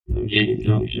The Game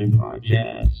Junction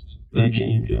Podcast. The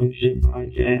Game Junction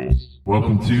Podcast.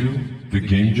 Welcome to the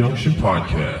Game Junction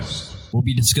Podcast. We'll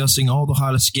be discussing all the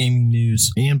hottest gaming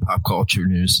news and pop culture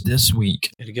news this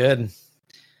week. Pretty good.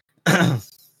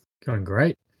 Going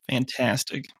great.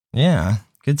 Fantastic. Yeah,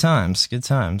 good times, good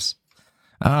times.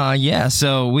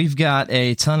 So we've got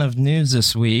a ton of news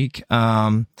this week.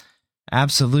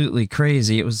 Absolutely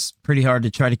crazy. It was pretty hard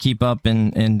to try to keep up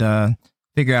and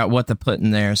figure out what to put in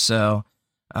there. So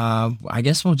I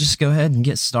guess we'll just go ahead and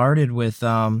get started with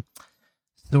sort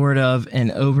of an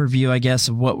overview, I guess,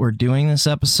 of what we're doing this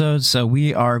episode. So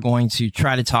we are going to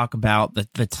try to talk about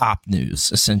the top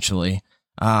news, essentially.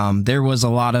 There was a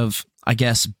lot of, I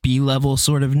guess, B-level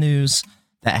sort of news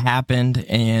that happened,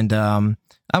 and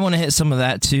I want to hit some of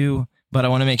that too, but I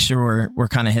want to make sure we're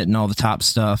kind of hitting all the top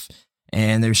stuff.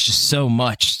 And there's just so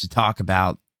much to talk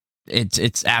about.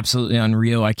 It's absolutely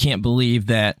unreal. I can't believe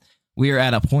that we are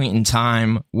at a point in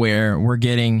time where we're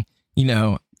getting,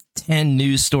 10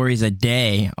 news stories a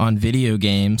day on video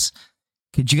games.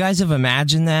 Could you guys have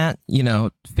imagined that,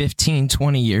 15,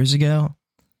 20 years ago?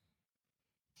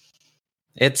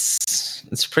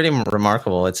 It's pretty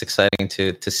remarkable. It's exciting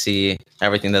to see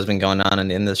everything that's been going on in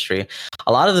the industry.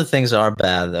 A lot of the things are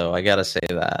bad, though. I gotta say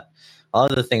that. A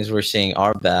lot of the things we're seeing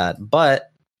are bad,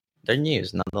 but they're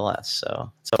news nonetheless.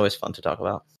 So it's always fun to talk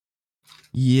about.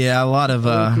 Yeah, a lot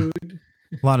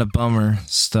of bummer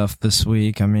stuff this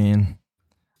week. I mean,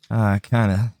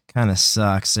 kind of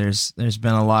sucks. There's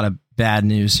been a lot of bad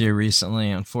news here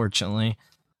recently, unfortunately.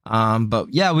 But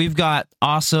yeah, we've got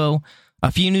also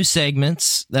a few new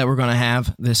segments that we're going to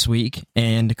have this week,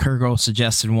 and Kurgirl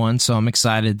suggested one, so I'm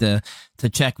excited to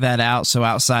check that out. So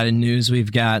outside of news,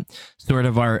 we've got sort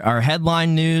of our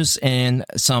headline news and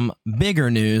some bigger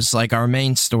news, like our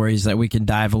main stories that we can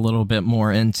dive a little bit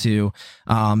more into.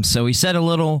 So we set a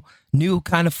little new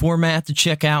kind of format to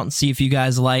check out and see if you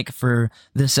guys like for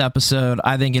this episode.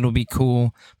 I think it'll be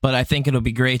cool, but I think it'll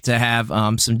be great to have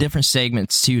some different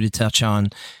segments too to touch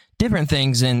on different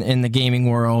things in the gaming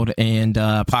world and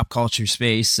pop culture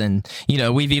space. And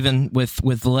we've even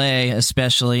with Lay,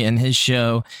 especially in his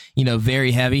show,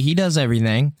 very heavy. He does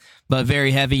everything, but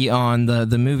very heavy on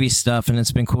the movie stuff, and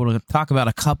it's been cool to talk about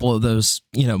a couple of those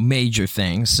major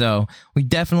things. So we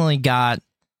definitely got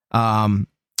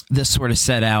this sort of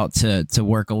set out to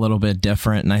work a little bit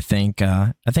different, and I think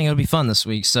it'll be fun this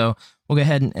week. So we'll go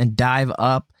ahead and dive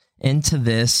up into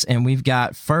this, and we've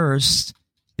got first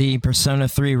the Persona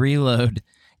 3 Reload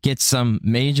gets some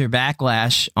major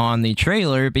backlash on the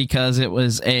trailer because it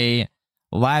was a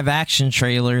live action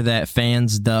trailer that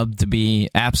fans dubbed to be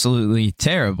absolutely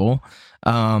terrible.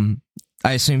 I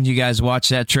assumed you guys watched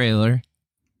that trailer.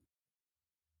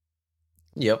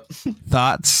 Yep.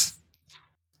 Thoughts?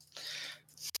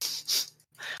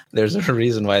 There's a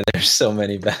reason why there's so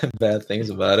many bad things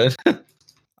about it.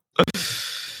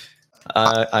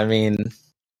 I mean,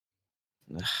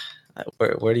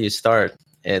 where do you start?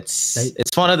 It's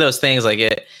one of those things,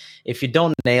 like if you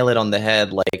don't nail it on the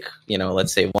head, like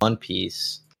let's say One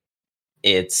Piece,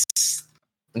 it's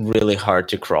really hard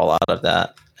to crawl out of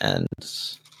that. And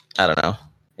I don't know,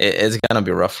 it's gonna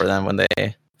be rough for them when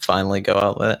they finally go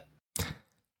out with it.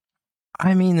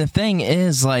 I mean, the thing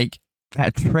is, like,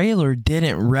 that trailer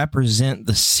didn't represent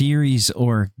the series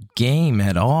or game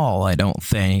at all, I don't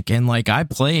think. And like, I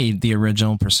played the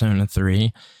original Persona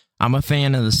 3. I'm a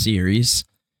fan of the series.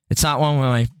 It's not one of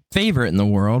my favorite in the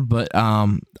world, but I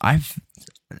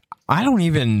don't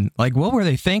even, like, what were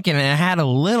they thinking? And it had a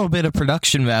little bit of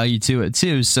production value to it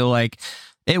too. So like,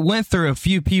 it went through a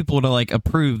few people to like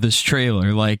approve this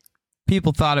trailer. Like,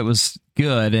 people thought it was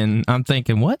good, and I'm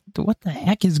thinking, what the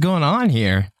heck is going on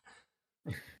here?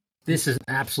 This is an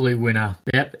absolute winner.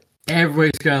 Yep.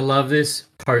 Everybody's going to love this.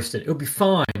 Post it. It'll be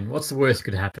fine. What's the worst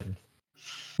could happen?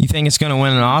 You think it's going to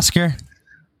win an Oscar?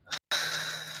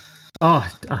 Oh,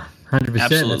 100%.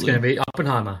 That's Absolutely. going to be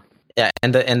Oppenheimer. Yeah,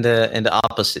 and the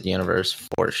opposite universe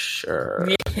for sure.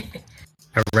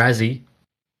 A Razzie.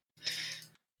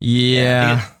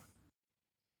 Yeah.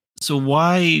 So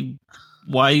why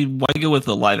go with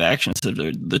the live action instead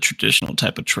of the traditional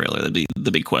type of trailer? That'd be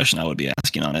the big question I would be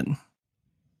asking on it.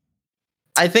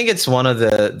 I think it's one of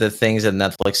the things that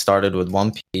Netflix started with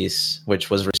One Piece, which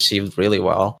was received really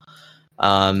well.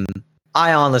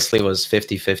 I honestly was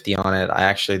 50-50 on it. I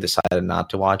actually decided not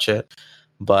to watch it.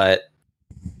 But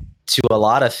to a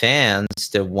lot of fans,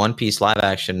 the One Piece live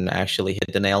action actually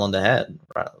hit the nail on the head.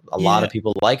 Right? A lot of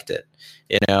people liked it,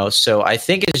 you know. So I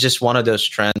think it's just one of those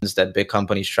trends that big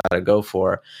companies try to go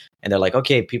for, and they're like,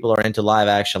 okay, people are into live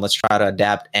action. Let's try to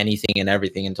adapt anything and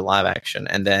everything into live action,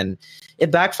 and then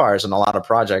it backfires on a lot of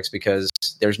projects because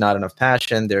there's not enough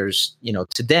passion. There's, you know,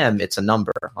 to them, it's a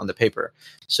number on the paper,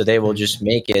 so they will just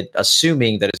make it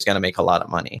assuming that it's going to make a lot of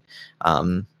money.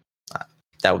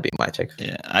 That would be my take.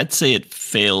 Yeah, I'd say it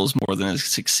fails more than it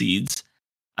succeeds.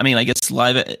 I mean, I guess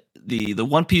the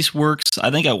One Piece works. I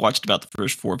think I watched about the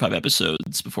first 4 or 5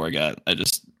 episodes before I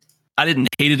didn't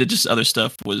hate it. It just other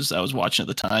stuff I was watching at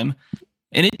the time,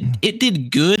 and it did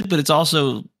good. But it's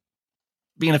also,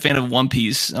 being a fan of One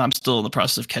Piece, and I'm still in the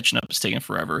process of catching up. It's taking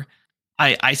forever.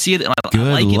 I see it and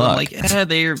I like it. I'm like,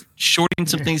 they're shorting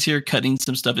some things here, cutting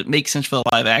some stuff. It makes sense for the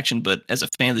live action, but as a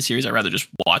fan of the series, I'd rather just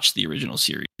watch the original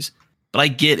series. But I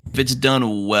get, if it's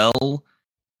done well,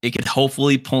 it could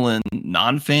hopefully pull in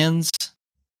non-fans.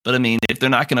 But I mean, if they're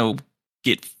not going to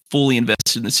get fully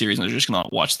invested in the series and they're just going to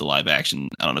watch the live action,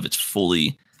 I don't know if it's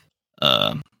fully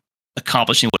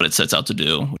accomplishing what it sets out to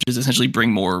do, which is essentially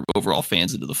bring more overall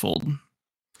fans into the fold.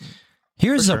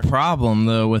 Here's a problem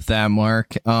though with that,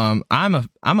 Mark. I'm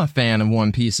a fan of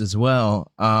One Piece as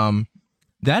well.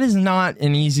 That is not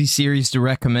an easy series to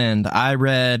recommend. I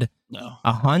read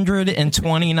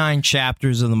 129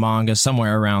 chapters of the manga,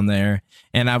 somewhere around there,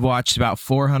 and I've watched about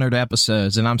 400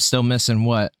 episodes, and I'm still missing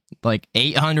like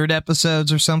 800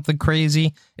 episodes or something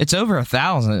crazy. It's over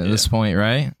 1,000 at this point,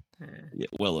 right? Yeah,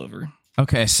 well over.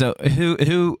 Okay, so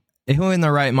who in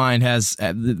their right mind has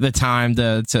the time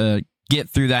to get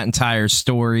through that entire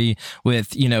story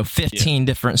with 15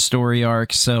 different story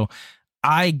arcs? So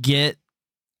I get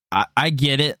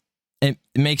it. It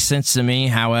makes sense to me.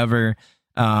 However,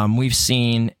 we've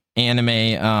seen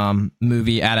anime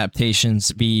movie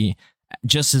adaptations be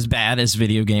just as bad as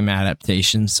video game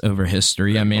adaptations over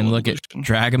history. I mean, look at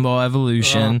Dragon Ball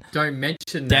Evolution. Don't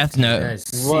mention Death Note.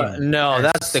 No,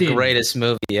 that's the greatest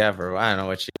movie ever. I don't know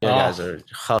what you guys are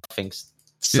huffing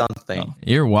something.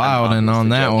 You're wilding on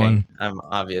that one. I'm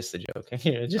obviously joking.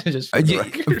 just for the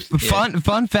record.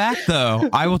 Fun fact, though,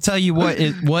 I will tell you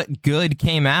what good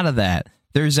came out of that.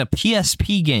 There's a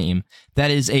PSP game that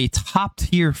is a top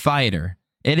tier fighter.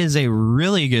 It is a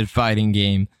really good fighting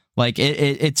game. Like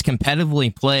it's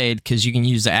competitively played because you can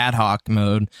use the ad hoc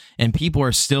mode, and people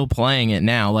are still playing it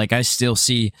now. Like I still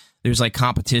see there's like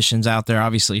competitions out there.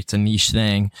 Obviously, it's a niche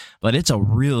thing, but it's a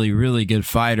really, really good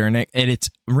fighter, and it's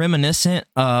reminiscent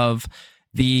of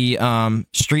the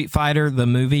Street Fighter, the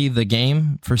movie, the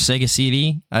game for Sega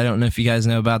CD. I don't know if you guys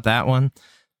know about that one.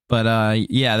 But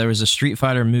yeah, there was a Street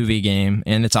Fighter movie game,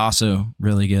 and it's also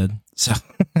really good. So,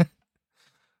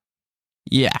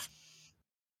 yeah.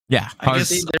 I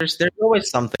guess there's always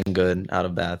something good out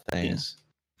of bad things.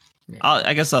 Yeah.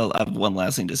 I guess I'll have one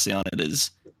last thing to say on it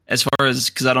is, as far as,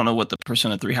 because I don't know what the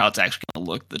Persona 3, how it's actually going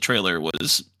to look. The trailer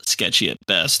was sketchy at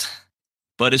best.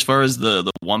 But as far as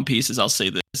the One Pieces, I'll say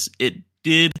this. It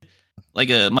did, like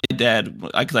my dad,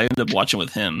 because I ended up watching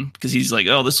with him, because he's like,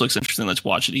 oh, this looks interesting, let's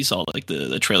watch it. He saw like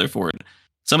the trailer for it.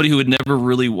 Somebody who had never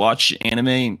really watched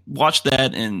anime watched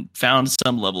that and found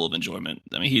some level of enjoyment.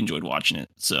 I mean, he enjoyed watching it.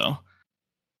 So,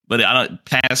 but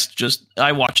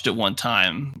I watched it one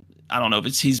time. I don't know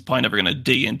if he's probably never going to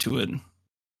dig into it.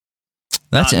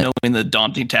 That's not knowing the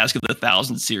daunting task of the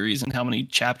 1,000 series and how many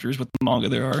chapters with the manga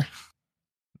there are.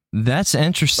 That's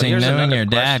interesting, knowing your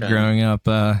dad growing up,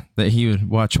 that he would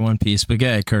watch One Piece. But go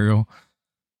ahead, Kurgle.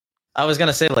 I was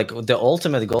gonna say, like, the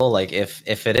ultimate goal, like, if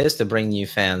it is to bring new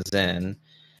fans in,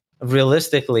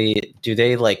 realistically, do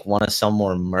they like want to sell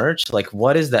more merch? Like,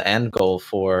 what is the end goal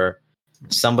for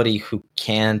somebody who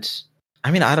can't?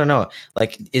 I mean, I don't know.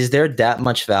 Like, is there that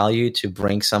much value to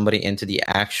bring somebody into the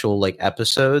actual like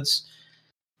episodes?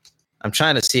 I'm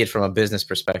trying to see it from a business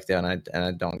perspective, and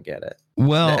I don't get it.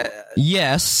 Well,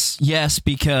 yes,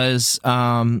 because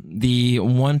the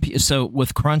One Piece. So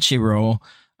with Crunchyroll,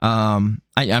 I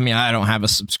mean, I don't have a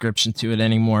subscription to it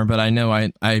anymore, but I know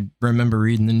I remember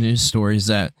reading the news stories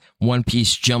that One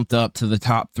Piece jumped up to the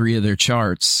top 3 of their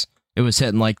charts. It was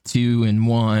hitting like 2 and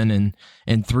 1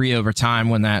 and 3 over time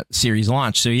when that series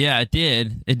launched. So yeah, it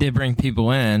did bring people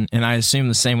in, and I assume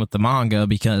the same with the manga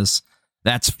because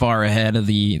that's far ahead of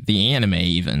the anime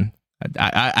even.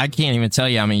 I can't even tell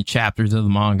you how many chapters of the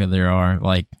manga there are.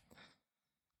 Like,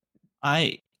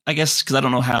 I guess because I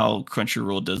don't know how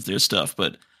Crunchyroll does their stuff,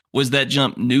 but was that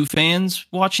jump new fans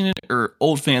watching it or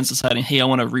old fans deciding, hey, I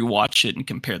want to rewatch it and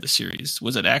compare the series?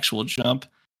 Was it actual jump?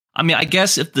 I mean, I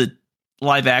guess if the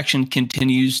live action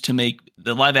continues to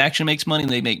makes money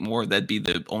and they make more, that'd be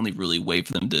the only really way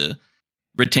for them to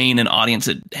retain an audience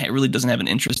that really doesn't have an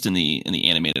interest in the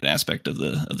animated aspect of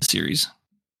the series.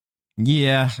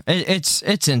 Yeah,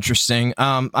 it's interesting.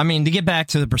 I mean, to get back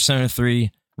to the Persona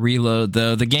 3 Reload,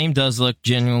 though, the game does look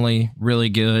genuinely really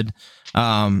good.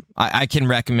 I can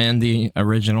recommend the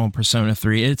original Persona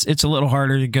 3. It's a little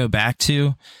harder to go back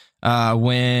to.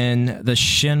 When the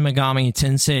Shin Megami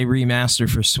Tensei remaster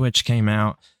for Switch came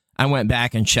out, I went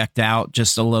back and checked out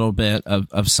just a little bit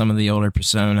of some of the older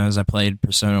Personas. I played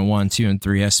Persona 1, 2, and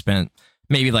 3. I spent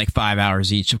maybe like 5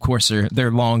 hours each. Of course,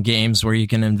 they're long games where you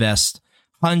can invest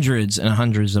hundreds and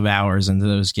hundreds of hours into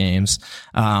those games.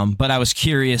 But I was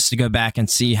curious to go back and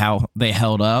see how they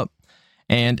held up.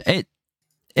 And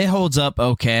it holds up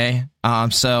okay.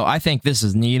 So I think this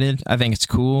is needed. I think it's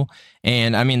cool.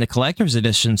 And I mean, the collector's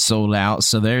edition sold out,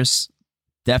 so there's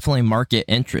definitely market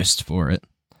interest for it.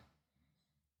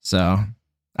 So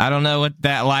I don't know what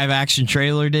that live action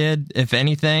trailer did, if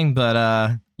anything,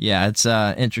 but yeah, it's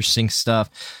interesting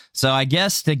stuff. So I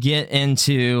guess to get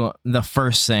into the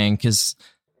first thing, because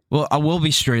well, I will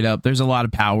be straight up. There's a lot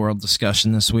of Power World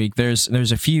discussion this week. There's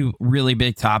a few really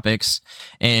big topics,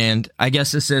 and I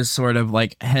guess this is sort of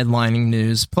like headlining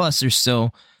news. Plus, there's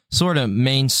still sort of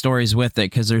main stories with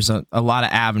it because there's a lot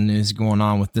of avenues going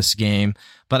on with this game.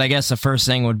 But I guess the first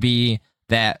thing would be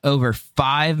that over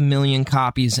 5 million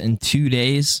copies in 3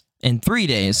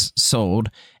 days sold,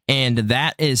 and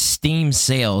that is Steam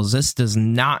sales. This does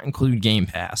not include Game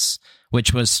Pass,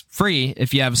 which was free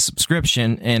if you have a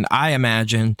subscription, and I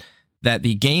imagine that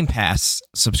the Game Pass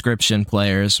subscription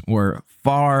players were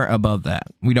far above that.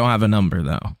 We don't have a number,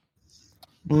 though.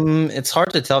 It's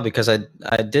hard to tell because I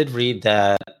did read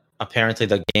that apparently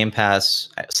the Game Pass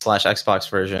 / Xbox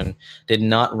version did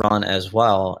not run as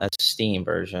well as Steam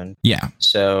version. Yeah.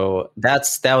 So that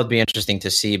would be interesting to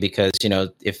see because, you know,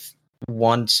 if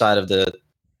one side of the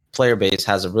player base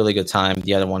has a really good time,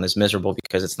 the other one is miserable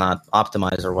because it's not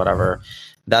optimized or whatever,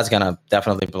 that's going to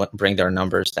definitely bring their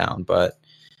numbers down. But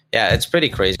yeah, it's pretty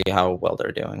crazy how well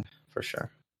they're doing for sure.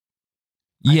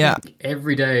 Yeah.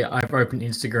 Every day I've opened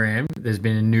Instagram, there's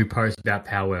been a new post about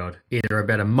Power World, either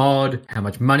about a mod, how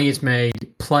much money it's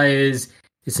made, players,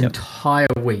 this entire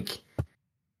week.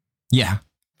 Yeah.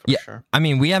 For sure. I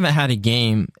mean, we haven't had a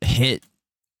game hit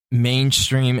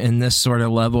mainstream in this sort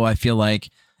of level, I feel like,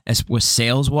 as with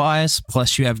sales wise,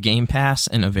 plus you have Game Pass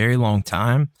in a very long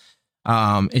time.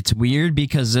 It's weird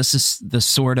because this is the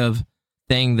sort of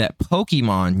thing that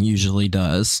Pokemon usually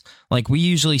does. Like, we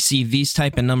usually see these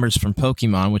type of numbers from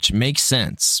Pokemon, which makes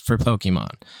sense for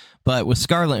Pokemon. But with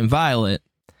Scarlet and Violet,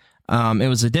 it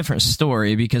was a different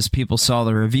story because people saw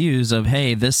the reviews of,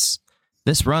 hey, this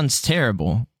runs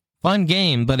terrible. Fun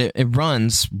game, but it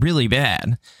runs really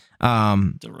bad.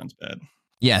 Still runs bad.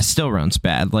 Yeah, still runs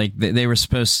bad. Like, they were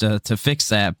supposed to fix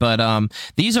that. But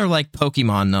these are like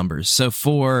Pokemon numbers. So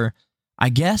for, I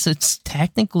guess it's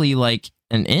technically like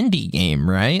an indie game,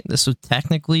 right? This would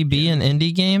technically be an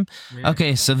indie game. Yeah.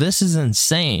 Okay, so this is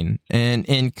insane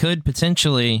and could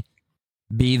potentially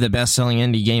be the best-selling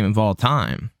indie game of all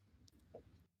time.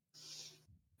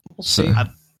 So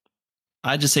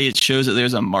I just say it shows that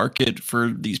there's a market for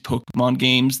these Pokemon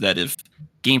games, that if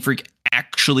Game Freak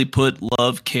actually put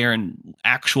love, care, and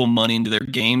actual money into their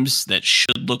games that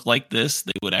should look like this,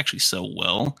 they would actually sell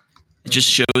well. It just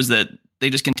shows that they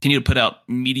just continue to put out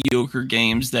mediocre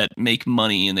games that make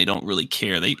money and they don't really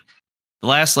care. The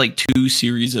last like 2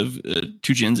 series of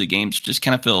 2 gens of games just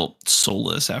kind of felt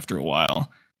soulless after a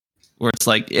while, where it's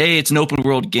like, hey, it's an open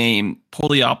world game,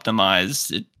 poorly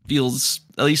optimized. It feels,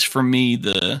 at least for me,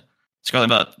 the Scarlet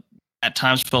about at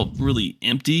times felt really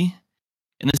empty.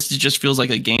 And this just feels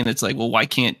like a game that's like, well, why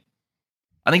can't,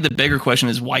 I think the bigger question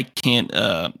is, why can't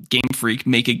Game Freak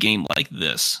make a game like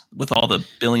this with all the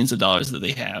billions of dollars that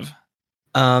they have?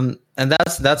 And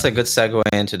that's a good segue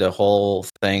into the whole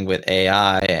thing with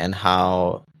AI and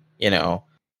how, you know,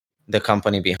 the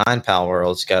company behind Pal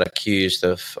Worlds got accused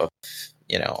of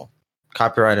you know,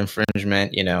 copyright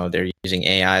infringement. You know, they're using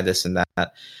AI, this and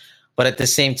that. But at the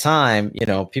same time, you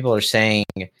know, people are saying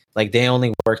like they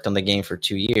only worked on the game for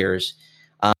 2 years.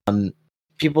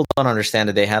 People don't understand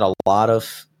that they had a lot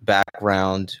of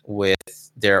background with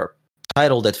their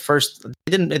title that first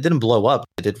it didn't blow up.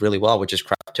 It did really well, which is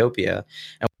Craftopia,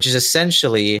 and which is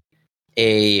essentially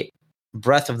a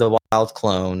Breath of the Wild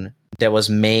clone that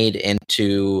was made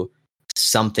into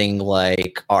something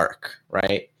like Ark,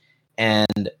 right?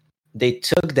 And they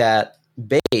took that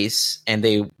base and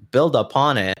they built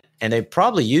upon it, and they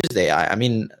probably used AI. I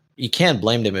mean, you can't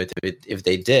blame them if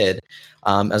they did,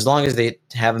 as long as they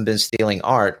haven't been stealing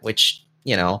art, which,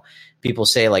 you know, people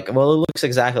say like, well, it looks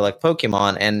exactly like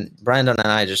Pokemon, and Brandon and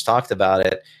I just talked about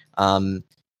it.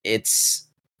 It's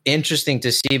interesting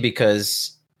to see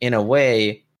because in a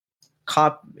way,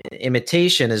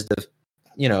 imitation is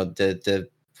the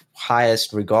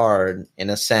highest regard in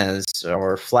a sense,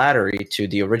 or flattery to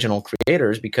the original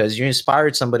creators, because you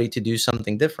inspired somebody to do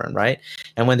something different, right?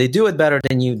 And when they do it better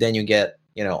than you, then you get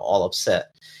all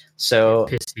upset. So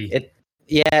Pissy.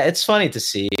 it's funny to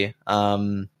see.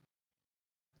 I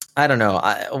don't know.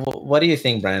 What do you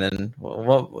think, Brandon?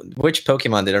 Which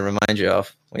Pokemon did it remind you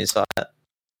of when you saw it?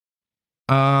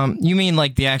 You mean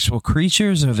like the actual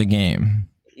creatures or the game?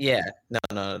 Yeah,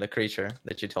 no, the creature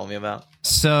that you told me about.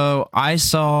 So I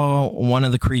saw one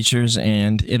of the creatures,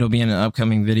 and it'll be in an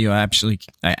upcoming video. I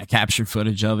captured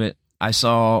footage of it. I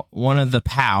saw one of the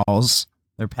pals.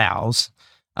 They're pals.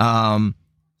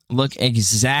 Look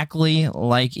exactly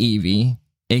like Eevee.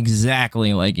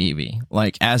 Exactly like Eevee.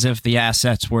 Like as if the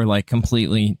assets were like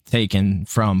completely taken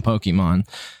from Pokemon.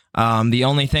 The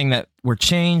only thing that were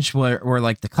changed were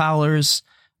like the collars,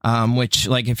 which,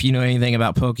 like, if you know anything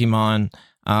about Pokemon,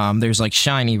 there's like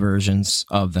shiny versions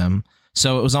of them.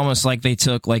 So it was almost like they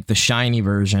took like the shiny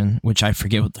version, which I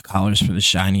forget what the collars for the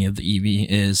shiny of the Eevee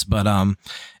is, but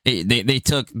they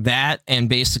took that, and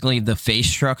basically the face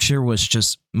structure was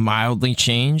just mildly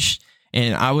changed.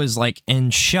 And I was like in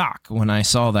shock when I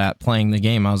saw that playing the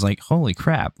game. I was like, holy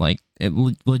crap, like it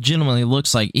legitimately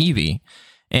looks like Eevee.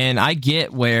 And I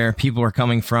get where people are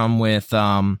coming from with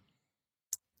the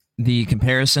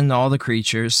comparison to all the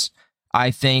creatures.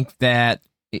 I think that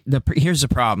here's the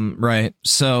problem, right?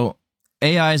 So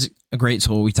AI is a great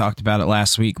tool. We talked about it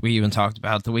last week. We even talked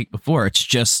about it the week before. It's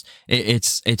just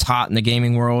it's hot in the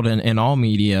gaming world and in all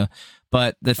media.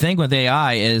 But the thing with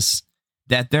AI is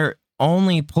that they're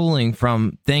only pulling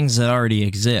from things that already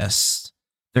exist.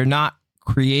 They're not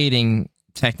creating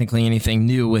technically anything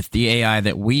new with the AI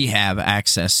that we have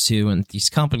access to and these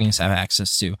companies have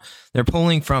access to. They're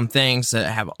pulling from things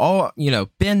that have all,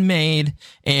 been made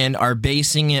and are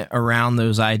basing it around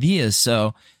those ideas.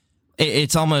 So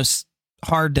it's almost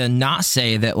hard to not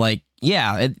say that, like,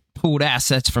 yeah, it pulled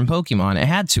assets from Pokemon. It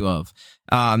had to have.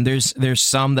 There's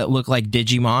some that look like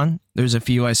Digimon. There's a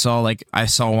few I saw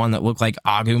one that looked like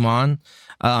Agumon.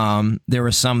 There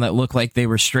were some that looked like they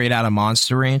were straight out of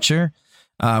Monster Rancher.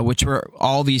 Which were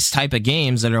all these type of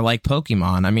games that are like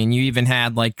Pokemon. I mean, you even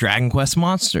had like Dragon Quest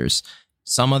Monsters.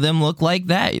 Some of them look like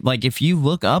that. Like if you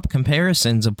look up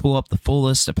comparisons and pull up the full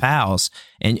list of pals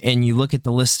and you look at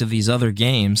the list of these other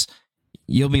games,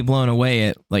 you'll be blown away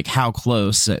at like how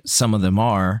close that some of them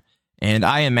are. And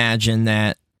I imagine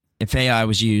that if AI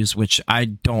was used, which I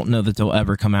don't know that they'll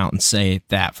ever come out and say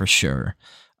that for sure.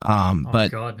 But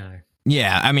God, no.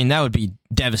 Yeah, I mean, that would be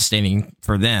devastating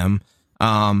for them.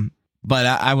 But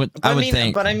I would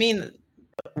think. But I mean,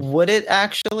 would it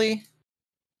actually?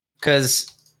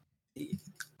 Because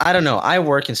I don't know. I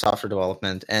work in software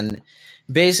development, and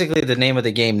basically the name of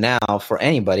the game now for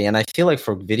anybody, and I feel like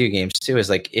for video games too, is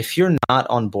like if you're not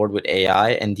on board with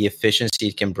AI and the efficiency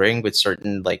it can bring with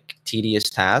certain like tedious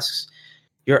tasks,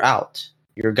 you're out.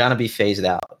 You're gonna be phased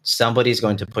out. Somebody's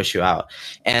going to push you out,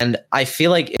 and I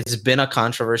feel like it's been a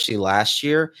controversy last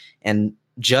year, and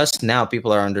just now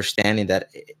people are understanding that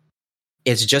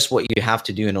it's just what you have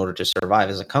to do in order to survive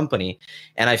as a company.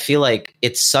 And I feel like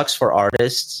it sucks for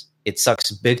artists. It sucks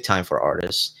big time for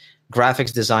artists,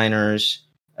 graphics designers,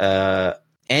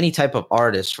 any type of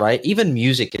artist, right? Even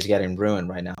music is getting ruined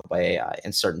right now by AI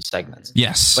in certain segments.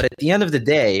 Yes. But at the end of the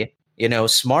day,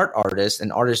 smart artists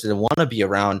and artists that want to be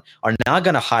around are not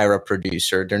going to hire a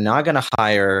producer. They're not going to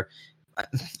hire,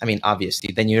 I mean,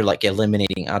 obviously, then you're like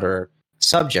eliminating other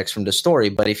subjects from the story.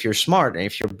 But if you're smart and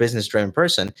if you're a business driven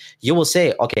person, you will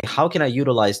say, okay, how can I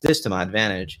utilize this to my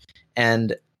advantage?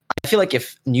 And I feel like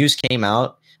if news came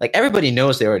out, like everybody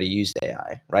knows they already used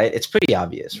AI, right? It's pretty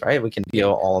obvious, right? We can be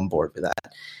all on board with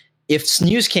that. If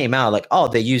news came out like, oh,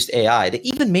 they used AI, they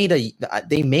even made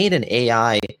an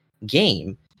AI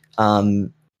game. I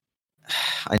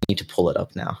need to pull it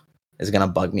up now. It's gonna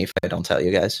bug me if I don't tell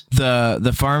you guys.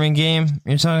 The farming game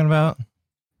you're talking about?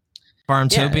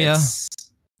 Farmtopia?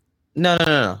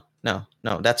 Yeah, no.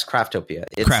 That's Craftopia.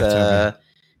 It's Craftopia.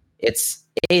 It's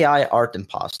AI Art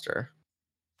Imposter.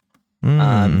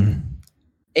 Mm.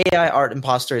 AI Art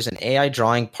Imposter is an AI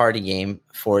drawing party game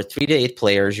for 3 to 8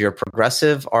 players. You're a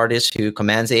progressive artist who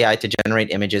commands AI to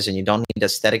generate images, and you don't need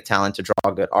aesthetic talent to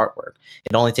draw good artwork.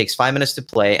 It only takes 5 minutes to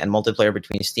play, and multiplayer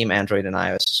between Steam, Android, and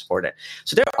iOS to support it.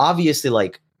 So they're obviously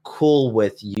like cool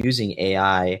with using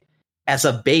AI as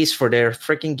a base for their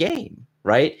freaking game,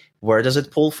 right? Where does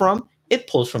it pull from? It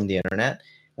pulls from the internet.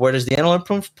 Where does the internet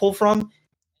pull from?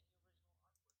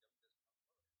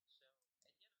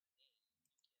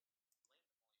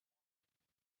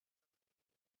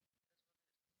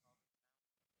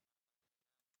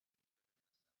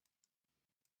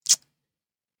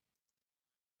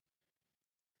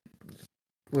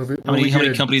 How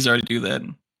many companies already do that?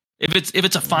 If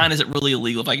it's a fine, is it really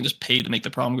illegal if I can just pay to make the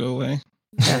problem go away?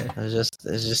 Yeah,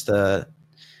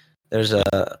 there's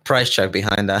a price check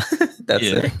behind that. That's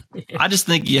it. I just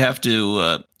think you have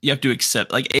to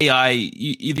accept, like, AI.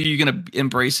 Either you're gonna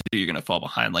embrace it or you're gonna fall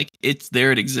behind. Like, it's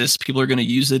there, it exists. People are gonna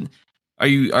use it. Are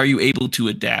you able to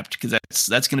adapt? Because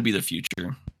that's gonna be the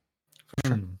future.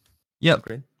 Yep.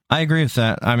 Agreed. I agree with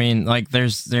that. I mean, like,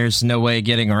 there's no way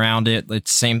getting around it.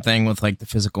 It's same thing with like the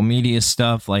physical media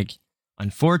stuff. Like,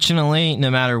 unfortunately,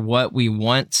 no matter what we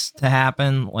want to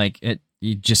happen, like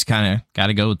you just kind of got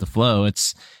to go with the flow.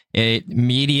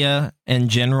 Media in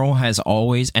general has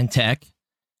always, and tech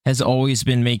has always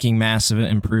been making massive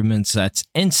improvements that's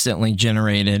instantly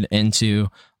generated into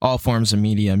all forms of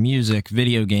media, music,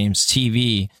 video games,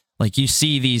 TV. Like, you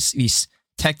see these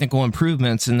technical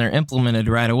improvements and they're implemented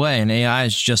right away, and AI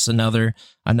is just another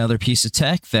piece of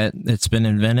tech that's been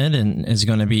invented and is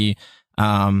going to be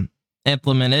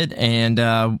implemented.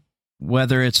 And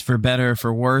whether it's for better or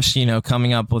for worse,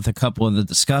 coming up with a couple of the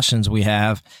discussions we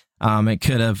have, it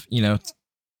could have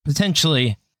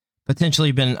potentially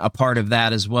been a part of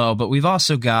that as well. But we've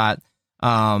also got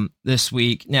this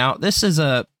week. Now, this is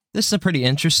a pretty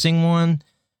interesting one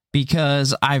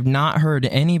because I've not heard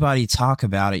anybody talk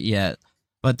about it yet.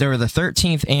 But there were the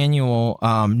 13th annual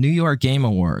New York Game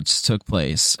Awards took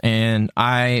place, and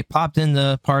I popped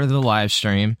into part of the live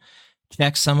stream,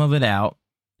 checked some of it out,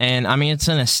 and I mean, it's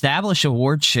an established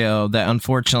award show that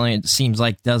unfortunately it seems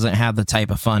like doesn't have the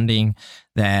type of funding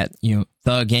that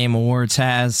the Game Awards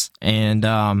has, and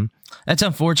that's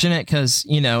unfortunate because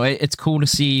it's cool to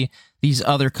see these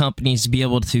other companies be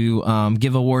able to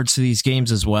give awards to these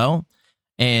games as well,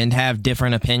 and have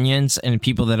different opinions and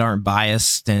people that aren't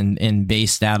biased and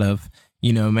based out of,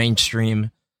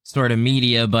 mainstream sort of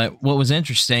media. But what was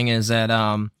interesting is that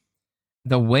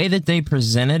the way that they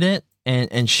presented it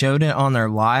and showed it on their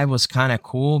live was kind of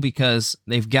cool because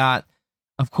they've got,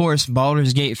 of course,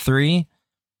 Baldur's Gate 3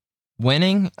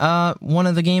 winning one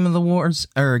of the Game of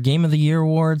the Year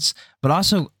awards, but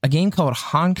also a game called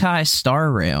Honkai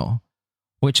Star Rail,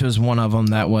 which was one of them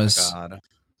that was... God.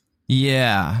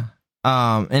 Yeah.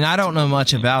 And I don't know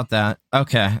much about that.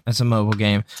 Okay, that's a mobile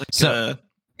game. It's like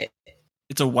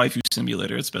it's a waifu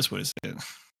simulator. It's the best way to say it.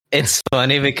 It's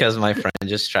funny because my friend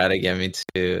just tried to get me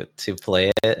to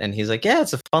play it, and he's like, "Yeah,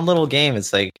 it's a fun little game.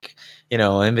 It's like,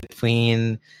 in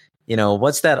between,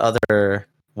 what's that other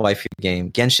waifu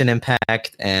game? Genshin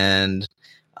Impact and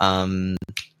I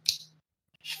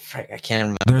can't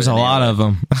remember. There's a lot of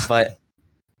them, but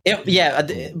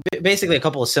basically a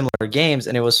couple of similar games,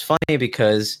 and it was funny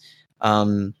because."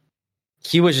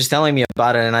 He was just telling me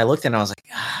about it, and I looked and I was like,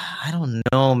 I don't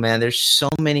know, man. There's so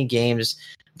many games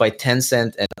by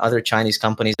Tencent and other Chinese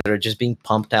companies that are just being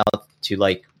pumped out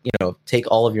to take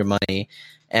all of your money.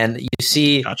 And you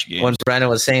see when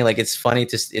Brandon was saying it's funny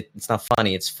it's not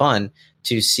funny, it's fun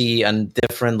to see a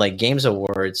different games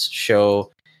awards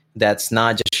show that's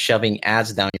not just shoving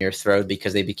ads down your throat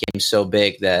because they became so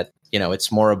big that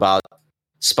it's more about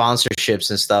sponsorships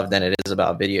and stuff than it is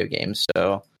about video games.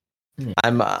 So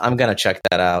I'm gonna check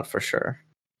that out for sure.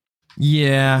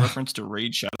 Yeah. Reference to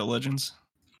Raid Shadow Legends.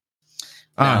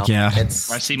 Oh yeah. I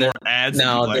see more ads than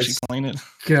people actually playing it.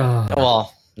 God.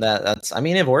 Well, that's. I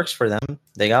mean, it works for them.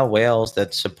 They got whales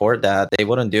that support that. They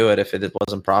wouldn't do it if it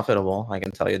wasn't profitable. I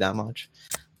can tell you that much.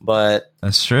 But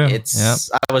that's true.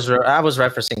 I was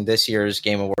referencing this year's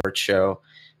Game Awards show.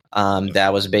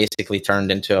 That was basically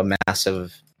turned into a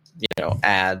massive,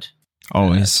 ad.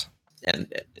 Always.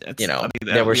 And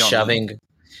they were shoving.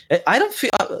 I don't feel.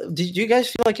 Did you guys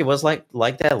feel like it was like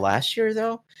that last year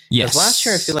though? Yes. Last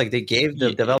year I feel like they gave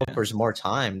the developers more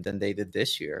time than they did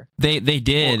this year. They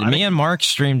did. Well, Me and Mark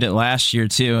streamed it last year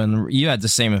too, and you had the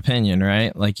same opinion,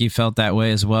 right? Like you felt that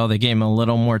way as well. They gave him a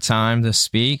little more time to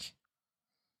speak.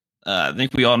 I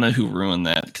think we all know who ruined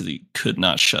that because he could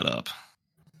not shut up.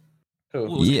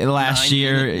 Yeah, last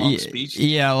year.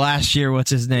 Yeah, last year.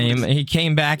 What's his name? He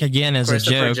came back again as a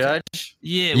joke. Judge?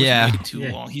 Yeah, it was way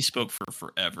too long. He spoke for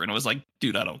forever, and it was like,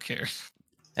 dude, I don't care.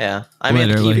 Yeah, I mean,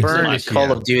 he burned Call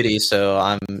of Duty,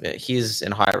 so he's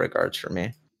in high regards for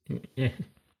me. Yeah.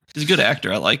 He's a good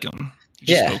actor. I like him. He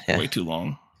just spoke way too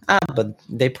long. But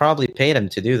they probably paid him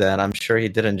to do that. I'm sure he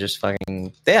didn't just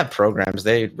fucking. They have programs.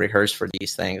 They rehearse for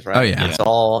these things, right? Oh yeah,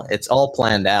 it's all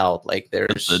planned out. Like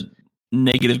there's the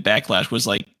negative backlash was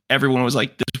like everyone was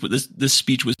like this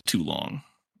speech was too long.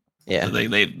 Yeah, so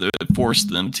they forced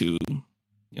them to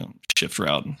shift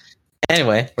route.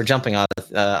 Anyway, we're jumping out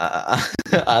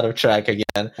of track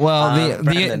again. Well,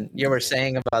 Brandon, you were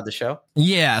saying about the show?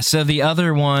 Yeah, so the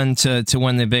other one to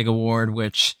win the big award,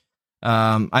 which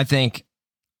I think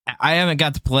I haven't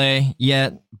got to play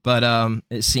yet, but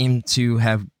it seemed to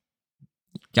have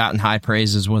gotten high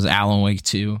praises. Was Alan Wake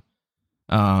 2.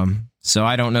 So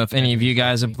I don't know if any of you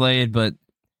guys have played, but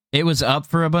it was up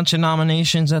for a bunch of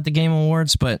nominations at the Game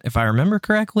Awards. But if I remember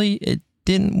correctly, it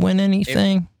didn't win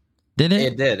anything. Did it?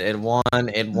 It did. It won.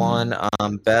 It won.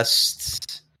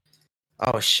 Best.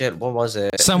 Oh shit! What was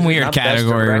it? Some weird Not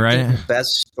category, best directing, right?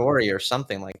 Best story or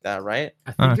something like that, right?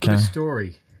 I think it was Okay. a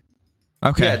story.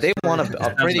 Okay. Yeah, they won a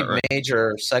Sounds pretty about right.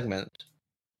 major segment.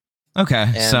 Okay.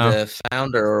 And So the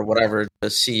founder or whatever, the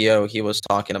CEO, he was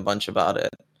talking a bunch about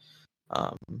it.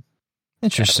 Yeah, it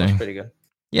interesting. was pretty good.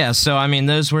 Yeah, so I mean,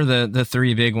 those were the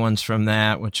three big ones from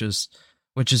that, which is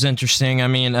interesting. I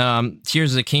mean,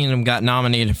 Tears of the Kingdom got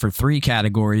nominated for 3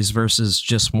 categories versus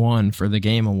just 1 for the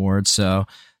Game Awards. So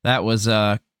that was,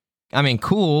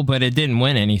 cool, but it didn't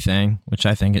win anything, which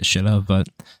I think it should have. But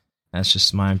that's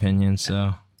just my opinion.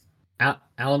 So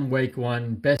Alan Wake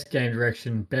won Best Game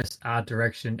Direction, Best Art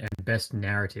Direction, and Best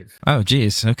Narrative. oh,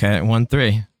 geez, okay, it won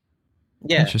 3.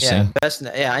 Yeah, Interesting.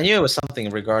 yeah. I knew it was something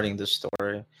regarding this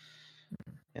story.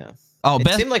 Yeah. Oh, It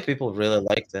best. seemed like people really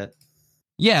liked it.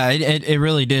 Yeah, it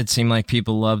really did seem like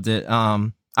people loved it. I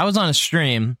was on a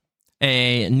stream,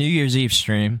 a New Year's Eve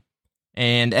stream,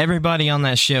 and everybody on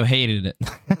that show hated it.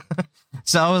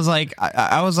 So I was like,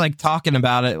 I was like talking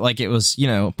about it like it was,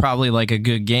 probably like a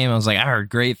good game. I was like, I heard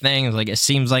great things. Like, it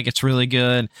seems like it's really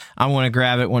good. I want to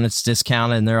grab it when it's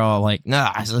discounted. And they're all like, no,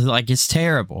 like, it's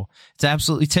terrible. It's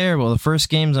absolutely terrible. The first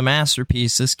game's a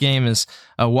masterpiece. This game is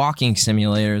a walking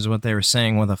simulator, is what they were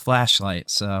saying, with a flashlight.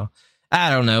 So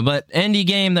I don't know. But indie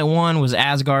game that won was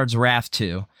Asgard's Wrath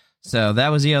 2. So that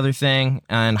was the other thing.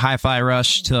 And Hi-Fi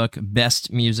Rush took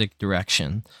Best Music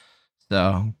Direction.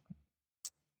 So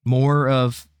more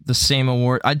of the same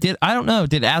award. I don't know.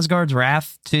 Did Asgard's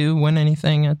Wrath 2 win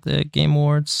anything at the Game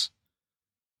Awards?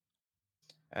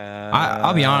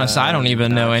 I'll be honest. I don't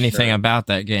even know anything about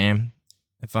that game.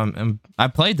 If I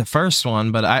played the first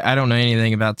one, but I don't know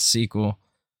anything about the sequel.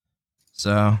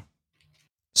 So,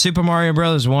 Super Mario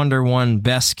Brothers Wonder won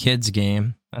Best Kids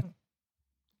Game.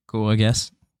 Cool, I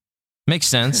guess. Makes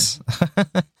sense.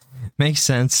 Makes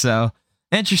sense. So,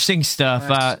 interesting stuff.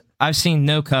 Nice. I've seen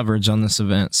no coverage on this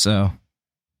event, so.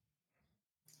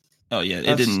 Oh yeah,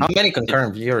 it didn't. How many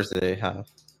concurrent viewers did they have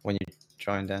when you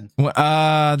joined in?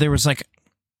 There was like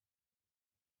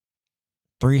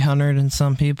 300 and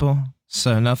some people,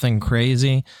 so nothing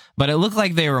crazy. But it looked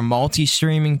like they were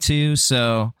multi-streaming too,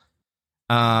 so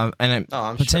and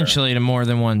I'm potentially to more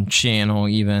than one channel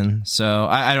even. So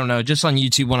I don't know. Just on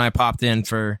YouTube when I popped in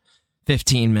for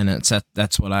 15 minutes,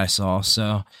 that's what I saw.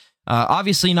 So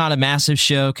obviously not a massive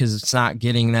show because it's not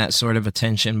getting that sort of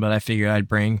attention, but I figured I'd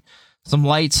bring some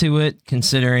light to it,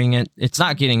 considering it's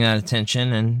not getting that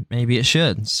attention, and maybe it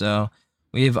should. So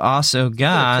we've also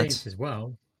got 13th as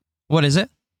well. What is it?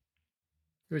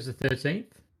 It was the 13th.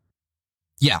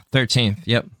 Yeah, 13th.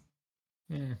 Yep.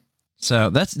 Yeah.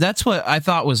 So that's what I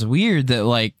thought was weird, that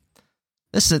like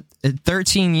this is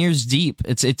 13 years deep.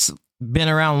 It's been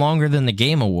around longer than the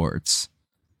Game Awards.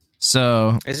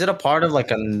 So Is it a part of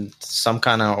like some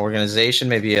kind of organization,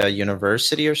 maybe a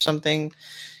university or something?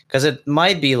 Because it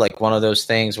might be like one of those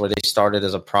things where they started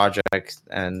as a project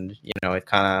and, it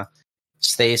kind of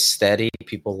stays steady.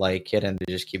 People like it and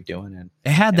they just keep doing it.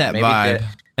 it had that maybe vibe.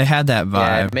 It had that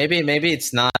Yeah, vibe. maybe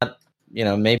it's not,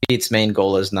 maybe its main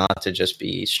goal is not to just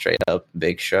be straight up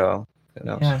big show. Who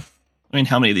knows? Yeah. I mean,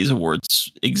 how many of these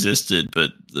awards existed?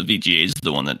 But the VGA is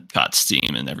the one that caught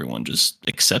steam, and everyone just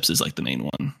accepts as like the main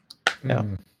one. Yeah.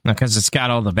 Because it's got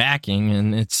all the backing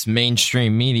and it's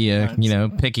mainstream media,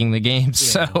 picking the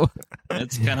games. Yeah. So,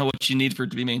 That's kind of what you need for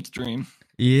it to be mainstream.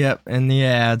 yep. And the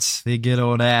ads, the good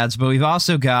old ads. But we've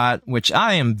also got, which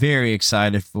I am very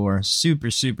excited for, super,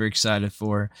 super excited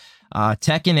for,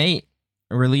 Tekken 8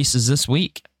 releases this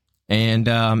week. And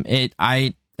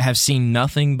I have seen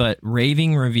nothing but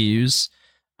raving reviews.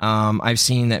 I've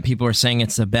seen that people are saying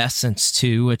it's the best since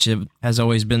 2, which has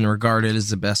always been regarded as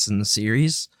the best in the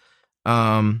series.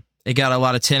 It got a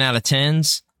lot of 10 out of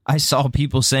 10s. I saw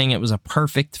people saying it was a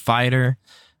perfect fighter.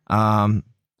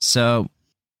 So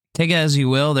take it as you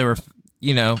will. There were,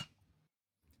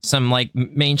 some like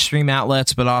mainstream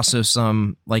outlets, but also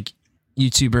some like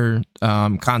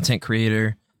YouTuber, content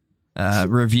creator,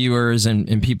 reviewers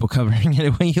and people covering it.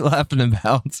 What are you laughing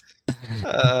about?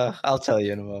 I'll tell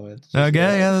you in a moment.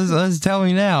 Okay, yeah, let's tell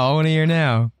me now. I want to hear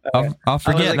now. I'll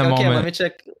forget in a moment.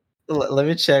 Let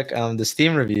me check the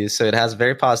Steam reviews. So it has a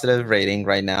very positive rating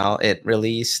right now. It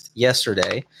released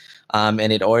yesterday, and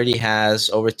it already has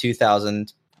over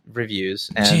 2,000 reviews.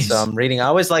 And Jeez. so I'm reading. I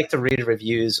always like to read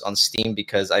reviews on Steam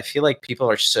because I feel like people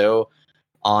are so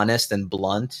honest and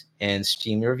blunt in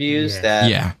Steam reviews Yes. that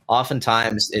Yeah.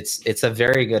 oftentimes it's a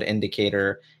very good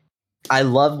indicator. I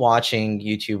love watching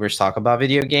YouTubers talk about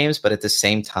video games, but at the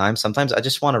same time, sometimes I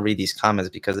just want to read these comments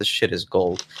because this shit is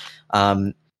gold.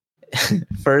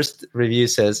 First review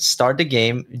says, start the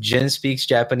game. Jin speaks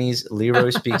Japanese. Leroy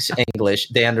speaks English.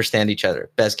 They understand each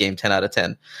other. Best game, 10 out of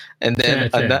 10. And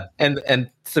then 10 out of 10. and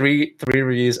three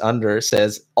reviews under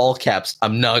says, all caps,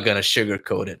 I'm not going to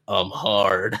sugarcoat it. I'm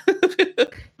hard.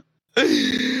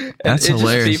 That's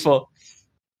hilarious. People,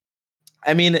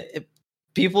 I mean,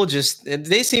 people just,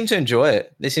 they seem to enjoy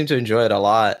it. They seem to enjoy it a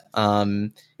lot.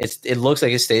 It looks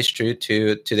like it stays true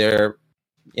to their,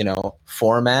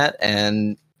 format,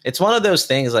 and it's one of those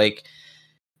things like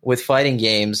with fighting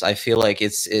games, I feel like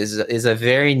is a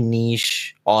very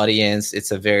niche audience.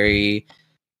 It's a very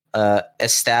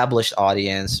established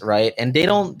audience, right? And they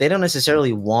don't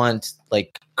necessarily want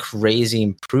like crazy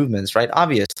improvements, right?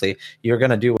 Obviously, you're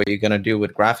gonna do what you're gonna do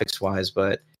with graphics wise,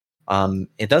 but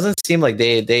it doesn't seem like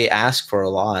they ask for a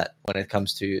lot when it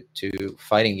comes to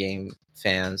fighting game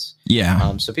fans.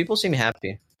 Yeah. So people seem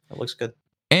happy. It looks good.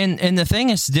 And the thing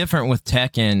that's different with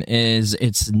Tekken is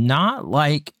it's not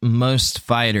like most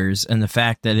fighters and the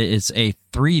fact that it is a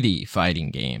 3D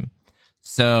fighting game.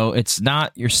 So it's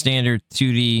not your standard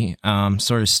 2D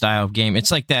sort of style of game.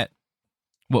 It's like that.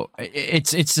 Well,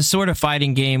 it's the sort of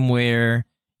fighting game where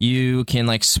you can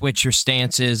like switch your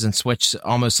stances and switch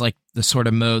almost like the sort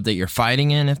of mode that you're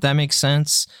fighting in, if that makes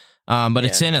sense. But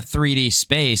it's in a 3D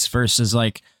space versus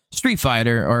like Street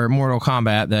Fighter or Mortal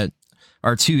Kombat that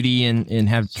are 2D and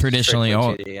have traditionally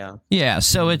all 2D, yeah.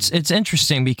 So it's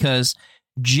interesting because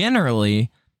generally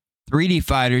 3D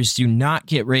fighters do not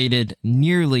get rated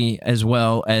nearly as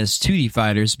well as 2D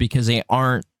fighters because they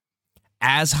aren't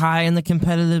as high in the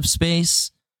competitive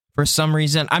space for some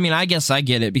reason. I mean, I guess I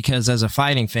get it because as a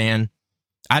fighting fan,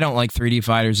 I don't like 3D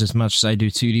fighters as much as I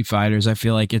do 2D fighters. I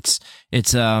feel like it's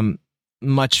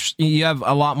much, you have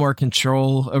a lot more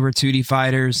control over 2D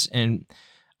fighters, and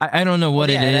I don't know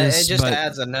what it is. It just but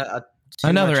adds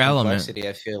another element. complexity,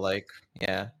 I feel like.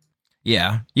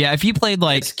 Yeah. If you played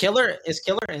like is Killer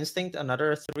Instinct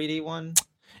another 3D one?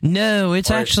 No,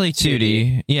 it's Or actually it's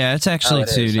 2D. Yeah, it's actually it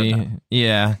is, 2D. okay.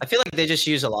 Yeah. I feel like they just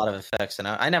use a lot of effects, and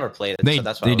I never played it, They, so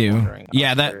that's why they I was do. wondering.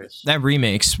 Yeah, that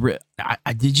remake's.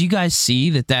 Did you guys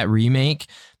see that remake?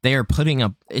 They are putting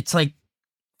up. It's like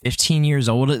 15 years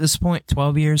old at this point,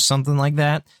 12 years, something like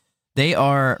that. They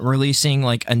are releasing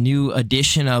like a new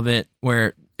edition of it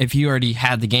where if you already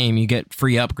had the game, you get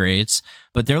free upgrades.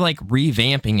 But they're like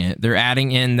revamping it. They're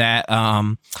adding in that.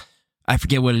 I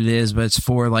forget what it is, but it's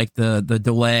for like the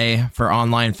delay for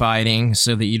online fighting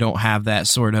so that you don't have that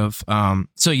sort of,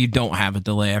 so you don't have a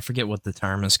delay. I forget what the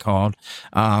term is called.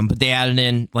 But they added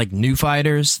in like new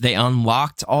fighters. They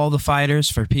unlocked all the fighters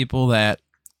for people that,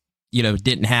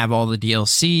 didn't have all the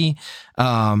DLC.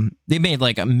 They made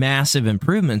like a massive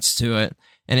improvements to it,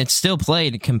 and it's still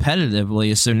played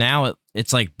competitively. So now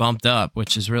it's like bumped up,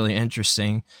 which is really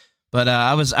interesting. But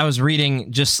I was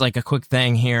reading just like a quick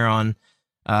thing here on,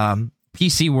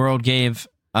 PC World gave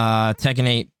Tekken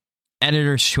 8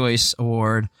 Editor's Choice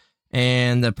Award,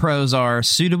 and the pros are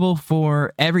suitable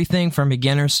for everything from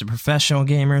beginners to professional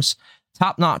gamers,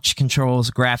 top-notch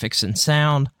controls, graphics, and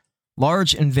sound,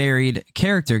 large and varied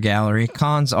character gallery.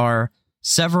 Cons are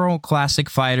several classic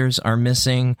fighters are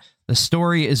missing, the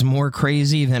story is more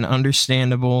crazy than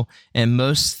understandable, and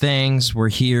most things were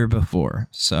here before.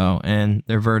 So, and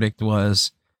their verdict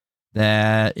was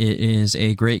that it is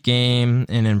a great game,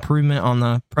 an improvement on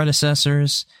the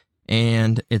predecessors,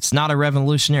 and it's not a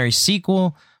revolutionary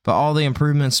sequel, but all the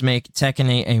improvements make Tekken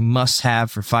 8 a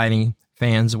must-have for fighting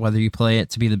fans, whether you play it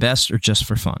to be the best or just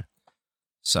for fun.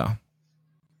 So,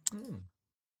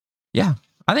 yeah,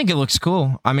 I think it looks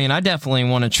cool. I mean, I definitely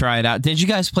want to try it out. Did you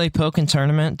guys play Pokken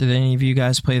Tournament? Did any of you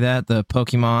guys play that? The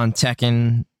Pokemon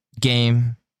Tekken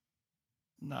game?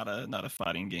 Not a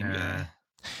fighting game guy.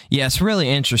 Yeah, it's really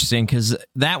interesting because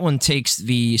that one takes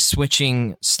the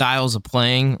switching styles of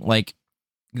playing, like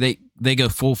they go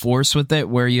full force with it,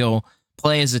 where you'll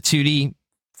play as a 2D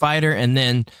fighter and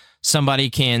then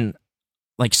somebody can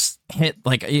like hit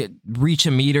like reach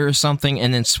a meter or something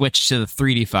and then switch to the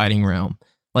 3D fighting realm,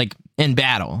 like in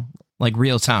battle, like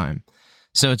real time.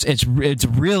 So it's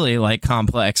really like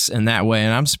complex in that way,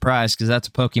 and I'm surprised because that's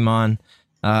a Pokemon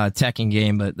Tekken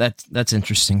game, but that's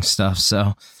interesting stuff.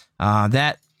 So.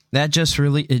 That just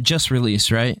released,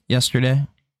 right? Yesterday?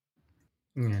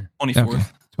 Yeah. 24th. Okay.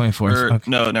 24th. Okay.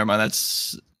 No, never mind. I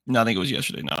think it was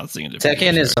yesterday. No, I was thinking different.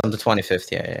 Tekken is on the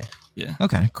 25th. Yeah.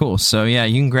 Okay, cool. So yeah,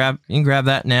 you can grab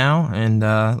that now, and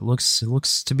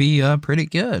looks to be pretty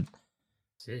good.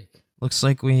 Sick. looks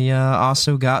like we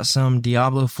also got some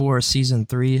Diablo 4 Season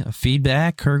 3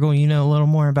 feedback. Kurgle, you know a little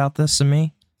more about this than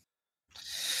me?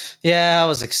 Yeah, I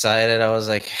was excited.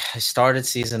 I started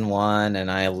season 1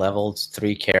 and I leveled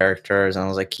 3 characters. And I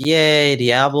was like, yay,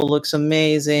 Diablo looks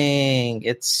amazing.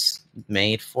 It's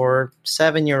made for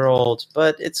 7-year-olds,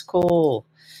 but it's cool.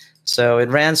 So it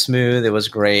ran smooth. It was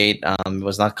great. It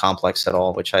was not complex at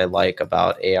all, which I like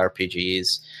about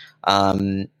ARPGs.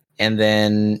 And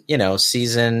then,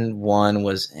 season 1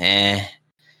 was and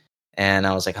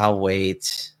I was like, I'll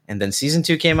wait. And then season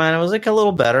 2 came out and it was like a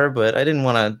little better, but I didn't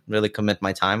want to really commit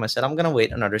my time. I said, I'm going to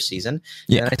wait another season.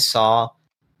 Yeah. And I saw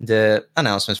the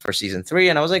announcements for season 3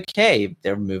 and I was like, hey,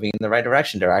 they're moving in the right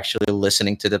direction. They're actually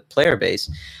listening to the player base.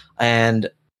 And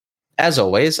as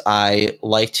always, I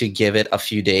like to give it a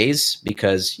few days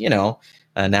because,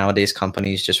 nowadays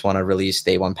companies just want to release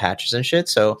day 1 patches and shit.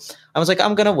 So I was like,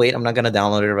 I'm going to wait. I'm not going to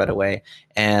download it right away.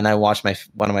 And I watched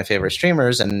one of my favorite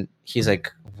streamers and he's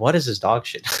like, what is this dog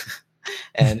shit?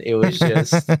 And it was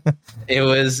just, it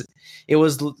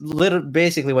was literally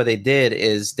basically what they did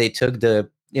is they took in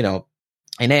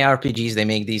ARPGs, they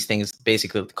make these things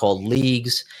basically called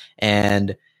leagues.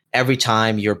 And every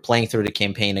time you're playing through the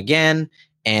campaign again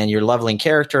and you're leveling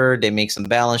character, they make some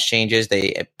balance changes.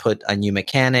 They put a new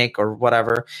mechanic or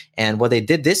whatever. And what they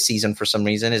did this season for some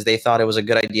reason is they thought it was a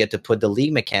good idea to put the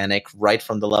league mechanic right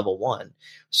from the level 1.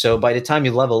 So by the time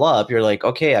you level up, you're like,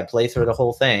 okay, I played through the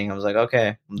whole thing. I was like,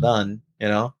 okay, I'm done,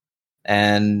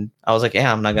 And I was like,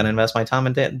 yeah, I'm not going to invest my time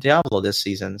in Diablo this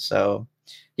season. So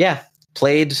yeah,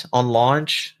 played on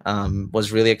launch,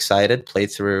 was really excited, played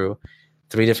through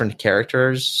 3 different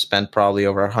characters, spent probably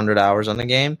over 100 hours on the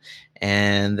game.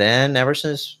 And then ever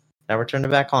since, never turned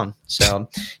it back on. So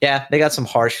yeah, they got some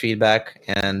harsh feedback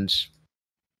and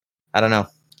I don't know.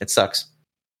 It sucks.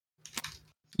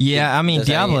 Yeah, I mean,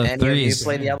 Diablo 3 you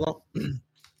play Diablo?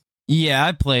 Yeah,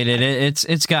 I played it.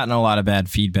 It's gotten a lot of bad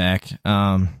feedback.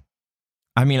 I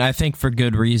mean, I think for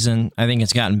good reason. I think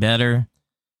it's gotten better.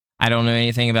 I don't know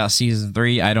anything about season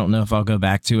 3. I don't know if I'll go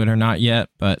back to it or not yet,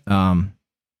 but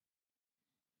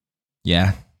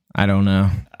yeah, I don't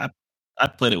know. I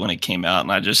played it when it came out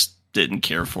and I just didn't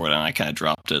care for it and I kind of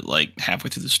dropped it like halfway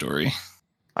through the story.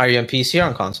 Are you on PC or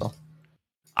on console?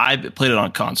 I played it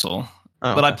on console.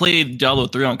 But I played Diablo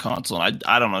 3 on console, and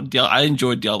I don't know. I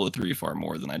enjoyed Diablo 3 far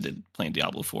more than I did playing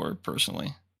Diablo 4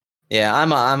 personally. Yeah,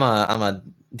 I'm a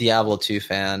Diablo 2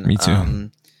 fan. Me too.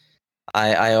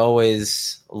 I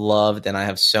always loved, and I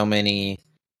have so many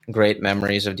great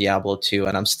memories of Diablo 2,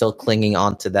 and I'm still clinging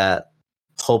on to that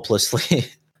hopelessly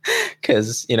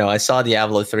because I saw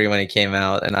Diablo 3 when it came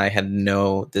out, and I had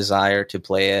no desire to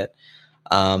play it.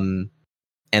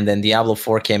 And then Diablo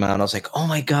 4 came out and I was like, oh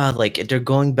my God, like they're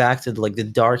going back to like the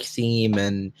dark theme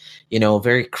and,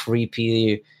 very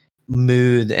creepy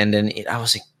mood. And then I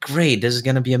was like, great, this is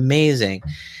going to be amazing.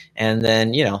 And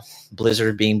then,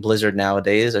 Blizzard being Blizzard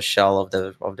nowadays, a shell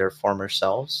of their former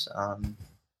selves.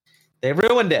 They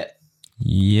ruined it.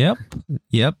 Yep.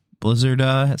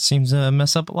 Blizzard seems to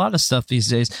mess up a lot of stuff these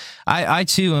days. I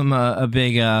too am a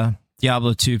big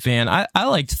Diablo 2 fan. I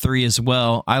liked 3 as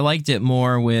well. I liked it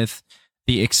more with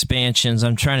the expansions.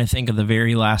 I'm trying to think of the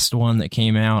very last one that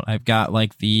came out. I've got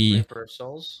like the Reaper of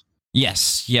Souls.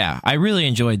 Yes, yeah. I really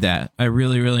enjoyed that. I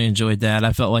really enjoyed that.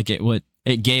 I felt like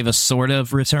it gave a sort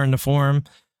of return to form.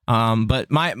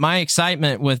 But my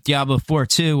excitement with Diablo 4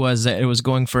 too was that it was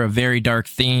going for a very dark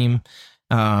theme.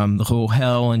 The whole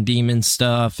hell and demon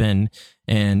stuff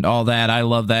and all that. I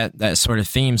love that sort of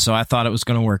theme. So I thought it was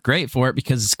going to work great for it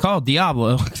because it's called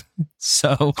Diablo.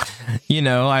 So,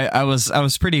 I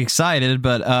was pretty excited,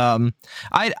 but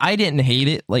I didn't hate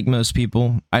it like most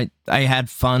people. I had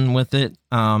fun with it.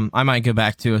 I might go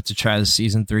back to it to try the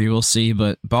season 3. We'll see.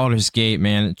 But Baldur's Gate,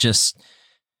 man,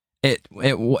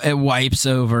 it wipes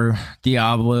over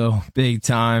Diablo big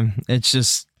time. It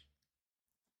just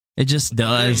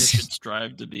does. It should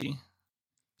strive to be.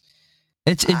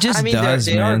 It just I mean, does,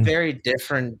 they man. are very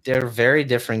different. They're very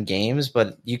different games,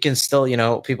 but you can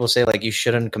still, people say like you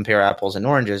shouldn't compare apples and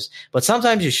oranges, but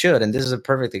sometimes you should. And this is a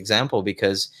perfect example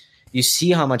because you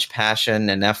see how much passion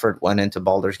and effort went into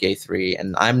Baldur's Gate 3.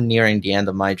 And I'm nearing the end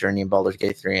of my journey in Baldur's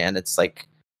Gate 3. And it's like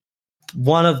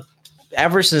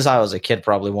ever since I was a kid,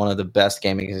 probably one of the best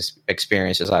gaming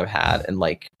experiences I've had in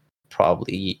like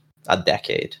probably a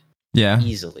decade. Yeah.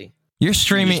 Easily. You're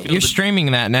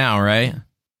streaming that now, right?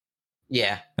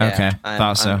 Yeah. Okay.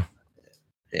 Thought so.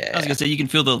 Yeah. I was gonna say you can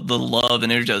feel the love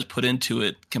and energy that was put into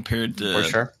it compared to for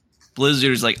sure.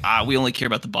 Blizzard's like, we only care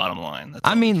about the bottom line.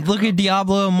 I mean, look at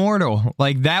Diablo Immortal.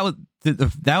 Like that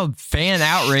would fan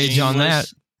outrage on that.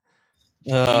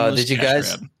 Did you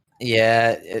guys?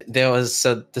 Yeah, there was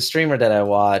the streamer that I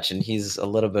watch, and he's a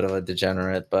little bit of a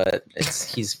degenerate, but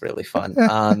he's really fun.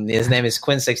 His name is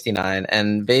Quinn69,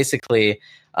 and basically,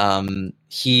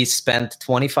 he spent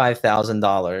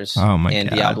 $25,000 in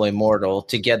God. Diablo Immortal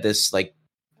to get this like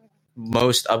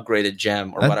most upgraded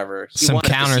gem or whatever. He Some wanted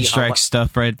to see Counter Strike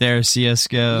stuff right there.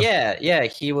 CS:GO. Yeah.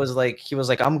 He was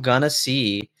like, I'm gonna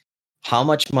see how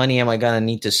much money am I gonna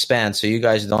need to spend, so you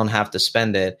guys don't have to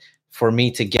spend it for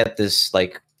me to get this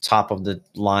like top of the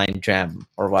line gem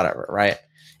or whatever, right?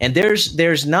 And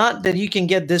there's not that you can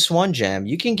get this one gem.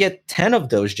 You can get 10 of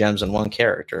those gems on one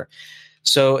character.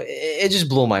 So it just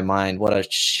blew my mind. What a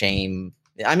shame.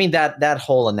 I mean, that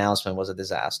whole announcement was a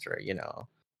disaster, you know.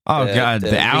 Oh God,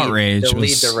 the outrage. The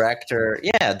lead director,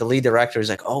 the lead director is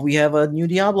like, "Oh, we have a new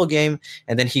Diablo game,"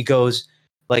 and then he goes,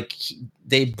 like,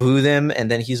 they boo them,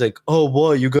 and then he's like, "Oh,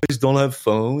 what? You guys don't have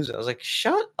phones?" I was like,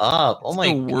 "Shut up!" Oh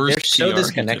my, they're so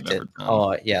disconnected.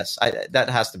 Oh yes, that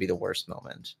has to be the worst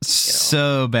moment. You know?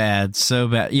 So bad.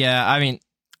 Yeah, I mean,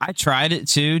 I tried it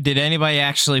too. Did anybody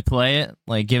actually play it?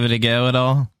 Like, give it a go at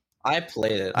all? I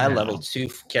played it. I leveled 2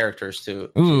 characters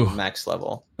to max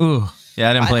level. Ooh, yeah,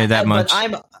 I didn't play it that much.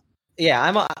 But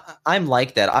I'm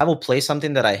like that. I will play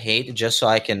something that I hate just so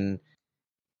I can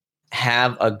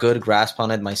have a good grasp on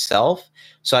it myself,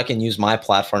 so I can use my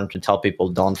platform to tell people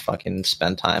don't fucking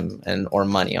spend time or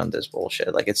money on this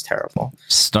bullshit. Like, it's terrible.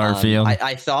 Starfield.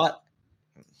 I thought.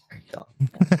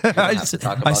 I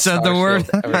said the word.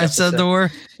 I said the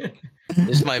word.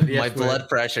 Just my blood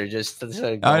pressure just.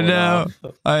 I know.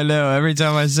 Every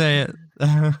time I say it.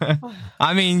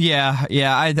 I mean,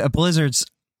 yeah. Blizzard's.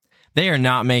 They are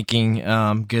not making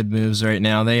good moves right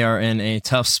now. They are in a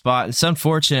tough spot. It's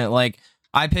unfortunate. Like,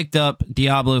 I picked up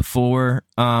Diablo 4.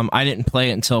 I didn't play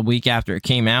it until a week after it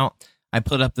came out. I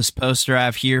put up this poster I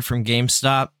have here from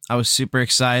GameStop. I was super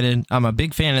excited. I'm a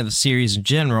big fan of the series in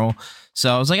general.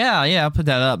 So I was like, oh, yeah, I'll put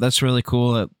that up. That's really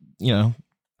cool.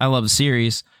 I love the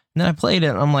series. And then I played it,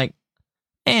 and I'm like,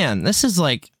 man, this is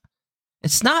like,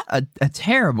 it's not a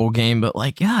terrible game, but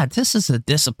like, God, this is a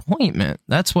disappointment.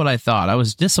 That's what I thought. I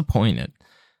was disappointed.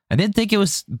 I didn't think it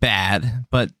was bad,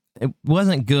 but it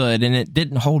wasn't good, and it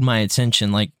didn't hold my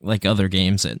attention like other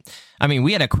games. I mean,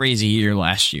 we had a crazy year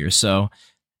last year, so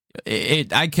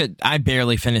I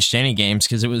barely finished any games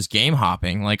because it was game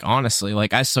hopping. Like, honestly,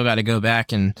 like, I still got to go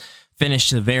back and finish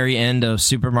the very end of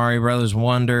Super Mario Brothers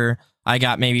Wonder. I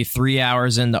got maybe 3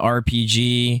 hours into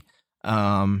RPG.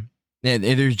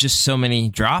 There's just so many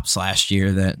drops last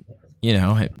year that,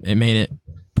 it made it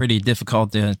pretty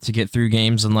difficult to get through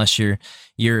games unless you're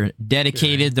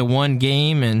dedicated to one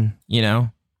game and,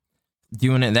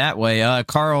 doing it that way.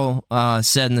 Carl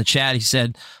said in the chat, he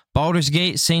said, Baldur's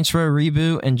Gate, Saints Row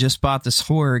reboot, and just bought this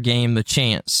horror game, The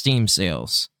Chant, Steam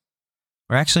sales.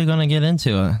 We're actually going to get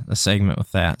into a segment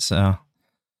with that, so...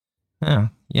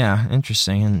 Yeah,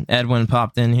 interesting. And Edwin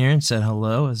popped in here and said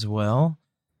hello as well.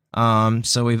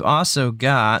 So we've also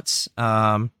got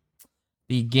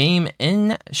the game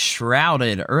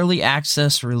Enshrouded early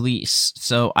access release.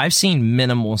 So I've seen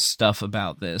minimal stuff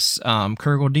about this.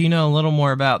 Kurgle, do you know a little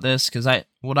more about this? Because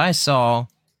what I saw,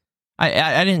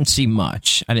 I didn't see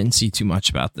much. I didn't see too much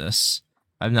about this.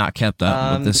 I've not kept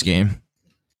up with this game.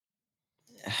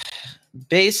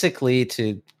 Basically,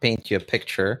 to paint you a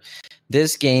picture,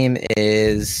 this game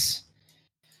is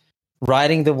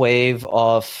riding the wave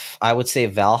of, I would say,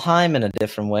 Valheim in a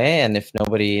different way. And if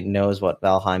nobody knows what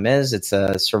Valheim is, it's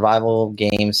a survival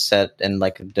game set in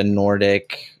like the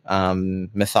Nordic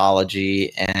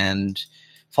mythology and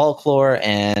folklore.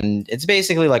 And it's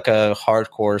basically like a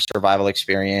hardcore survival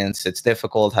experience. It's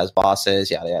difficult, has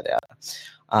bosses, yada, yada,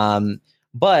 yada.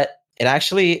 But it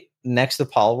actually, next to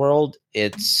Palworld,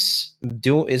 it's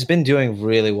been doing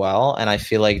really well, and I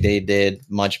feel like they did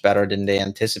much better than they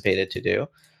anticipated to do.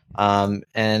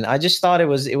 And I just thought it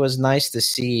was nice to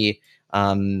see,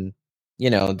 they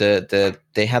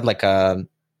had like a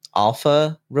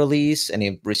alpha release, and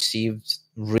it received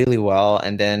really well,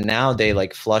 and then now they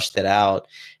like flushed it out,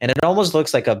 and it almost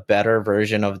looks like a better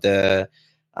version of the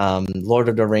Lord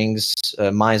of the Rings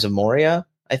Mines of Moria,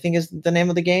 I think is the name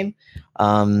of the game.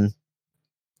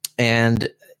 And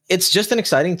it's just an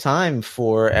exciting time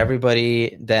for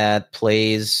everybody that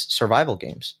plays survival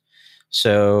games.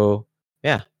 So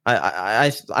yeah,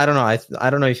 I don't know. I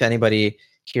don't know if anybody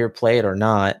here played or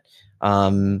not.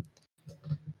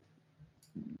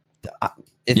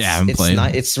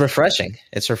 It's refreshing.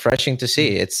 It's refreshing to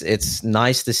see. It's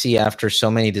nice to see after so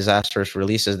many disastrous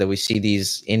releases that we see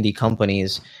these indie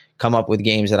companies come up with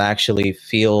games that actually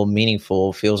feel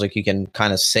meaningful, feels like you can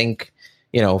kind of sink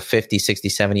 50, 60,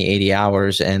 70, 80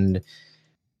 hours and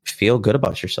feel good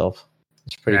about yourself.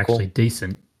 It's pretty cool. Actually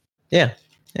decent. Yeah.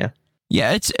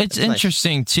 Yeah, it's That's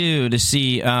interesting too to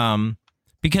see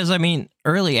because I mean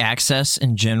early access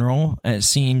in general, it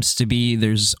seems to be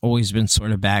there's always been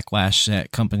sort of backlash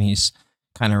that companies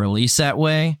kind of release that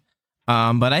way.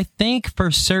 But I think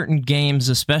for certain games,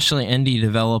 especially indie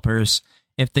developers,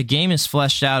 if the game is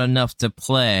fleshed out enough to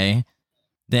play,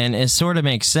 then it sort of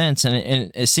makes sense.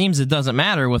 And it seems it doesn't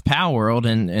matter with Power World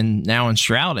and now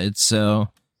Enshrouded. So,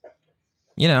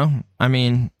 I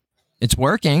mean, it's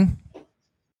working.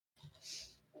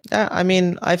 Yeah, I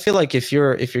mean, I feel like if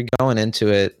you're going into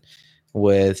it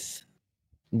with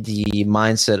the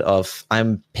mindset of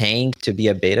I'm paying to be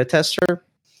a beta tester,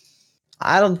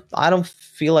 I don't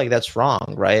feel like that's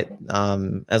wrong, right?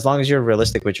 As long as you're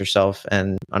realistic with yourself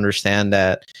and understand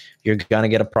that you're gonna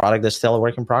get a product that's still a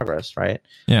work in progress, right?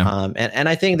 Yeah. And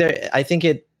I think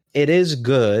it is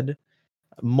good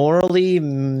morally.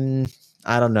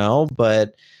 I don't know,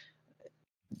 but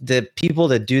the people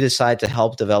that do decide to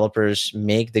help developers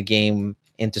make the game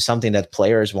into something that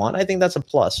players want, I think that's a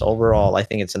plus overall. I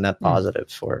think it's a net positive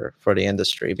for the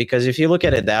industry, because if you look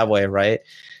at it that way, right,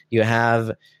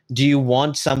 do you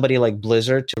want somebody like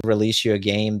Blizzard to release you a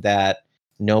game that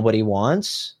nobody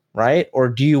wants, right? Or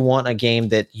do you want a game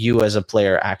that you as a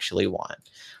player actually want?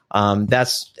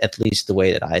 That's at least the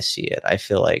way that I see it. I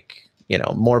feel like,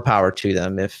 more power to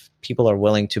them. If people are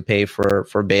willing to pay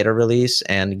for beta release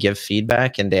and give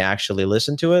feedback and they actually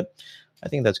listen to it, I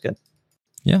think that's good.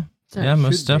 Yeah. Yeah,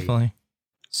 most definitely.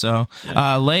 So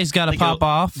Lay's got to pop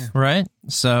off, right?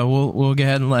 So we'll go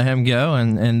ahead and let him go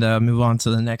and move on to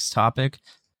the next topic.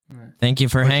 Right. Thank you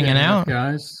for hanging out,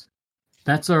 guys.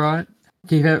 That's all right.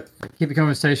 Keep the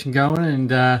conversation going,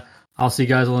 and I'll see you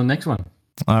guys on the next one.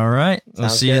 All right. We'll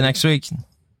Sounds see good. you next week. See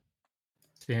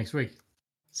you next week.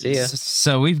 See ya.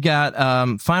 So we've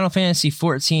got Final Fantasy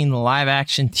XIV live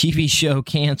action TV show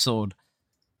canceled.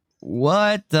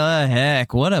 What the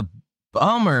heck? What a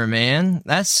bummer, man.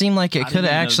 That seemed like it could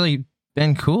have actually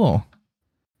been cool.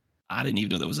 I didn't even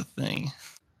know that was a thing.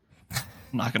 I'm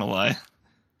not going to lie.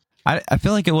 I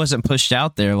feel like it wasn't pushed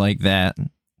out there like that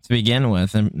to begin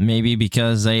with, and maybe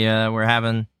because they were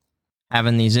having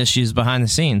these issues behind the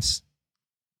scenes.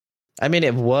 I mean,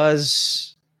 it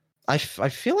was. I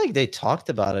feel like they talked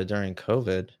about it during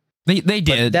COVID. They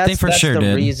did. They for sure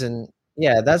did. Reason.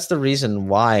 Yeah, that's the reason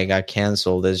why it got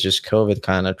canceled. Is just COVID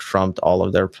kind of trumped all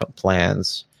of their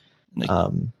plans. They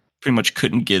pretty much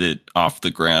couldn't get it off the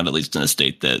ground, at least in a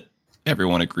state that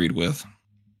everyone agreed with.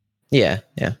 Yeah,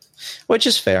 which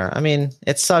is fair. I mean,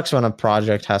 it sucks when a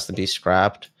project has to be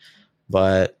scrapped,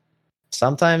 but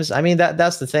sometimes, I mean,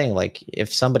 that's the thing. Like,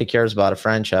 if somebody cares about a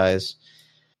franchise,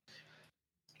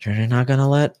 they're not gonna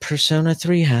let Persona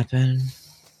 3 happen.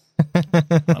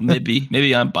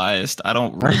 Maybe I'm biased. I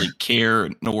don't really care,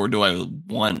 nor do I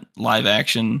want live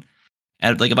action.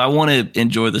 And like, if I want to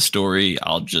enjoy the story,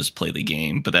 I'll just play the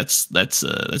game. But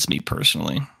that's me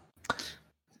personally.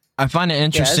 I find it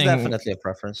interesting. Yeah, it's definitely a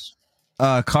preference.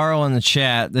 Carl in the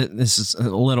chat, this is a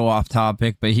little off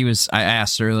topic, but I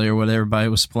asked earlier what everybody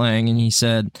was playing, and he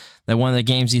said that one of the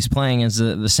games he's playing is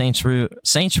the Saints Row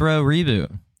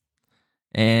reboot.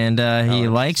 And he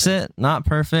likes it. Not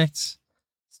perfect.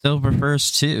 Still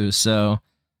prefers 2. So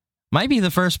might be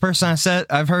the first person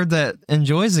I've heard that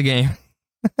enjoys the game.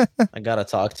 I gotta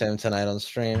talk to him tonight on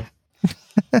stream.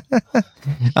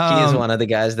 He's one of the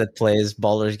guys that plays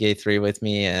Baldur's Gate 3 with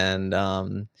me,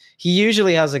 and he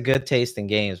usually has a good taste in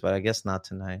games, but I guess not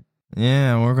tonight.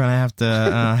 Yeah, we're gonna have to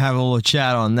have a little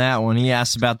chat on that one. He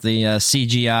asked about the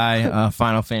CGI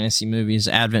Final Fantasy movies,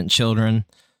 Advent Children.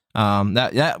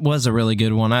 That was a really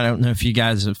good one. I don't know if you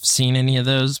guys have seen any of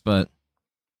those, but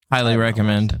highly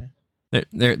recommend.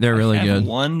 They're really good.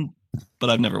 One, but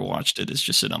I've never watched it. It's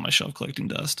just sitting on my shelf collecting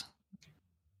dust.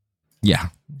 Yeah,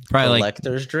 probably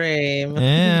Collector's dream.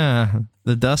 Yeah,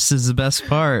 the dust is the best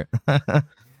part.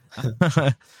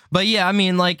 But yeah, I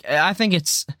mean, like, I think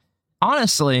it's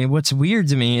honestly what's weird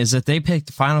to me is that they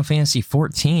picked Final Fantasy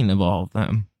 14 of all of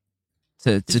them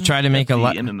to try to make a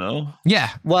MMO. Yeah,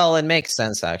 well, it makes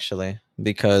sense actually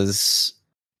because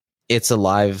it's a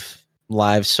live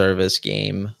service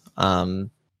game,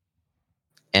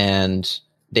 and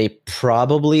they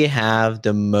probably have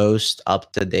the most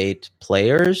up to date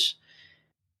players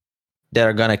that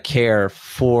are gonna care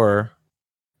for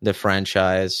the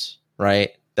franchise,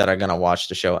 right? That are gonna watch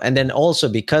the show, and then also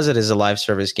because it is a live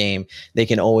service game, they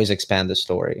can always expand the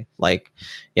story, like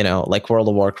World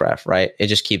of Warcraft, right? It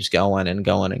just keeps going and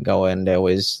going and going. They're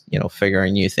always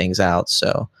figuring new things out.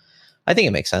 So I think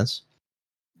it makes sense.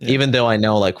 Yeah. Even though I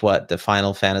know the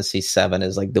Final Fantasy 7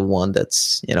 is like the one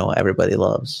that's everybody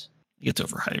loves. It gets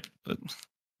overhyped, but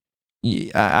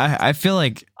I feel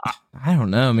like, I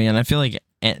don't know, man. I feel like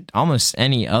almost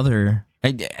any other,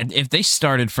 if they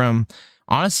started from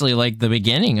honestly like the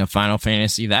beginning of Final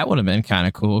Fantasy, that would have been kind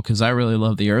of cool because I really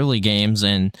love the early games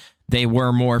and they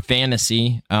were more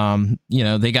fantasy.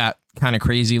 They got kind of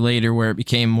crazy later where it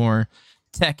became more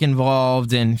tech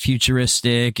involved and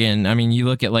futuristic. And I mean, you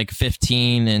look at like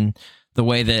 15 and the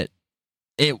way that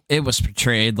it was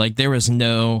portrayed, like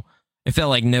it felt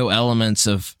like no elements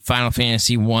of Final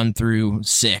Fantasy 1 through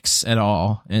 6 at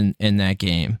all in that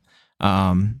game.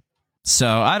 So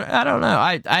I don't know.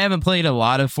 I haven't played a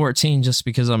lot of 14 just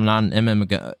because I'm not an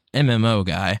MMO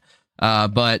guy.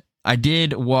 But I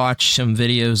did watch some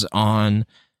videos on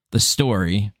the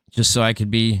story just so I could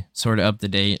be sort of up to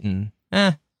date and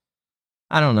I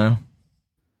don't know.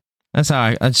 That's how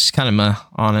I just kind of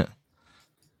on it.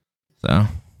 So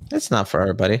it's not for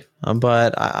everybody,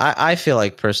 but I feel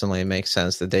like personally it makes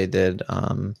sense that they did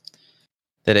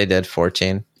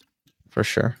 14 for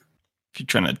sure. If you're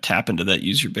trying to tap into that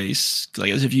user base,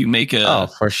 like as if you make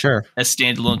for sure a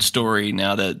standalone story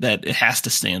now that it has to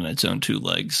stand on its own two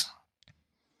legs.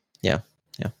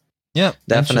 Yeah,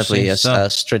 definitely a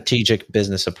strategic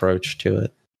business approach to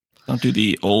it. Don't do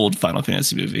the old Final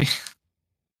Fantasy movie.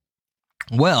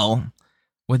 Well,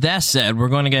 with that said, we're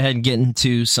going to go ahead and get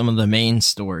into some of the main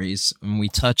stories. And we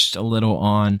touched a little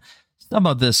on some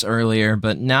of this earlier,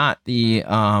 but not the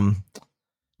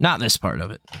not this part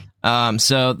of it.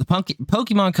 So the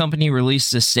Pokemon Company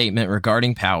released a statement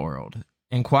regarding Palworld.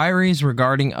 Inquiries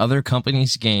regarding other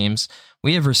companies' games.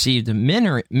 We have received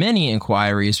many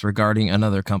inquiries regarding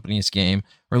another company's game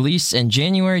released in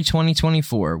January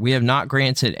 2024. We have not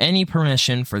granted any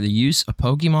permission for the use of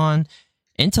Pokemon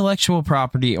intellectual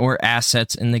property or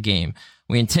assets in the game.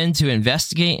 We intend to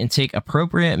investigate and take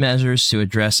appropriate measures to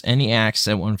address any acts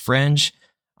that will infringe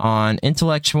on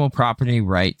intellectual property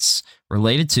rights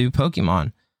related to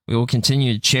Pokemon. We will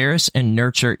continue to cherish and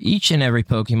nurture each and every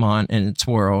Pokemon in its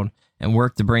world and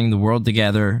work to bring the world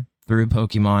together through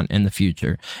Pokemon in the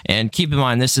future. And keep in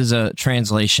mind, this is a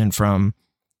translation from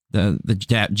the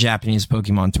Japanese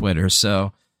Pokemon Twitter,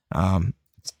 so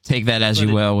take that as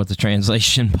you will with the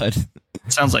translation. But it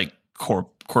sounds like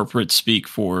corporate speak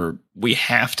for we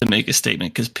have to make a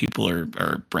statement because people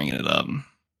are bringing it up.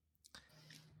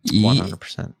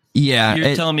 100%. Yeah,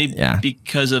 you're telling me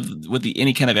because of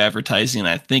any kind of advertising.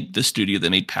 I think the studio that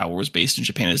made Power was based in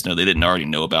Japan. They didn't already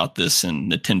know about this, and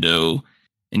Nintendo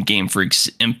and Game Freak's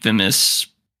infamous,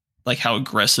 like how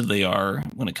aggressive they are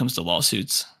when it comes to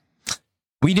lawsuits.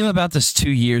 We knew about this 2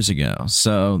 years ago,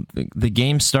 so the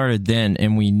game started then,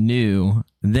 and we knew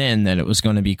then that it was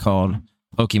going to be called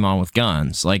Pokemon with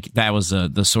Guns. Like that was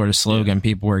the sort of slogan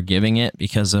people were giving it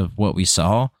because of what we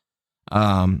saw.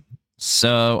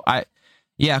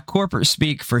 Corporate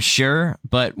speak for sure.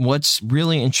 But what's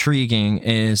really intriguing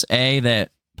is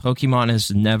that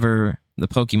the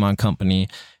Pokemon Company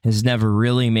has never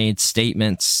really made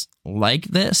statements like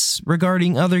this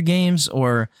regarding other games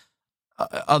or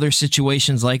other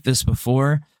situations like this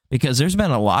before, because there's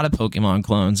been a lot of Pokemon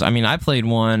clones. I mean, I played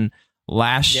one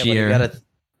last year.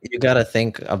 You gotta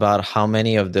think about how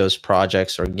many of those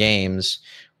projects or games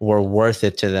were worth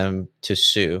it to them to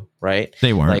sue, right?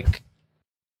 They weren't. Like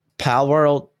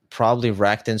Palworld probably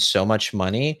racked in so much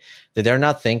money that they're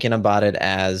not thinking about it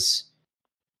as,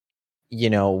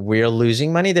 we're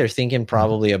losing money. They're thinking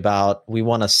probably about, we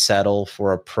want to settle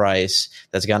for a price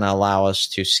that's going to allow us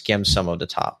to skim some of the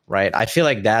top, right? I feel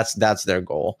like that's their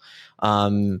goal.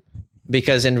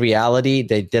 Because in reality,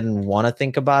 they didn't want to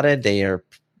think about it. They are,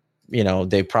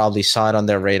 they probably saw it on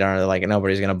their radar. They're like,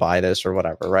 nobody's going to buy this or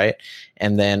whatever, right?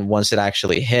 And then once it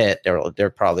actually hit, they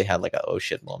probably had like a oh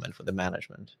shit moment for the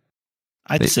management.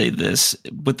 I'd say this,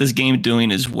 what this game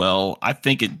doing as well, I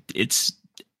think it's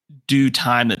due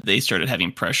time that they started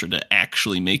having pressure to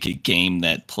actually make a game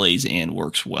that plays and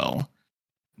works well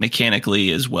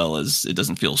mechanically, as well as it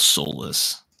doesn't feel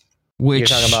soulless. You're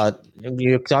talking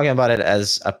about it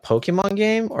as a Pokemon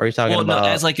game, or are you talking about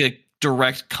as like a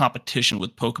direct competition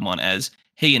with Pokemon? As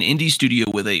hey, an indie studio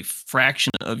with a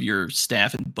fraction of your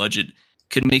staff and budget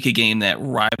could make a game that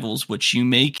rivals what you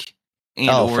make, and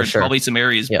or probably some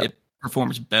areas it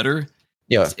performs better.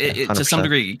 Yeah, it to some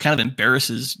degree, it kind of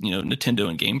embarrasses Nintendo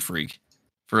and Game Freak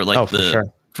for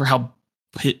for how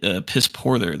piss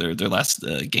poor their last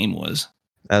game was.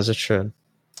 As it should.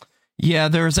 Yeah,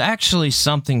 there was actually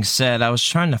something said. I was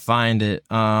trying to find it.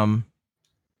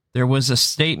 There was a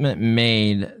statement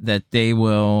made that they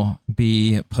will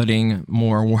be putting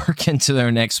more work into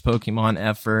their next Pokemon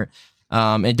effort.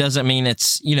 It doesn't mean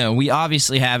it's we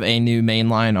obviously have a new main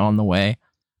line on the way.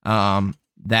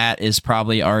 that is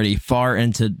probably already far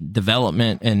into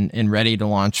development and ready to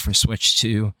launch for Switch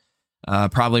 2,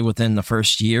 probably within the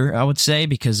first year, I would say,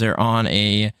 because they're on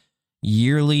a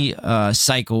yearly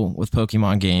cycle with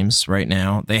Pokemon games right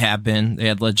now. They have been. They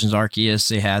had Legends Arceus.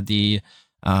 They had the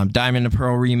Diamond and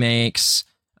Pearl remakes.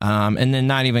 And then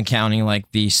not even counting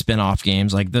like the spin-off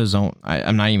games, like those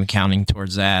I'm not even counting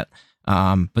towards that.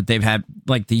 But they've had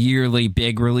like the yearly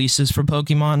big releases for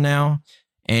Pokemon now.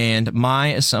 And my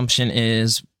assumption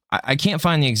is, I can't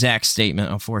find the exact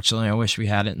statement, unfortunately. I wish we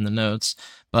had it in the notes,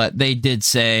 but they did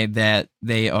say that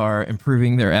they are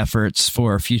improving their efforts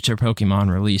for future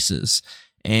Pokemon releases.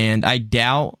 And I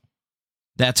doubt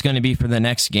that's going to be for the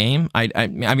next game. I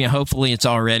mean, hopefully it's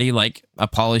already like a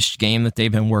polished game that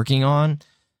they've been working on,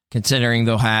 considering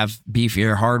they'll have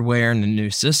beefier hardware and a new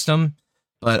system.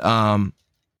 But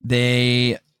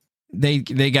they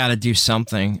got to do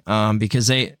something because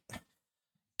the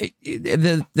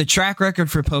track record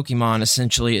for Pokemon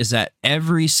essentially is that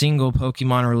every single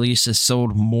Pokemon release is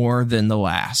sold more than the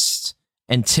last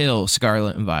until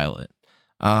Scarlet and Violet.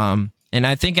 And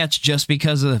I think that's just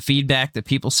because of the feedback that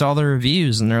people saw the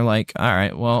reviews and they're like, all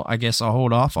right, well, I guess I'll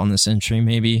hold off on this entry.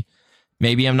 Maybe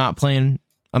I'm not playing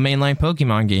a mainline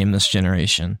Pokemon game this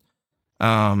generation.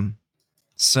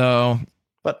 So,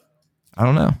 But I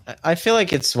don't know. I feel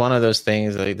like it's one of those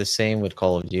things like the same with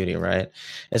Call of Duty, right?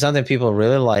 It's something people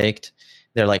really liked.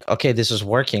 They're like, okay, this is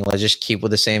working. Let's just keep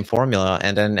with the same formula.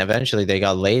 And then eventually they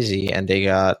got lazy and they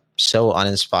got so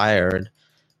uninspired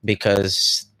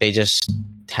because they just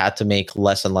had to make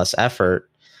less and less effort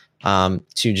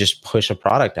to just push a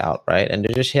product out, right? And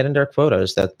they're just hitting their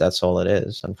quotas. That's all it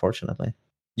is, unfortunately.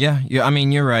 Yeah. I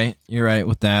mean, you're right. You're right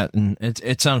with that, and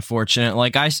it's unfortunate.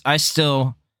 Like I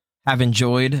still have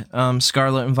enjoyed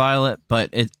Scarlet and Violet,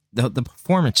 but the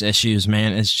performance issues,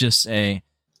 man, it's just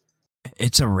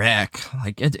it's a wreck.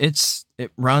 Like it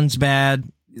runs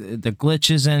bad. The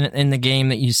glitches in the game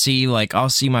that you see, like I'll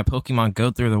see my Pokemon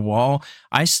go through the wall.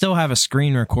 I still have a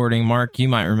screen recording, Mark. You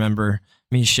might remember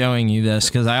me showing you this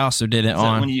because I also did it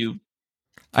when you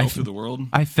fell through the world.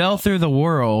 I fell through the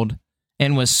world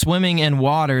and was swimming in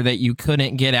water that you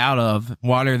couldn't get out of,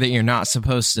 water that you're not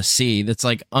supposed to see. That's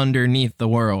like underneath the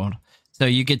world, so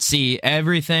you could see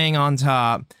everything on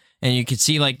top. And you could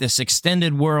see like this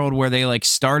extended world where they like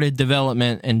started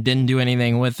development and didn't do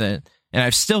anything with it. And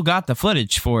I've still got the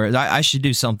footage for it. I should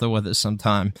do something with it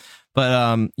sometime.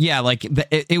 But yeah, like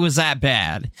it was that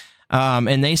bad.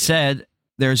 And they said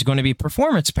there's going to be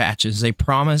performance patches. They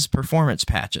promised performance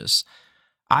patches.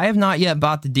 I have not yet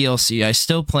bought the DLC. I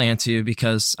still plan to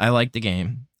because I like the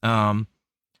game.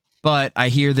 But I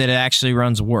hear that it actually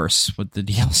runs worse with the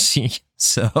DLC.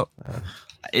 So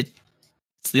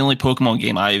it's the only Pokemon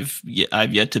game I've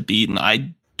yet to beat, and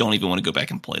I don't even want to go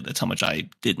back and play. That's how much I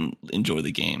didn't enjoy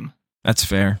the game. That's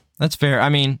fair. I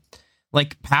mean,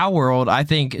 like Pow World, I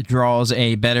think draws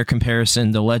a better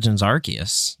comparison to Legends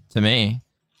Arceus to me.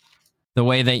 The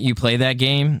way that you play that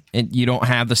game, you don't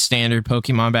have the standard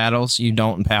Pokemon battles. You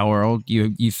don't in Pow World.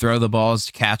 You throw the balls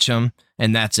to catch them,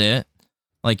 and that's it.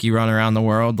 Like you run around the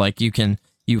world, like you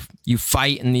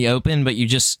fight in the open, but you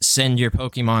just send your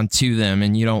Pokemon to them,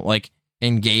 and you don't like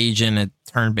engage in a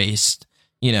turn-based,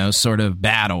 sort of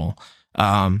battle.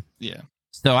 Yeah.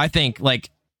 So I think like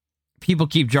people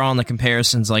keep drawing the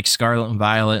comparisons like Scarlet and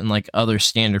Violet and like other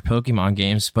standard Pokemon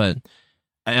games, but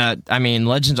I mean,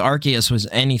 Legends Arceus was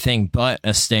anything but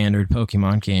a standard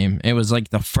Pokemon game. It was like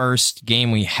the first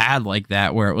game we had like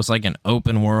that, where it was like an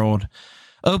open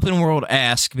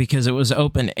world-esque because it was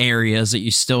open areas that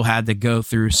you still had to go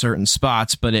through certain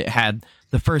spots, but it had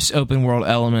the first open world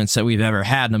elements that we've ever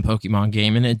had in a Pokemon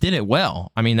game, and it did it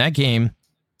well. I mean, that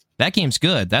game's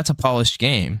good. That's a polished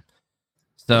game.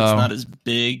 So it's not as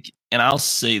big, and I'll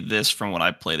say this from when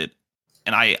I played it,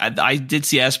 and I did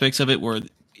see aspects of it where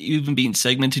even being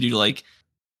segmented, you like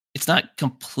it's not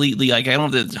completely like I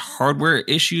don't have the hardware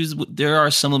issues. There are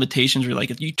some limitations where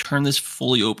like if you turn this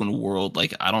fully open world,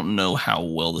 like I don't know how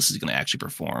well this is going to actually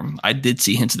perform. I did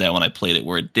see hints of that when I played it,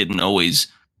 where it didn't always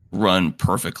run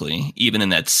perfectly, even in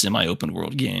that semi-open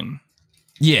world game.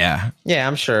 Yeah,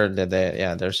 I'm sure that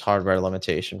there's hardware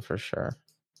limitation for sure.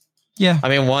 Yeah, I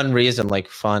mean, one reason, like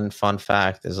fun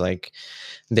fact, is like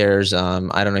there's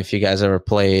I don't know if you guys ever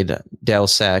played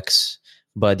Deus Ex,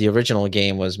 but the original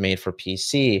game was made for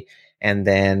PC, and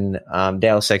then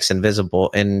Deus Ex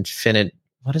Infinite.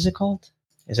 What is it called?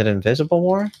 Is it Invisible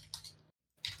War?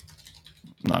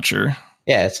 Not sure.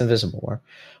 Yeah, it's Invisible War,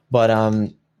 but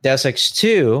Deus Ex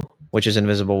 2, which is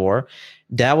Invisible War,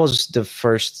 that was the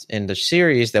first in the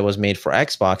series that was made for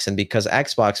Xbox, and because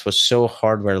Xbox was so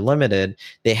hardware limited,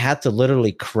 they had to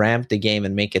literally cramp the game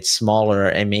and make it smaller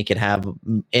and make it have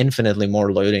infinitely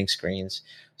more loading screens.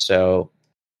 So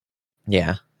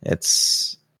yeah,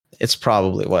 it's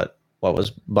probably what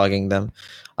was bugging them.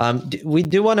 We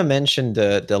do want to mention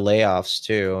the layoffs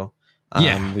too.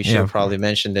 We should have probably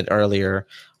mentioned it earlier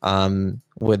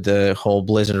with the whole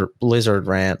Blizzard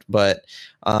rant, but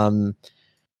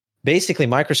basically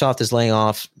Microsoft is laying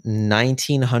off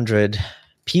 1,900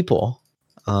 people.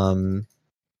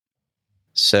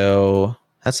 So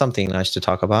that's something nice to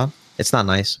talk about. It's not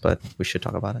nice, but we should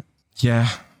talk about it.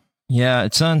 Yeah,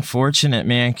 it's unfortunate,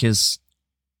 man, because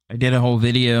I did a whole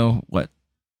video. What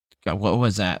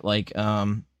was that? Like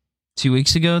 2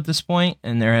 weeks ago at this point,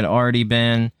 and there had already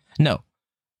been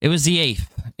it was the 8th.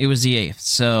 It was the 8th.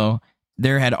 So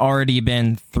there had already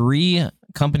been 3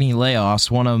 company layoffs.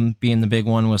 One of them being the big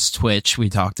one was Twitch. We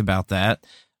talked about that.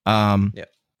 And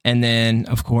then,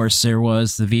 of course, there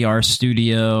was the VR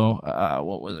studio.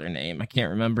 What was their name? I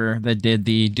can't remember. That did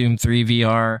the Doom 3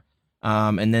 VR.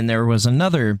 And then there was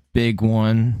another big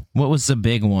one. What was the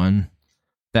big one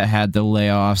that had the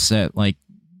layoffs? That like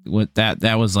what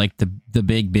that was like the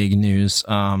big news.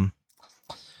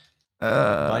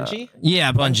 Bungie?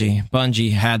 Yeah,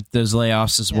 Bungie had those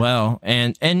layoffs as well.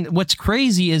 And what's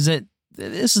crazy is that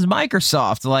this is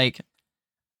Microsoft. Like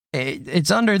it's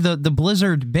under the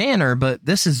Blizzard banner, but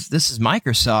this is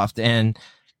Microsoft, and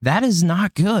that is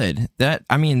not good. That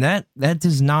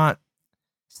does not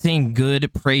sing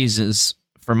good praises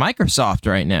for Microsoft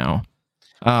right now.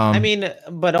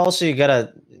 But also you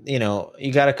gotta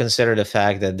consider the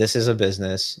fact that this is a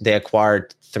business. They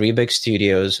acquired 3 big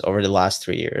studios over the last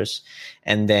 3 years.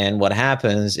 And then what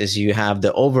happens is you have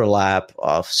the overlap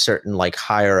of certain like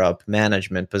higher up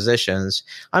management positions.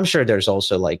 I'm sure there's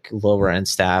also like lower end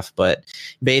staff, but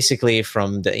basically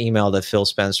from the email that Phil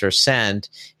Spencer sent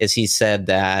is he said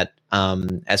that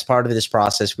as part of this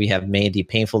process, we have made the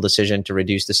painful decision to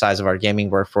reduce the size of our gaming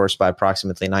workforce by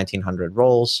approximately 1,900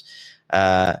 roles.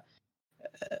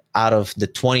 Out of the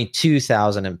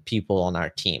 22,000 people on our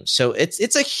team. So it's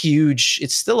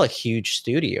still a huge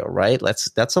studio, right?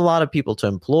 That's a lot of people to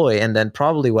employ. And then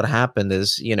probably what happened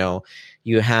is,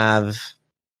 you have,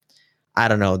 I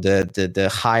don't know,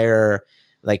 the higher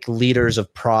like leaders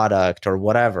of product or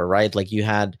whatever, right? Like you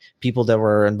had people that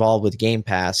were involved with Game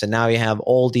Pass, and now you have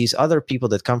all these other people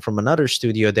that come from another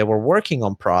studio that were working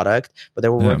on product, but they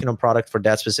were working on product for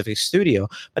that specific studio.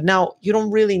 But now you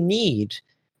don't really need,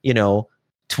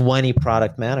 20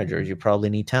 product managers. You probably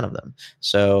need 10 of them.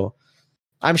 So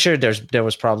I'm sure there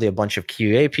was probably a bunch of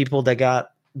QA people that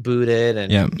got booted,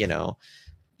 and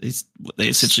they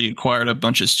essentially acquired a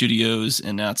bunch of studios,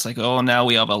 and now it's like, now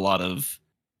we have a lot of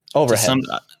overhead.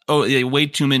 Way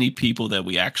too many people that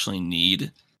we actually need.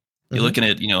 You're looking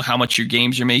at how much your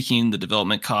games you're making, the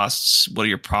development costs, what are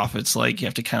your profits like. You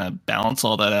have to kind of balance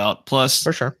all that out. Plus,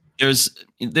 for sure,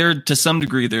 to some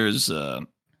degree there's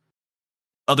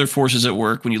other forces at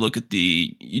work. When you look at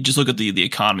the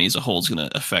economy as a whole is going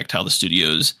to affect how the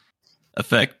studios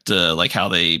affect like how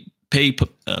they pay.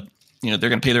 They're going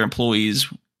to pay their employees.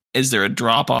 Is there a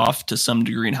drop off to some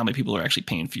degree in how many people are actually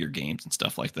paying for your games and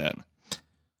stuff like that?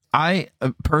 I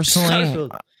personally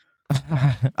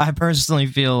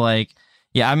feel like,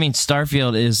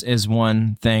 Starfield is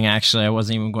one thing. Actually, I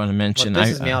wasn't even going to mention. What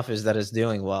pisses me off is that it's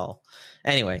doing well.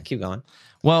 Anyway, keep going.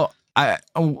 Well,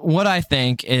 what I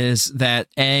think is that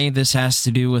this has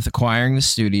to do with acquiring the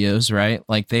studios, right?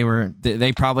 Like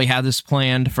they probably had this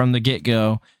planned from the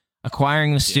get-go.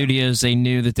 Acquiring the studios, they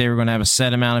knew that they were going to have a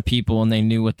set amount of people, and they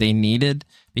knew what they needed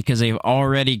because they've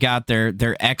already got their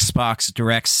Xbox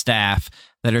direct staff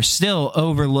that are still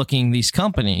overlooking these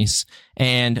companies.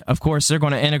 And of course, they're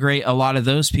going to integrate a lot of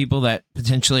those people that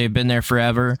potentially have been there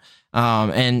forever.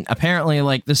 And apparently,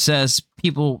 like this says,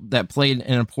 people that played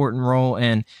an important role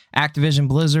in Activision,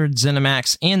 Blizzard,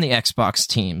 ZeniMax, and the Xbox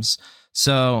teams.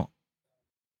 So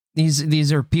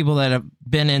these are people that have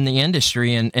been in the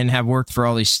industry and have worked for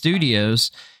all these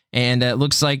studios. And it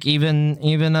looks like even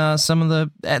some of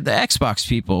the Xbox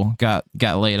people got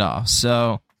laid off.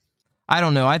 So I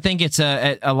don't know. I think it's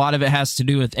a lot of it has to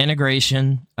do with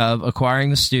integration of acquiring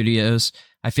the studios.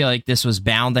 I feel like this was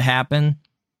bound to happen,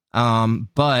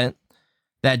 but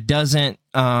that doesn't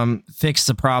fix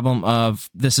the problem of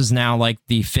this is now like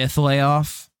the 5th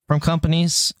layoff from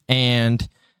companies. And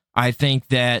I think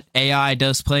that AI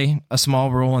does play a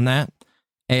small role in that.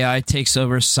 AI takes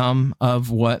over some of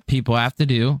what people have to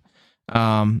do.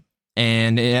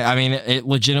 And it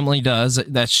legitimately does.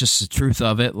 That's just the truth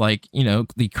of it. Like,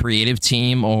 the creative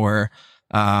team or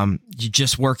you're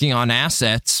just working on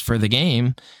assets for the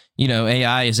game,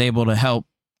 AI is able to help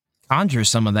conjure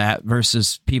some of that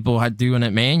versus people doing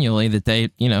it manually that they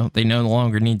no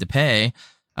longer need to pay.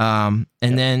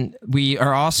 Then we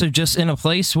are also just in a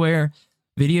place where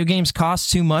video games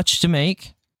cost too much to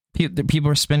make. People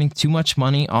are spending too much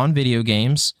money on video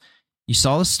games. You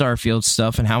saw the Starfield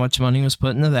stuff and how much money was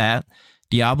put into that.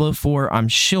 Diablo 4, I'm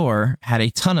sure, had a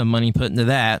ton of money put into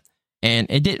that, and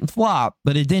it didn't flop,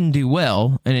 but it didn't do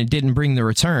well, and it didn't bring the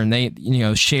return. They,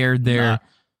 shared their,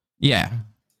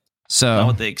 So not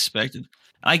what they expected.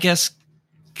 I guess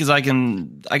because I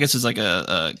guess it's like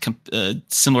a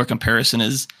similar comparison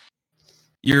is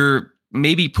you're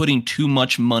maybe putting too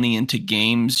much money into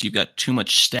games. You've got too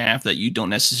much staff that you don't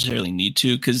necessarily need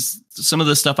to, because some of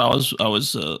the stuff I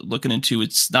was looking into,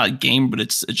 it's not game, but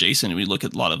it's adjacent. We look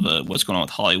at a lot of what's going on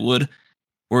with Hollywood,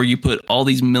 where you put all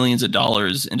these millions of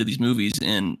dollars into these movies,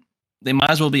 and they might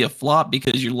as well be a flop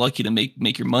because you're lucky to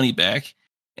make your money back.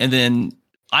 And then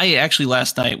I actually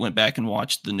last night went back and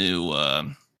watched the new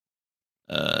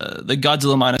the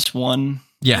Godzilla -1.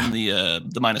 Yeah. And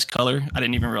the minus color. I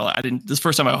didn't even realize. This is the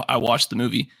first time I watched the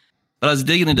movie, but I was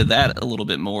digging into that a little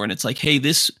bit more, and it's like, hey,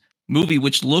 this movie,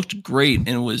 which looked great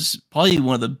and was probably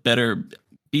one of the better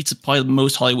beats, probably the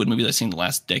most Hollywood movies I've seen in the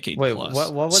last decade. Wait, plus.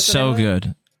 what was so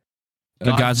good?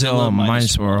 Godzilla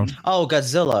minus World. Oh,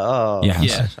 Godzilla. Oh, yes.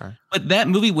 Yeah. Sorry. But that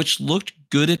movie, which looked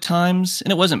good at times,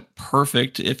 and it wasn't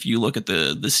perfect if you look at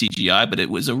the CGI, but it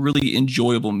was a really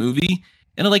enjoyable movie,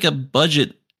 and like a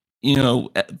budget,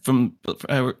 from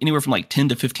anywhere from like $10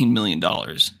 to $15 million,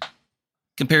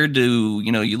 compared to,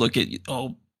 you look at,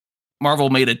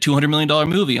 Marvel made a $200 million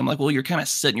movie. I'm like, well, you're kind of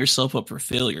setting yourself up for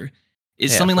failure.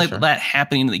 Is something like that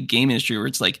happening in the game industry, where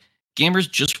it's like gamers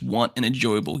just want an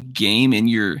enjoyable game, and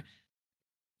you're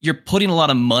putting a lot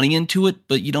of money into it,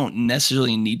 but you don't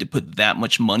necessarily need to put that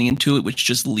much money into it, which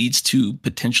just leads to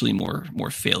potentially more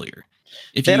failure.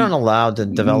 If they don't allow the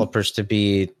developers to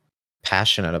be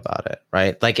passionate about it,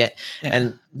 right?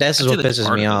 And this is what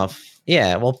pisses me off.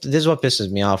 Yeah, well, this is what pisses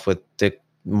me off with the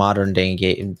modern day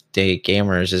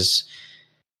gamers is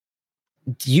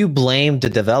you blame the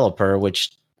developer,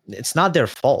 which it's not their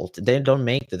fault. They don't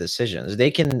make the decisions. They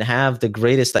can have the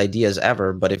greatest ideas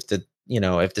ever, but if the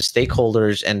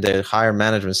stakeholders and the higher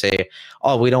management say,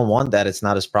 oh, we don't want that, it's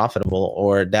not as profitable,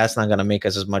 or that's not going to make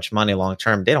us as much money long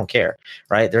term, they don't care,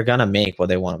 right? They're going to make what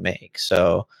they want to make.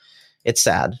 So it's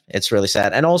sad. It's really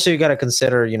sad. And also you got to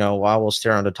consider, while we'll stay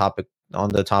on the topic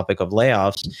of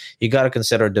layoffs, you got to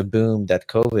consider the boom that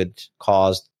COVID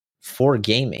caused for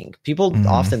gaming. People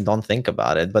often don't think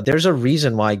about it, but there's a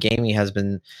reason why gaming has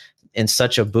been in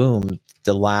such a boom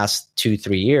the last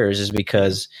 2-3 years, is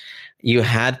because you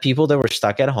had people that were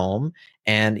stuck at home,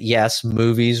 and yes,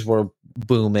 movies were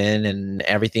booming and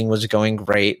everything was going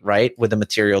great, right? With the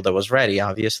material that was ready,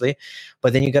 obviously.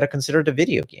 But then you got to consider the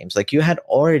video games. Like, you had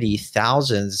already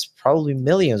thousands, probably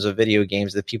millions of video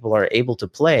games that people are able to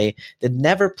play that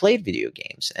never played video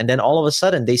games. And then all of a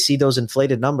sudden they see those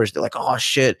inflated numbers. They're like, oh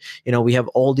shit, we have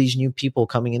all these new people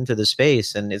coming into the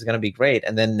space and it's going to be great.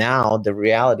 And then now the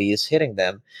reality is hitting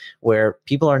them, where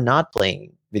people are not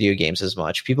playing video games as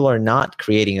much. People are not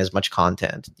creating as much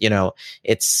content.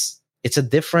 It's a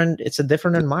different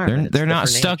environment. They're not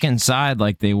stuck inside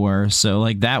like they were. So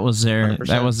like that was their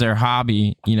 100%.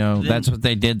 Hobby. That's what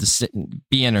they did to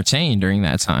be entertained during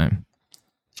that time.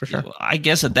 For sure. I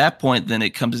guess at that point, then it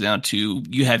comes down to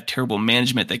you have terrible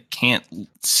management that can't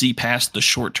see past the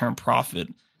short-term profit.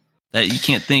 That you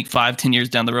can't think 5-10 years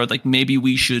down the road. Like, maybe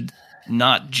we should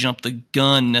not jump the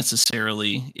gun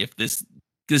necessarily if this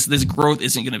growth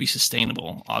isn't going to be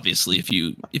sustainable. Obviously, if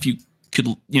you could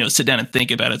sit down and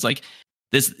think about it, it's like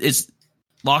this is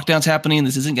lockdowns happening.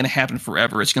 This isn't going to happen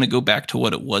forever. It's going to go back to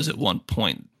what it was at one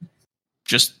point.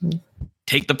 Just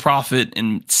take the profit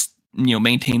and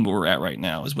maintain where we're at right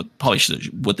now is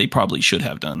what they probably should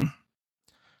have done.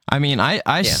 I mean,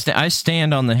 I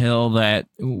stand on the hill that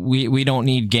we don't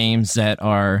need games that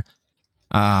are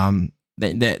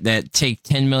that take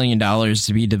 $10 million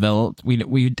to be developed.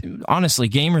 We honestly,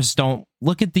 gamers don't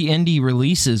look at the indie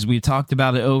releases. We've talked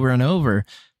about it over and over.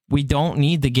 We don't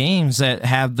need the games that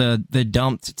have the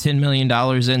dumped $10 million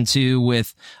into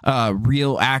with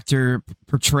real actor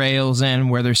portrayals and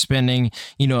where they're spending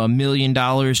 $1 million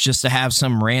just to have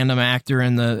some random actor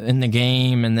in the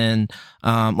game, and then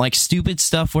like stupid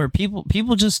stuff where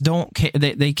people just don't care.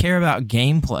 They care about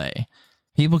gameplay.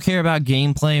 People care about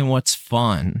gameplay and what's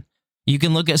fun. You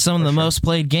can look at some of the most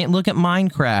played game. Look at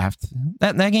Minecraft.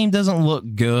 That game doesn't look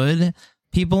good.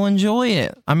 People enjoy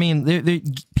it. I mean,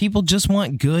 people just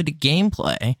want good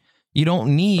gameplay. You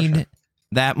don't need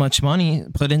that much money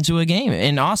put into a game.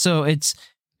 And also it's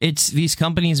these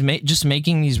companies just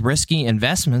making these risky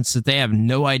investments that they have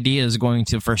no idea is going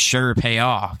to for sure pay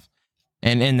off.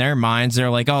 And in their minds,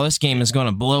 they're like, oh, this game is going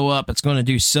to blow up. It's going to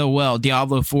do so well.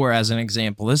 Diablo 4, as an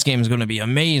example, this game is going to be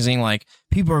amazing. Like,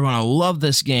 people are going to love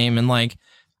this game. And like,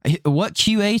 what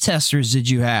QA testers did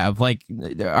you have? Like,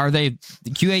 are they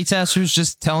QA testers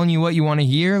just telling you what you want to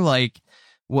hear? Like,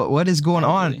 what is going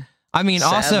on? I mean,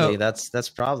 Sadly, also, that's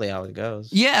probably how it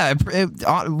goes. Yeah,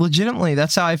 legitimately,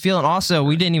 that's how I feel. And also,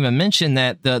 we didn't even mention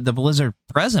that the Blizzard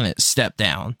president stepped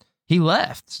down. He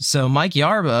left. So Mike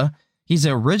Yarba, he's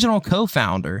the original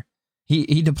co-founder.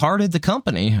 He departed the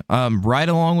company right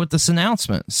along with this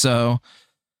announcement. So,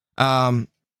 and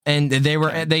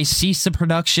they ceased the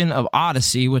production of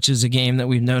Odyssey, which is a game that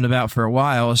we've known about for a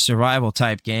while, a survival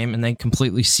type game, and they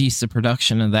completely ceased the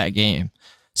production of that game.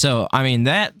 So, I mean,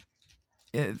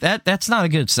 that's not a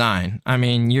good sign. I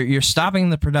mean, you're stopping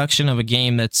the production of a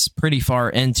game that's pretty far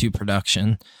into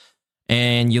production,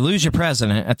 and you lose your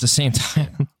president at the same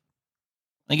time.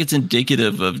 I think it's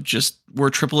indicative of just where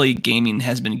AAA gaming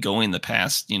has been going the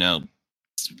past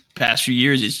few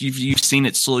years. You've seen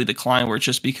it slowly decline, where it's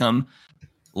just become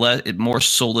more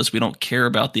soulless. We don't care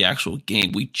about the actual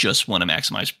game. We just want to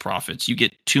maximize profits. You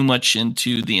get too much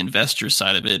into the investor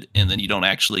side of it, and then you don't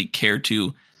actually care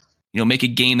to make a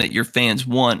game that your fans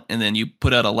want, and then you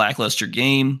put out a lackluster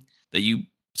game that you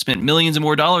spent millions and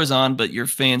more dollars on, but your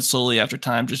fans slowly after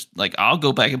time just like, I'll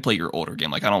go back and play your older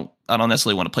game. Like, I don't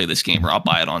necessarily want to play this game, or I'll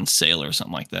buy it on sale or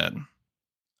something like that.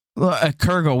 Well,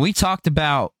 Kurgle, we talked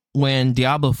about when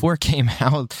Diablo 4 came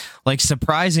out, like,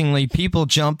 surprisingly, people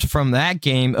jumped from that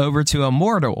game over to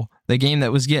Immortal, the game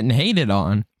that was getting hated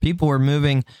on. People were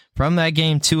moving from that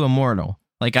game to Immortal.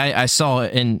 Like, I saw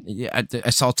it, and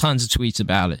I saw tons of tweets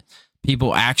about it.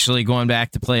 People actually going back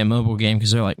to play a mobile game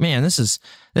because they're like, man, this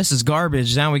is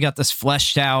garbage. Now we got this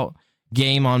fleshed out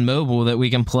game on mobile that we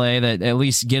can play that at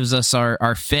least gives us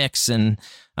our fix and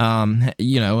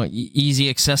easy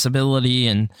accessibility.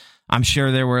 And I'm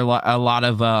sure there were a lot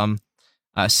of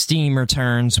Steam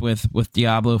returns with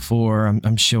Diablo 4.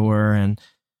 I'm sure,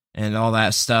 and all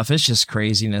that stuff. It's just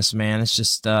craziness, man. It's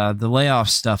just the layoff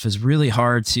stuff is really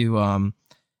hard to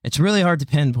it's really hard to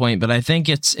pinpoint, but I think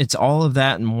it's all of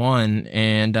that in one,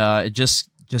 and it just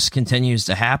continues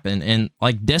to happen. And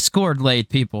like, Discord laid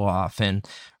people off, and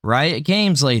Riot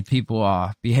Games laid people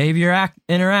off, Behavior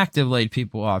Interactive laid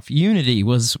people off, Unity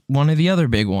was one of the other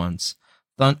big ones.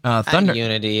 Thunder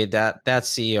Unity, that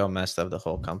CEO messed up the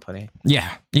whole company.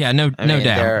 Yeah, no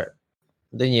doubt.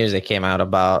 The news that came out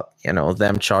about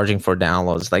them charging for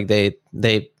downloads, like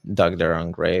they dug their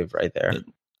own grave right there.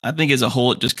 I think as a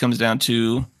whole, it just comes down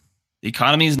to the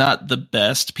economy is not the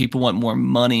best. People want more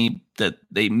money that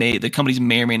the companies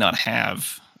may or may not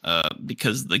have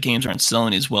because the games aren't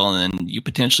selling as well. And then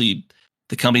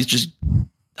the companies just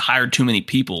hired too many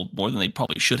people, more than they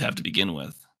probably should have to begin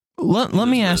with. Let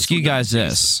me ask you guys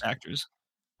this. Factors.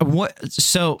 All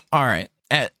right.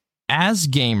 As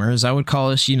gamers, I would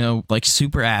call us, like,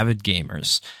 super avid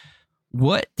gamers.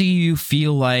 What do you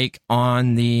feel like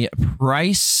on the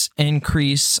price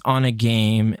increase on a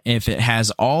game if it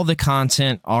has all the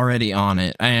content already on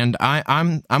it? And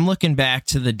I'm looking back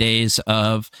to the days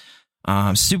of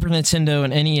Super Nintendo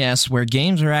and NES, where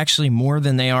games are actually more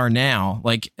than they are now.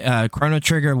 Like, Chrono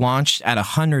Trigger launched at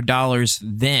 $100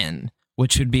 then,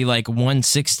 which would be like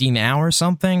 $160 now or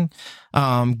something.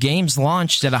 Games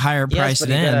launched at a higher price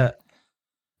then.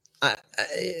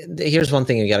 Here's one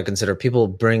thing you got to consider. People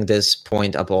bring this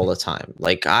point up all the time.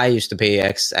 Like, I used to pay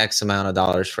X amount of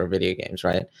dollars for video games,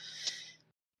 right?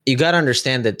 You got to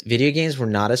understand that video games were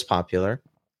not as popular.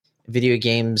 Video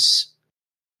games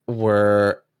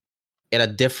were at a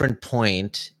different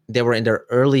point. They were in their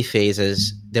early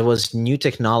phases. There was new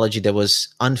technology that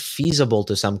was unfeasible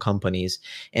to some companies.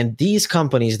 And these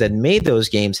companies that made those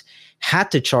games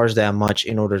had to charge that much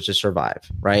in order to survive,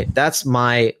 right? That's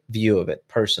my view of it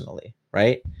personally,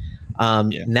 right?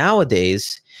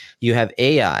 Nowadays, you have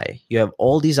AI, you have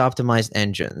all these optimized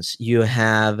engines, you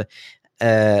have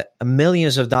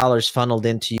millions of dollars funneled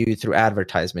into you through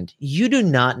advertisement. You do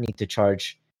not need to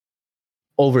charge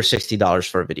over $60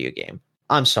 for a video game.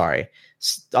 I'm sorry.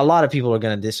 A lot of people are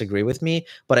going to disagree with me,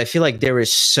 but I feel like there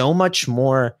is so much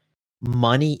more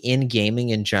money in gaming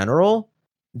in general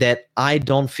that I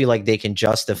don't feel like they can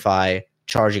justify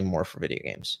charging more for video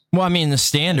games. Well, I mean, the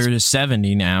standard is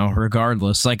 $70 now,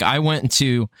 regardless. Like, I went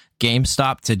into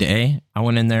GameStop today. I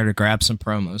went in there to grab some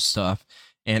promo stuff,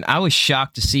 and I was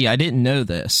shocked to see, I didn't know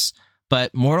this,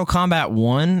 but Mortal Kombat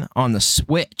 1 on the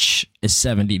Switch is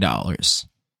 $70.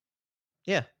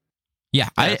 Yeah. Yeah,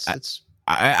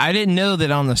 I didn't know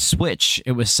that on the Switch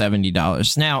it was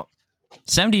 $70. Now,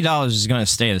 $70 is going to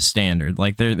stay the standard.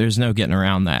 Like there's no getting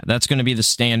around that. That's going to be the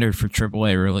standard for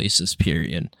AAA releases,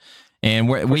 period. And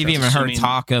we've even heard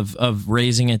talk of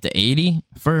raising it to 80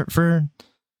 for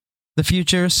the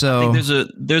future. So I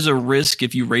think there's a risk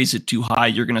if you raise it too high,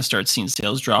 you're going to start seeing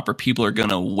sales drop, or people are going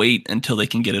to wait until they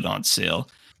can get it on sale.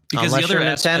 Because unless the other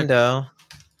you're Nintendo.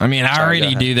 I mean, I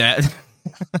already do that.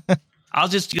 I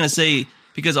was just going to say,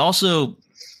 because also,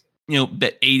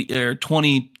 8 or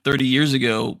 20, 30 years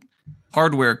ago,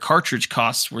 hardware cartridge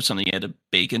costs were something you had to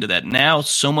bake into that. Now,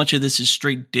 so much of this is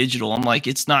straight digital. I'm like,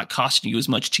 it's not costing you as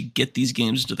much to get these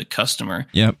games to the customer.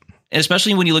 Yep. And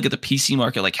especially when you look at the PC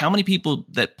market, like how many people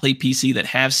that play PC that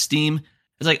have Steam,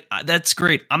 it's like, that's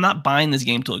great. I'm not buying this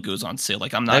game till it goes on sale.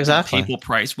 Like I'm not going to pay full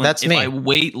price. If I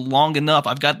wait long enough,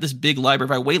 I've got this big library.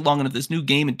 If I wait long enough, this new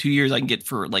game in 2 years, I can get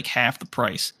for like half the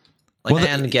price. Like,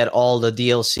 and get all the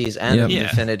DLCs and the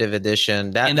definitive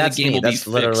edition. That's me. That's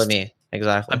literally me.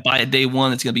 Exactly. I buy it day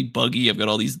one, it's gonna be buggy. I've got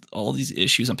all these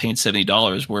issues. I'm paying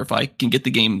 $70. Where if I can get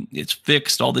the game, it's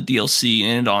fixed, all the DLC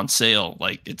and on sale.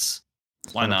 Like it's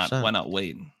why 100%. Why not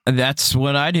wait? That's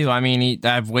what I do. I mean,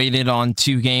 I've waited on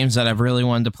 2 games that I've really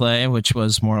wanted to play, which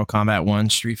was Mortal Kombat 1,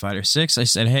 Street Fighter 6. I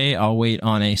said, hey, I'll wait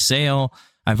on a sale.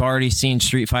 I've already seen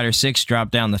Street Fighter 6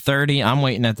 drop down to $30. I'm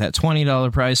waiting at that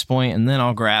 $20 price point, and then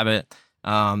I'll grab it.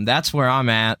 That's where I'm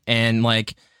at, and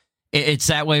like. It's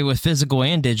that way with physical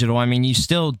and digital. I mean, you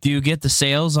still do get the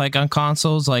sales like on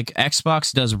consoles. Like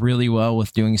Xbox does really well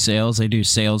with doing sales. They do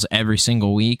sales every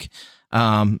single week.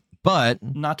 But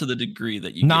not to the degree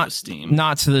that you get with Steam.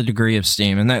 Not to the degree of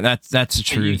Steam. And that's the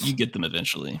truth. You get them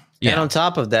eventually. Yeah. And on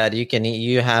top of that,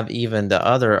 you have even the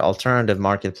other alternative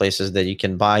marketplaces that you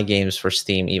can buy games for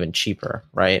Steam even cheaper,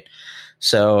 right?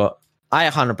 So I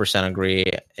 100% agree.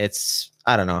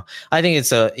 I don't know. I think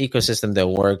it's an ecosystem that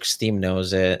works. Steam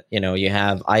knows it. You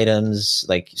have items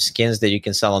like skins that you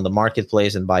can sell on the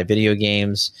marketplace and buy video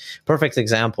games. Perfect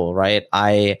example, right?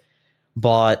 I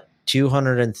bought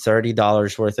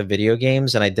 $230 worth of video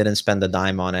games and I didn't spend a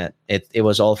dime on it. It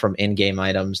was all from in-game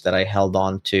items that I held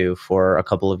on to for a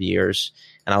couple of years.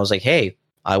 And I was like, hey,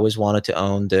 I always wanted to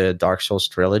own the Dark Souls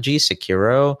trilogy,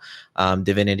 Sekiro,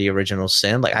 Divinity Original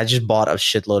Sin. Like I just bought a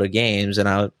shitload of games and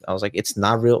I was like, it's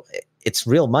not real. It's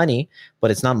real money, but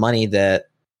it's not money that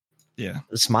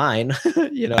it's mine.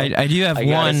 I do have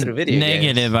one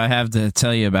negative games. I have to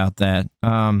tell you about that.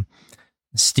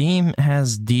 Steam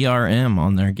has DRM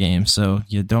on their game, so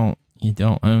you don't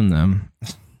own them.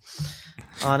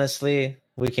 Honestly,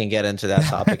 we can get into that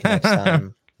topic next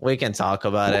time. We can talk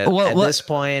about it. At this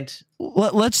point,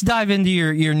 let's dive into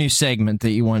your new segment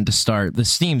that you wanted to start, the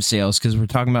Steam sales, because we're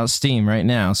talking about Steam right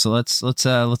now. So let's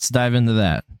dive into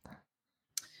that.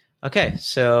 Okay,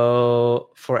 so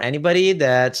for anybody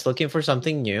that's looking for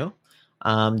something new,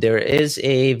 there is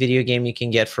a video game you can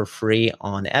get for free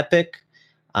on Epic.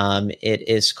 It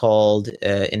is called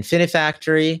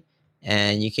Infinifactory,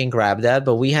 and you can grab that.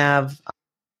 But we have...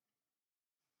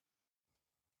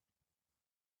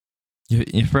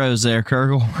 You froze there,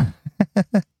 Kurgle.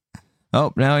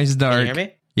 Oh, now he's dark. Can you hear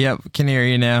me? Yep, can hear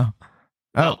you now.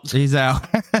 Oh, he's out.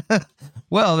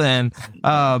 Well, then,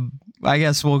 I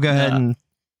guess we'll go ahead and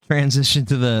transition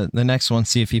to the next one,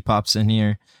 see if he pops in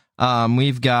here.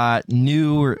 We've got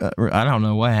new, I don't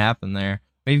know what happened there.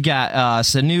 We've got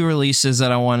some new releases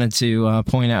that I wanted to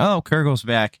point out. Oh, Kurgle's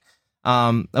back.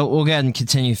 We'll go ahead and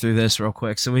continue through this real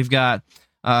quick. So we've got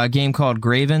a game called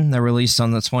Graven that released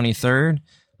on the 23rd.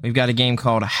 We've got a game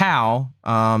called How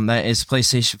that is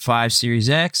PlayStation 5 Series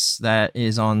X that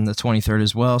is on the 23rd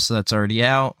as well, so that's already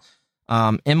out.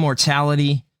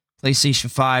 Immortality,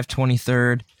 PlayStation 5,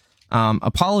 23rd.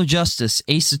 Apollo Justice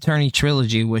Ace Attorney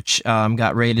Trilogy, which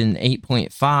got rated an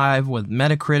 8.5 with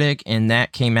Metacritic, and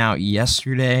that came out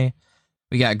yesterday.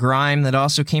 We got Grime that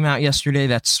also came out yesterday.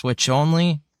 That's Switch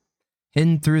only.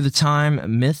 Hidden Through the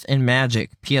Time, Myth and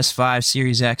Magic, PS5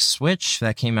 Series X Switch.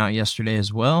 That came out yesterday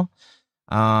as well.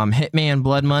 Hitman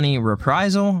Blood Money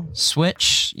Reprisal,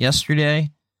 Switch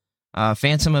yesterday.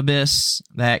 Phantom Abyss,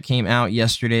 that came out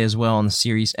yesterday as well on the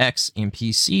Series X and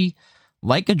PC.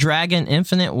 Like a Dragon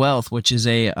Infinite Wealth, which is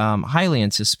a highly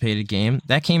anticipated game,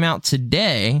 that came out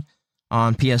today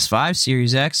on PS5,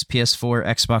 Series X, PS4,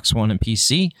 Xbox One, and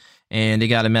PC, and it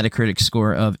got a Metacritic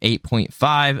score of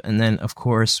 8.5. And then, of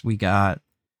course, we got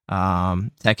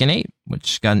Tekken 8,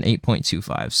 which got an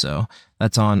 8.25. So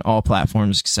that's on all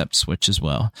platforms except Switch as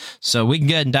well. So we can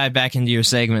go ahead and dive back into your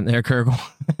segment there, Kurgle.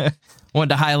 Wanted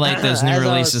to highlight those new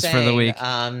releases for the week.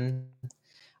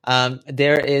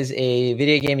 There is a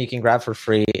video game you can grab for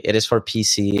free. It is for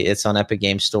PC. It's on Epic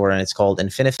Game Store, and it's called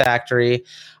Infinifactory.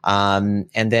 And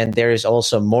then there is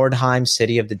also Mordheim,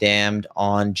 City of the Damned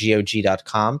on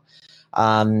GOG.com.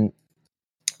 I'm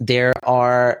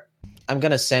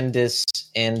going to send this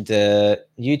in the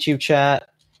YouTube chat.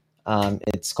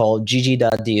 It's called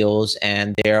gg.deals,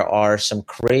 and there are some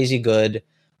crazy good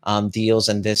deals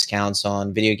and discounts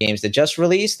on video games that just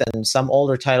released, and some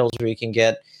older titles where you can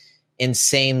get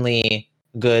insanely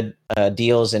good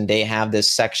deals. And they have this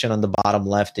section on the bottom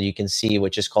left that you can see,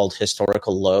 which is called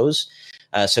historical lows.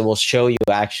 So we'll show you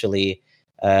actually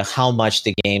how much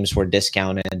the games were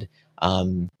discounted,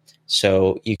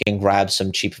 so you can grab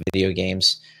some cheap video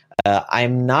games.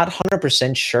 I'm not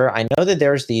 100% sure. I know that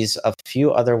there's a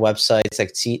few other websites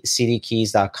like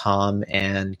cdkeys.com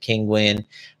and Kingwin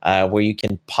where you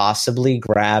can possibly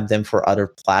grab them for other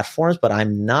platforms, but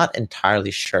I'm not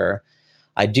entirely sure.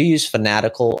 I do use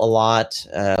Fanatical a lot,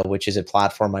 which is a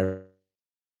platform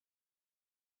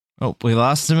Oh, we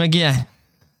lost him again.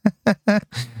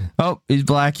 Oh, he's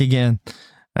black again.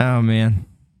 Oh, man.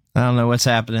 I don't know what's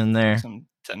happening there. Some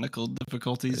technical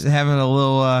difficulties. Having a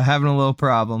little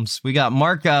problems. We got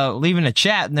Mark leaving a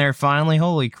chat in there finally.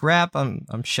 Holy crap.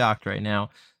 I'm shocked right now.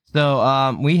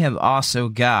 So we have also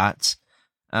got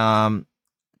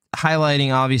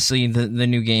highlighting obviously the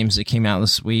new games that came out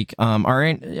this week.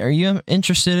 Are you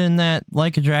interested in that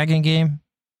Like a Dragon game?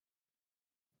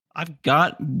 I've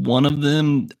got one of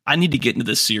them. I need to get into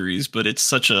this series, but it's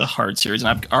such a hard series, and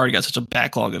I've already got such a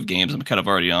backlog of games I'm kind of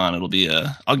already on. It'll be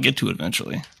I'll get to it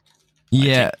eventually.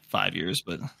 Yeah, 5 years,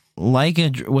 but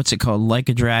what's it called? Like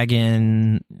a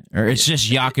Dragon, or it's just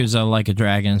Yakuza Like a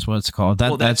Dragon is what it's called.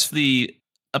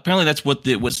 Apparently that's what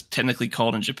it was technically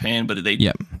called in Japan, but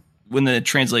when the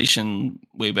translation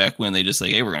way back when, they just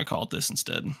like, hey, we're going to call it this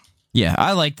instead. Yeah,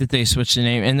 I like that they switched the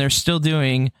name, and they're still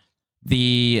doing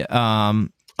the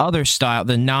other style,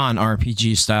 the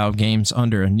non-RPG style games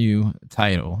under a new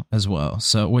title as well.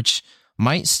 So, which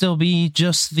might still be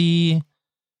just I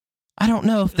don't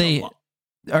know if they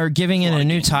are giving it a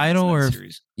new title or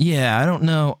I don't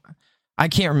know. I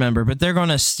can't remember, but they're going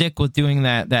to stick with doing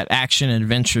that action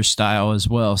adventure style as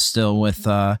well. Still with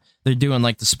they're doing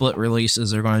like the split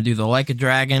releases. They're going to do the Like a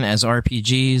Dragon as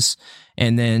RPGs,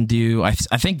 and then I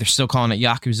think they're still calling it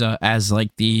Yakuza as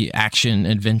like the action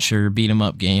adventure beat 'em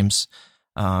up games.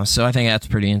 So I think that's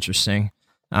pretty interesting.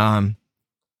 So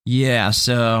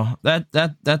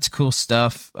that's cool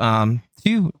stuff.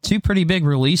 Two pretty big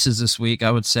releases this week,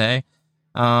 I would say.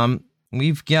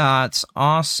 We've got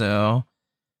also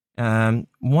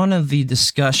one of the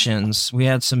discussions. We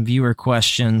had some viewer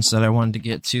questions that I wanted to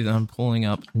get to that I'm pulling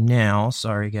up now.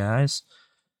 Sorry, guys.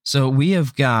 So we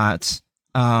have got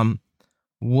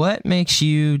what makes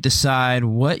you decide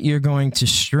what you're going to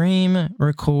stream,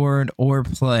 record, or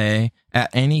play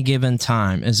at any given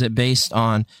time? Is it based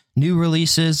on new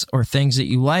releases or things that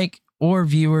you like, or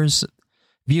viewer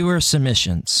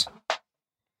submissions?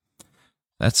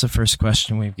 That's the first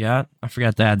question we've got. I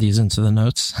forgot to add these into the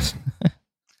notes.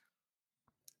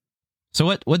 So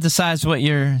what decides what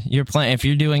you're playing? If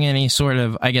you're doing any sort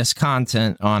of, I guess,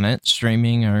 content on it,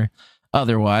 streaming or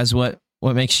otherwise, what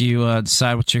makes you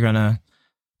decide what you're gonna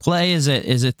play? Is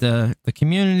it the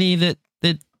community that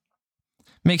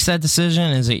makes that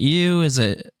decision? Is it you? Is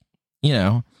it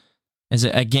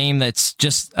a game that's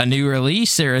just a new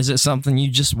release, or is it something you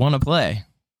just want to play?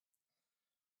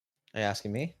 Are you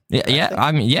asking me? Yeah.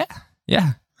 I mean,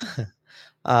 yeah.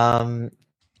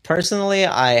 Personally,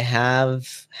 I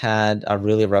have had a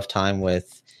really rough time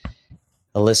with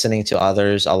listening to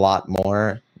others a lot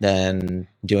more than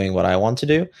doing what I want to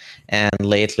do. And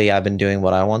lately I've been doing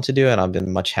what I want to do, and I've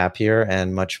been much happier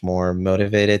and much more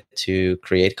motivated to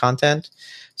create content.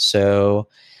 So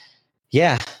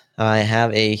yeah, I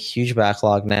have a huge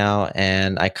backlog now,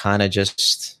 and I kind of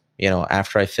just,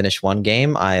 after I finish one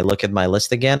game, I look at my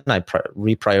list again, I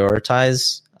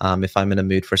reprioritize if I'm in a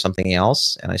mood for something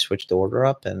else, and I switch the order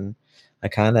up, and I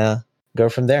kind of go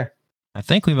from there. I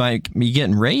think we might be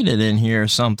getting rated in here or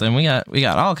something. We got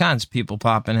all kinds of people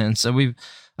popping in. So we've,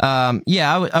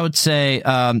 I would say,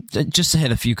 just to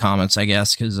hit a few comments, I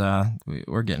guess, because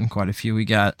we're getting quite a few. We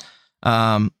got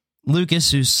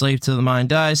Lucas, who's Slave to the Mind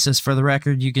Dies, says, for the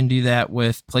record, you can do that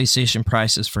with PlayStation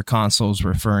prices for consoles,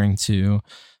 referring to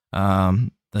the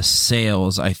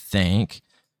sales, I think.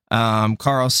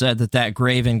 Carl said that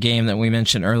Graven game that we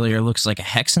mentioned earlier looks like a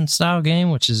Hexen style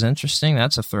game, which is interesting.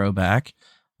 That's a throwback.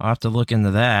 I'll have to look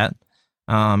into that.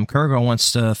 Kurgo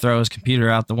wants to throw his computer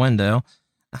out the window.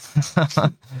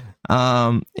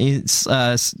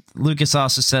 Lucas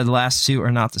also said the last two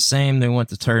are not the same. They went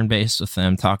to turn-based with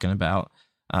them, talking about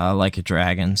Like a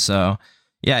Dragon. So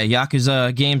yeah,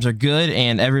 Yakuza games are good,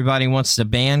 and everybody wants to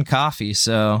ban coffee.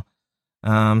 So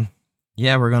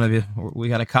yeah, we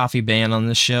got a coffee ban on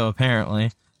this show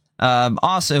apparently.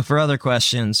 Also, for other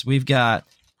questions, we've got,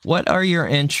 what are your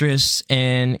interests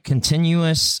in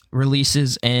continuous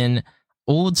releases in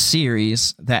old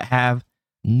series that have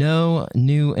no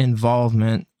new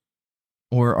involvement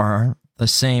or are the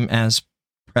same as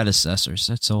predecessors?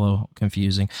 That's a little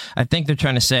confusing. I think they're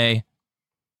trying to say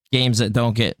games that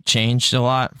don't get changed a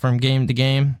lot from game to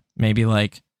game. Maybe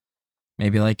like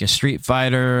a Street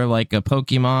Fighter, like a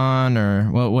Pokemon,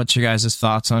 or what's your guys'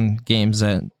 thoughts on games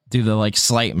that do the like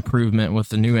slight improvement with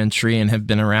the new entry and have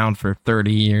been around for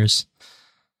 30 years?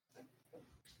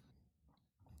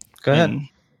 Go ahead.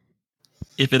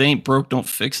 If it ain't broke, don't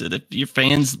fix it. If your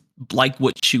fans like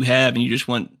what you have and you just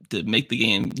want to make the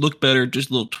game look better, just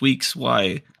little tweaks,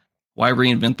 why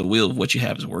reinvent the wheel if what you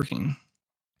have is working?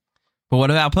 But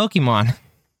what about Pokemon?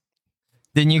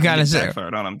 Then you kind of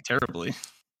backfired on them terribly.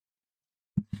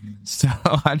 So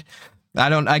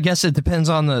I guess it depends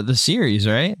on the series,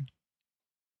 right?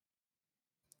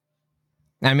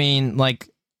 I mean, like,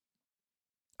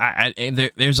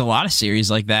 there's a lot of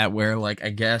series like that where, like, I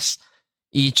guess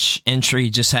each entry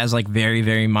just has like very,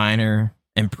 very minor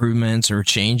improvements or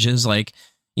changes. Like,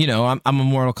 you know, I'm a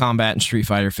Mortal Kombat and Street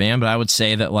Fighter fan, but I would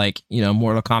say that, like, you know,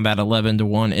 Mortal Kombat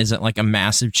 11-1 isn't like a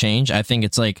massive change. I think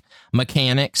it's like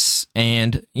mechanics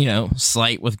and, you know,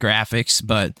 slight with graphics,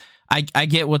 but I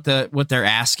get what they're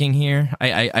asking here.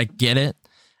 I get it.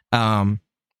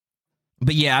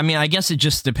 But yeah, I mean, I guess it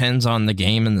just depends on the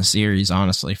game and the series,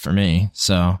 honestly, for me.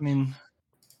 So, I mean,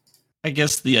 I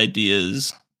guess the idea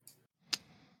is,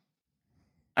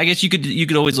 I guess you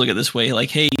could always look at it this way,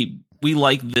 like, hey, we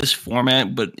like this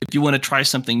format, but if you want to try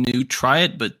something new, try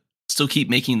it, but still keep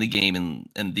making the game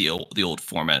in the old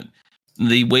format.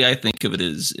 The way I think of it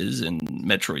is in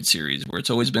Metroid series, where it's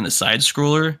always been a side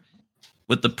scroller.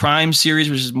 With the Prime series,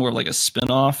 which is more like a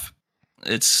spin-off,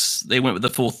 they went with the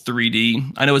full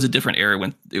 3D. I know it's a different era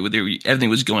when everything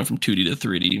was going from 2D to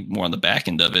 3D, more on the back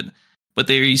end of it. But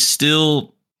they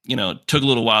still, you know, took a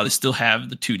little while. They still have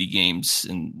the 2D games,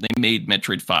 and they made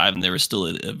Metroid 5, and there was still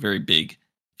a very big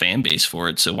fan base for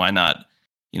it. So why not,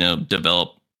 you know,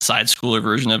 develop side scroller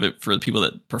version of it for the people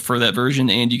that prefer that version,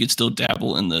 and you could still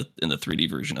dabble in the 3D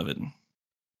version of it.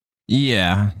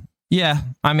 Yeah.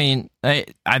 I mean, I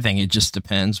think it just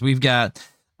depends. We've got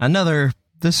another.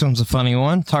 This one's a funny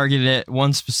one, targeted at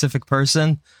one specific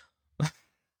person.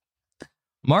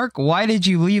 Mark, why did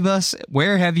you leave us?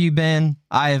 Where have you been?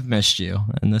 I have missed you.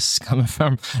 And this is coming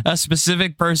from a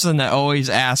specific person that always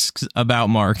asks about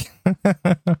Mark.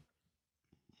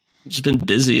 Just been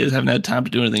busy. I haven't had time to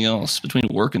do anything else between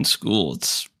work and school.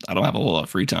 I don't have a whole lot of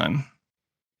free time.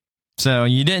 So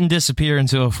you didn't disappear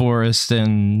into a forest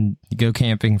and go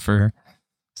camping for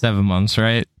 7 months,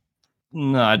 right?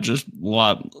 No, I just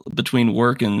between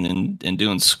work and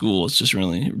doing school. It's just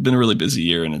really been a really busy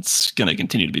year, and it's going to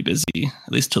continue to be busy,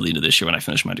 at least till the end of this year when I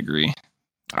finish my degree.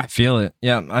 I feel it.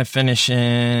 Yeah, I finish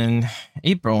in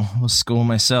April with school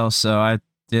myself, so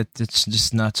it's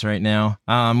just nuts right now.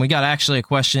 We got actually a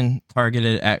question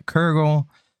targeted at Kurgle.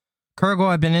 Kurgle,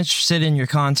 I've been interested in your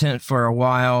content for a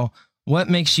while. What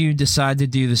makes you decide to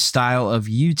do the style of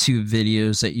YouTube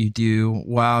videos that you do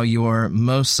while you're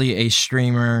mostly a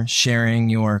streamer sharing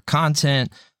your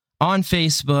content on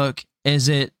Facebook? Is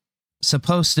it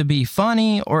supposed to be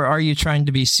funny, or are you trying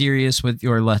to be serious with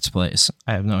your Let's Plays?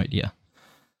 I have no idea.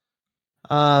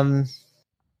 I'm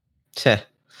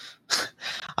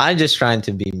just trying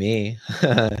to be me.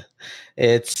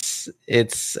 It's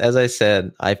as I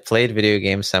said, I played video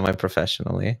games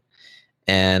semi-professionally.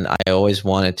 And I always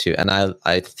wanted to, and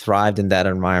I thrived in that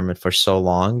environment for so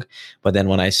long. But then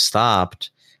when I stopped,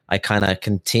 I kind of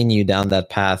continued down that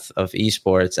path of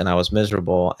esports, and I was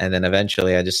miserable. And then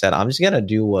eventually I just said, I'm just going to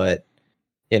do what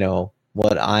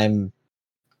I'm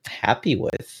happy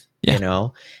with, you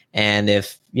know? And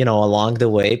if, you know, along the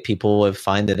way, people would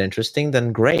find it interesting,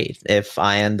 then great. If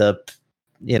I end up,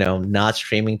 you know, not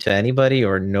streaming to anybody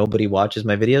or nobody watches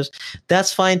my videos,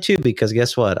 that's fine too, because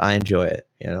guess what? I enjoy it,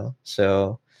 you know?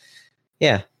 So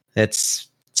yeah, it's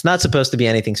not supposed to be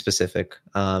anything specific.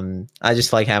 I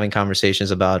just like having conversations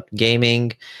about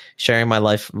gaming, sharing my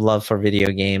love for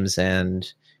video games.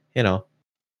 And, you know,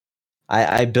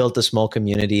 I built a small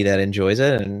community that enjoys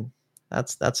it, and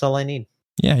that's all I need.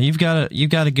 Yeah. You've got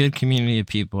a good community of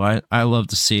people. I love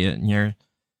to see it. And you're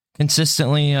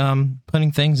consistently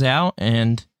putting things out,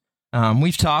 and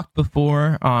we've talked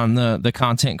before on the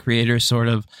content creator sort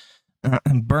of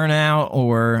burnout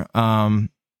or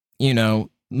you know,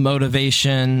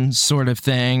 motivation sort of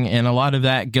thing, and a lot of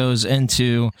that goes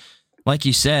into, like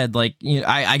you said, like, you know,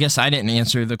 I guess I didn't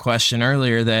answer the question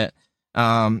earlier that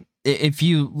if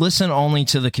you listen only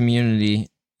to the community,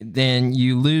 then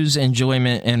you lose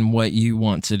enjoyment in what you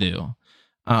want to do.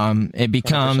 It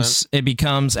becomes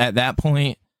 100%. at that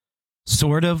point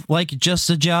sort of like just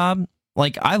a job.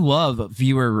 Like, I love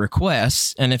viewer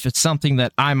requests, and if it's something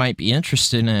that I might be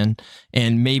interested in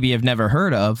and maybe have never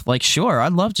heard of, like, sure,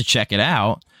 I'd love to check it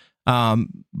out.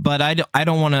 But I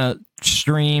don't want to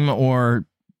stream or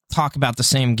talk about the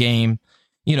same game,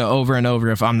 you know, over and over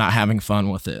if I'm not having fun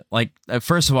with it. Like,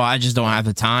 first of all, I just don't have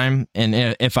the time, and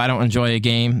if I don't enjoy a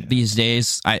game these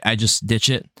days, I just ditch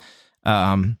it.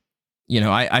 You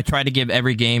know, I try to give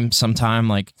every game some time.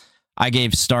 Like, I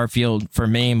gave Starfield, for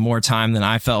me, more time than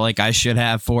I felt like I should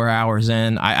have. 4 hours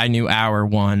in, I knew hour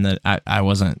one that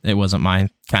it wasn't my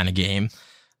kind of game.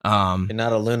 You're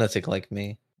not a lunatic like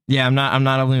me. Yeah, I'm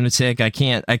not a lunatic. I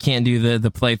can't do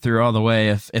the playthrough all the way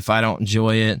if I don't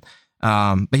enjoy it.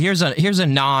 But here's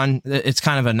it's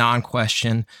kind of a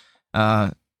non-question.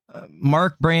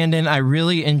 Mark Brandon, I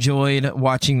really enjoyed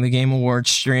watching the Game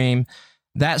Awards stream.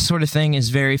 That sort of thing is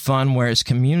very fun, where it's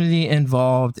community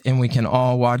involved and we can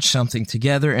all watch something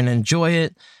together and enjoy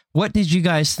it. What did you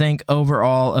guys think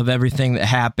overall of everything that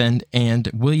happened?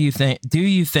 And do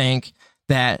you think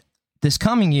that this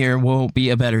coming year will be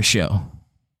a better show?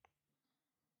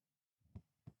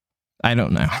 I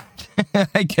don't know.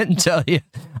 I couldn't tell you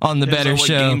on the better what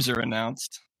show. Games are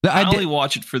announced. I only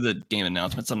watch it for the game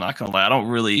announcements. I'm not gonna lie. I don't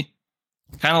really,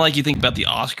 kind of like you think about the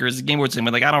Oscars, the Game Awards thing,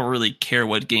 but like, I don't really care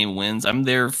what game wins. I'm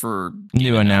there for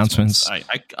new announcements.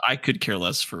 I could care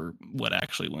less for what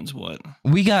actually wins what.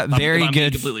 We got very I'm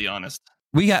good. Completely honest.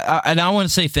 We got, and I want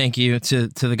to say thank you to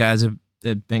the guys that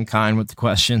have been kind with the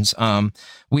questions.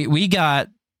 We got.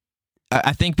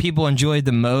 I think people enjoyed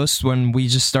the most when we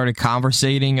just started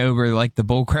conversating over like the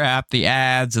bullcrap, the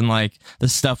ads, and like the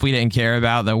stuff we didn't care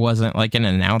about that wasn't like an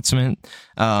announcement.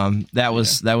 That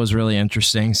was really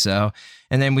interesting. So,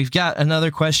 and then we've got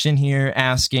another question here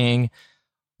asking,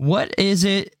 what is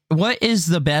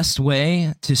the best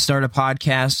way to start a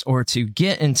podcast or to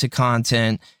get into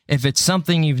content if it's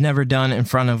something you've never done in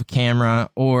front of a camera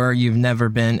or you've never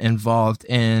been involved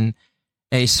in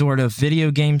a sort of video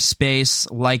game space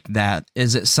like that?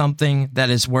 Is it something that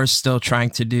is worth still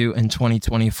trying to do in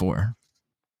 2024?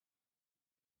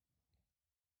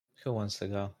 Who wants to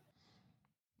go?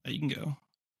 You can go.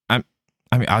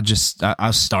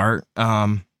 I'll start.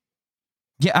 Yeah,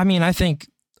 I mean, I think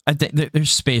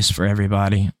there's space for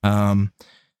everybody.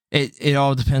 It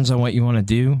all depends on what you want to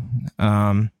do.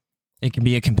 It can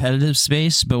be a competitive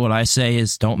space, but what I say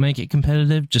is don't make it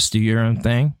competitive. Just do your own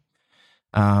thing.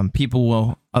 Other people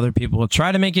will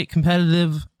try to make it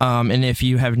competitive. And if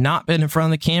you have not been in front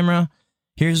of the camera,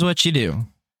 here's what you do.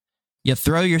 You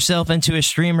throw yourself into a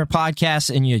streamer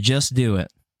podcast and you just do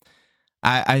it.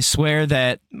 I swear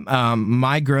that,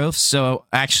 my growth. So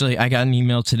actually I got an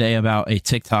email today about a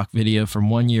TikTok video from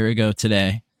 1 year ago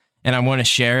today, and I want to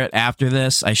share it after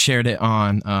this. I shared it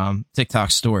on,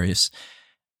 TikTok stories.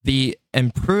 The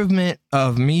improvement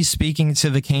of me speaking to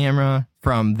the camera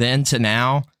from then to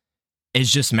now is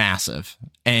just massive.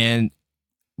 And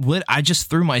I just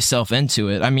threw myself into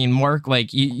it. I mean, Mark, like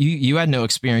you had no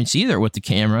experience either with the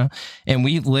camera, and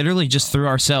we literally just threw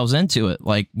ourselves into it.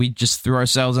 Like, we just threw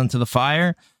ourselves into the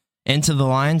fire, into the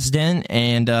lion's den,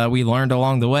 and we learned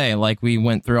along the way. Like, we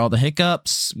went through all the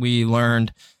hiccups. We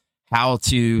learned how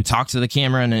to talk to the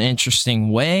camera in an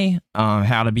interesting way,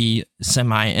 how to be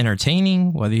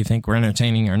semi-entertaining, whether you think we're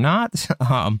entertaining or not.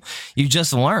 You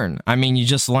just learn. I mean, you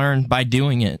just learn by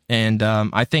doing it. And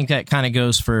I think that kind of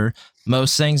goes for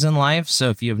most things in life. So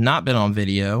if you have not been on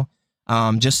video,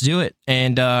 just do it.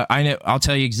 And I'll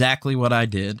tell you exactly what I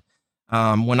did.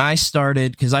 When I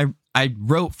started, because I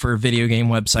wrote for video game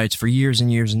websites for years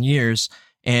and years and years,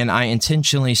 and I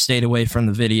intentionally stayed away from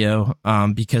the video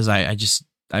because I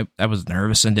was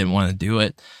nervous and didn't want to do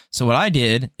it. So what I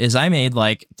did is I made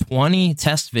like 20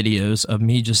 test videos of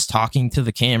me just talking to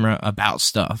the camera about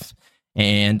stuff.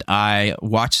 And I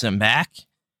watched them back.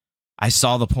 I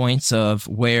saw the points of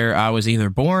where I was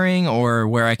either boring or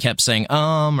where I kept saying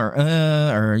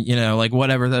or you know, like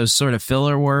whatever those sort of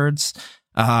filler words.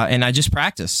 And I just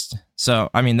practiced. So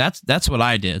I mean, that's what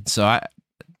I did. So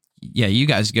you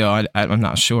guys go. I'm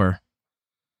not sure.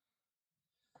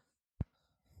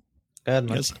 Go ahead,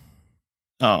 Mike. Yes.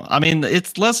 Oh, I mean,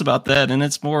 it's less about that, and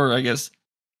it's more, I guess,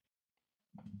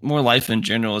 more life in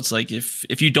general. It's like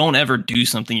if you don't ever do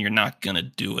something, you're not gonna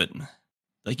do it.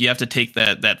 Like, you have to take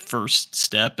that first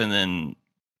step, and then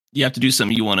you have to do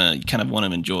something you kind of want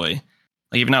to enjoy.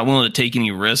 Like if you're not willing to take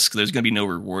any risk, there's going to be no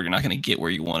reward. You're not going to get where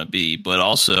you want to be. But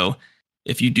also,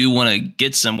 if you do want to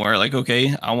get somewhere, like,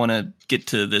 okay, I want to get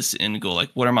to this end goal. Like,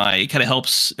 what are my, it kind of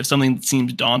helps if something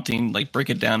seems daunting, like break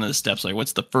it down into steps. Like,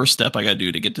 what's the first step I got to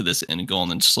do to get to this end goal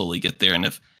and then slowly get there. And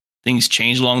if things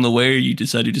change along the way or you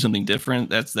decide to do something different,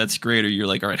 that's great. Or you're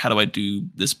like, all right, how do I do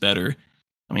this better?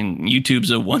 I mean,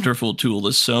 YouTube's a wonderful tool.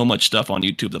 There's so much stuff on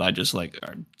YouTube that I just like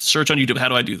search on YouTube. How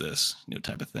do I do this?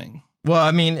 Type of thing. Well,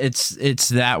 I mean, it's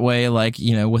that way, like,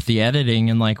 with the editing,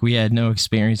 and like we had no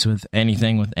experience with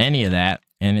anything with any of that.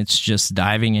 And it's just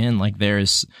diving in. Like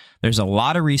there's a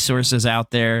lot of resources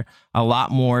out there, a lot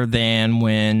more than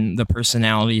when the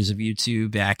personalities of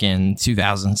YouTube back in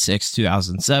 2006,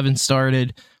 2007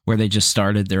 started, where they just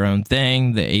started their own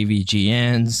thing. The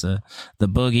AVGNs, the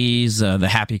Boogies, the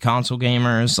Happy Console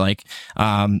Gamers. Like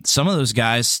some of those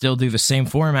guys still do the same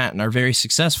format and are very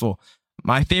successful.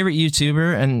 My favorite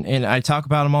YouTuber, and I talk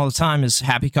about him all the time, is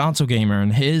Happy Console Gamer,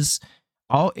 and he's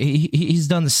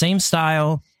done the same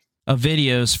style of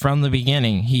videos from the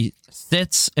beginning. He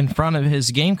sits in front of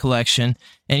his game collection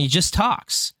and he just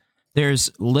talks. There's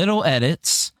little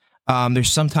edits.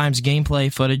 There's sometimes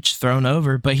gameplay footage thrown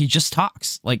over, but he just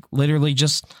talks, like literally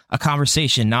just a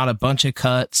conversation, not a bunch of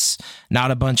cuts,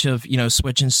 not a bunch of,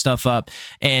 switching stuff up.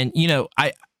 And,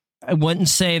 I wouldn't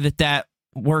say that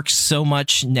works so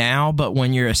much now, but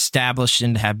when you're established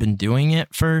and have been doing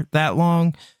it for that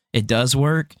long, it does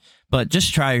work. But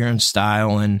just try your own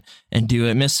style and do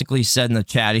it. Mystically said in the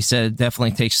chat, he said it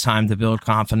definitely takes time to build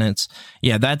confidence.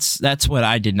 Yeah, that's what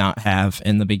I did not have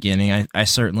in the beginning. I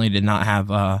certainly did not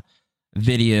have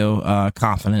video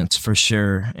confidence for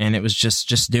sure, and it was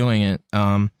just doing it.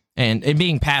 And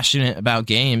being passionate about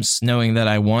games, knowing that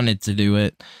I wanted to do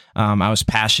it, I was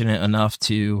passionate enough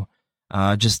to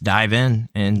just dive in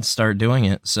and start doing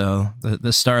it. So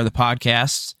the start of the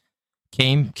podcast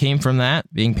came from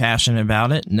that, being passionate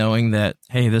about it, knowing that,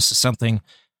 hey, this is something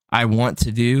I want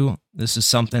to do. This is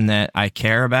something that I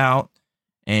care about.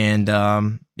 And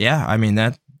yeah, I mean,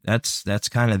 that's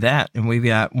kind of that. And we've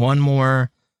got one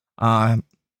more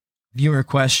viewer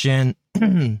question.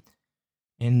 And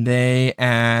they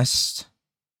asked,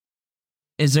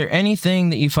 is there anything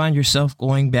that you find yourself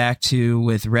going back to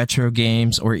with retro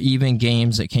games or even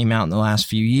games that came out in the last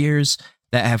few years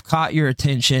that have caught your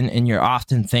attention and you're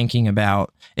often thinking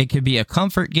about? It could be a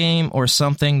comfort game or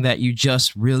something that you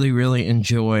just really, really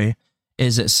enjoy.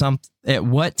 Is it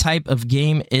what type of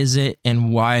game is it,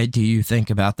 and why do you think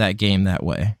about that game that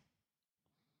way?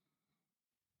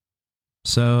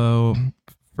 So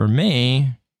for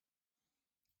me,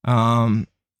 I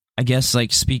guess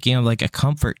like speaking of like a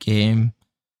comfort game,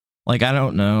 like I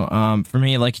don't know. For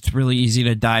me, like it's really easy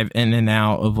to dive in and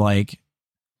out of like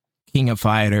King of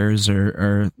Fighters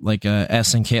or like a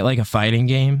SNK, like a fighting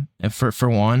game. For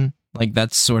one, like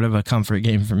that's sort of a comfort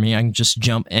game for me. I can just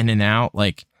jump in and out.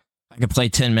 Like I could play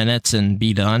 10 minutes and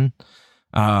be done.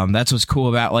 That's what's cool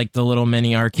about like the little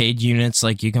mini arcade units.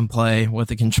 Like you can play with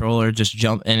a controller, just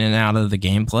jump in and out of the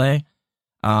gameplay.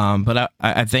 But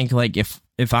I think like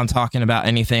if I'm talking about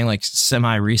anything like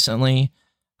semi recently,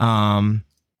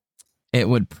 it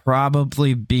would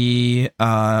probably be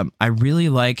I really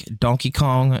like Donkey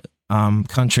Kong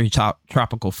Country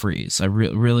Tropical Freeze. I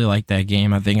really like that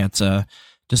game. I think it's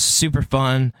just super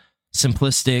fun,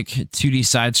 simplistic 2D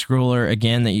side scroller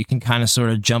again that you can kind of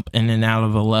sort of jump in and out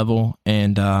of a level,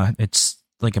 and it's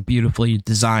like a beautifully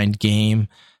designed game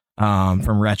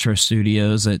from Retro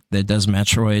Studios that does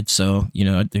Metroid. So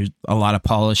there's a lot of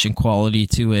polish and quality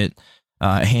to it.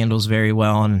 It handles very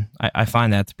well, and I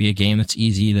find that to be a game that's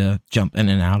easy to jump in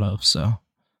and out of. So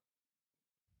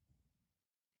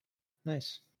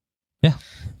Nice. Yeah.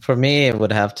 For me, it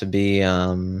would have to be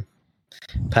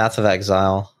Path of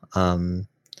Exile.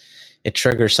 It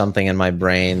triggers something in my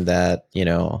brain that,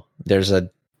 there's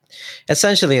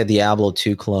essentially a Diablo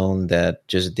 2 clone that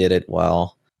just did it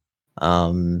well.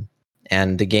 And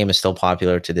the game is still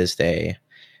popular to this day.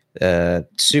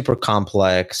 Super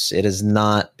complex. It is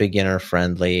not beginner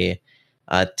friendly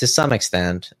to some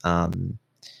extent.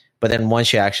 But then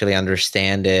once you actually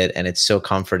understand it, and it's so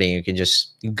comforting, you can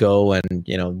just go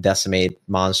and, decimate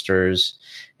monsters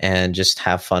and just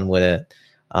have fun with it.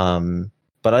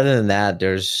 But other than that,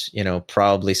 there's,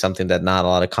 probably something that not a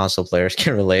lot of console players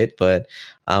can relate, but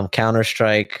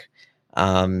Counter-Strike,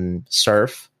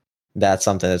 Surf, that's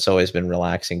something that's always been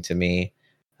relaxing to me.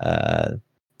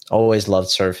 Always loved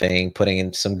surfing, putting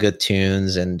in some good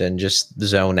tunes and then just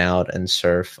zone out and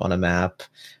surf on a map.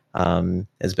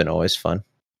 Has been always fun.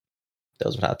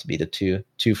 Those would have to be the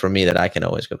two for me that I can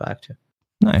always go back to.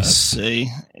 Nice. I'd say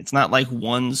it's not like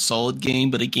one solid game,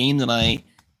 but a game that I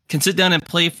can sit down and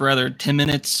play for either 10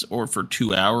 minutes or for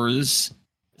 2 hours,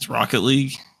 it's Rocket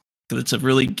League. Because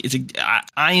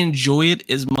I enjoy it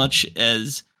as much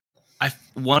as I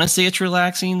want to say it's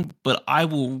relaxing, but I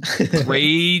will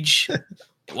rage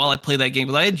while I play that game.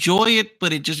 But I enjoy it,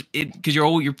 but because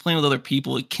you're playing with other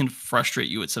people, it can frustrate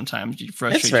you at sometimes. You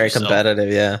frustrate It's very yourself.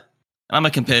 competitive, yeah. I'm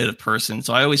a competitive person,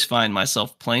 so I always find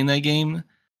myself playing that game,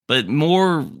 but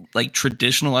more like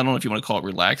traditional. I don't know if you want to call it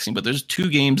relaxing, but there's 2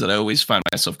 games that I always find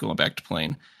myself going back to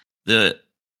playing. The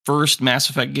first Mass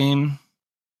Effect game,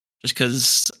 just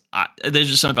because there's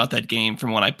just something about that game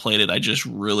from when I played it. I just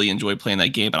really enjoy playing that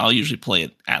game, and I'll usually play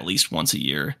it at least once a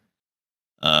year.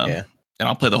 And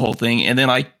I'll play the whole thing. And then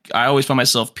I always find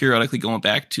myself periodically going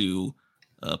back to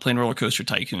playing Roller Coaster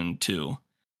Tycoon 2.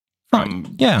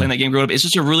 Playing that game growing up. It's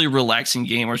just a really relaxing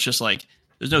game where it's just like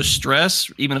there's no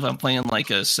stress. Even if I'm playing like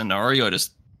a scenario, I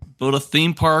just build a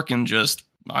theme park and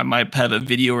I might have a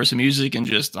video or some music and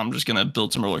I'm just gonna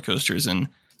build some roller coasters and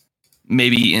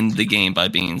maybe end the game by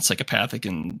being psychopathic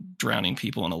and drowning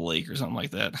people in a lake or something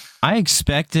like that. I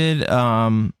expected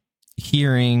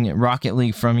hearing Rocket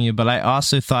League from you, but I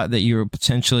also thought that you were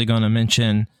potentially going to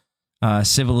mention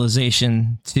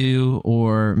Civilization 2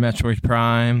 or Metroid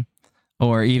Prime.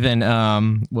 Or even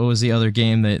what was the other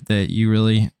game that you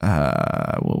really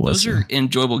Those are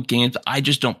enjoyable games. I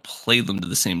just don't play them to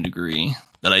the same degree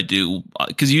that I do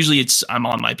because usually I'm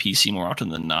on my PC more often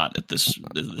than not at this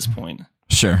point.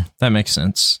 Sure, that makes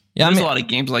sense. Yeah, there's a lot of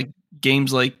games like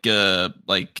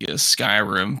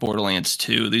Skyrim, Borderlands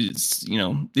 2.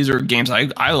 These are games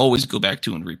I always go back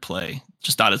to and replay.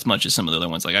 Just not as much as some of the other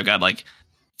ones. Like I've got like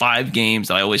 5 games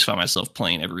that I always find myself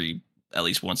playing at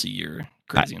least once a year.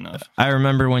 Crazy enough. I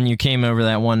remember when you came over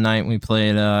that one night, we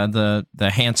played the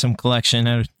Handsome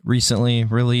Collection recently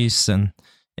released, and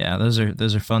yeah, those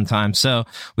are fun times. So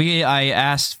I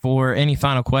asked for any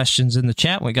final questions in the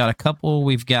chat. We got a couple.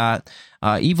 We've got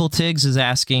Evil Tiggs is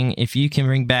asking if you can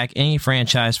bring back any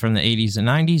franchise from the 80s and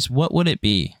 90s, what would it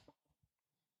be?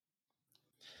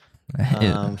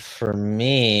 For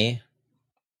me,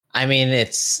 I mean,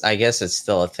 I guess it's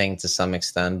still a thing to some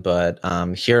extent, but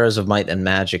Heroes of Might and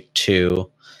Magic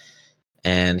 2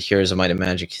 and Heroes of Might and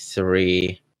Magic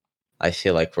 3, I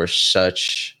feel like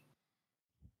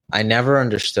I never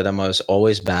understood them. I was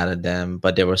always bad at them,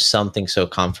 but there was something so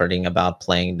comforting about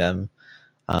playing them.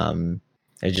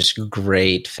 They're just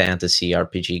great fantasy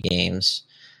RPG games.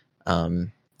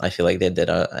 I feel like they did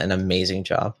an amazing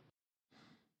job.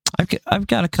 I've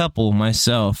got a couple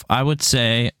myself. I would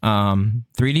say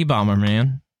 3D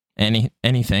Bomberman,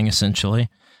 anything essentially.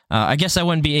 I guess that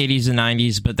wouldn't be 80s and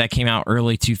 90s, but that came out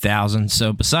early 2000s.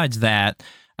 So besides that,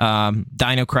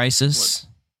 Dino Crisis.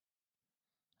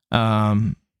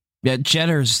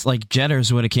 Jetters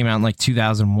would have came out in like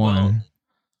 2001. Well,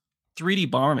 3D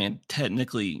Bomberman,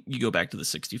 technically, you go back to the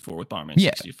 64 with Bomberman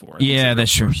 64. Yeah,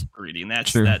 that's true. 3D, and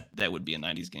that's true. That would be a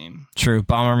 90s game. True.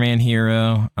 Bomberman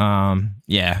Hero.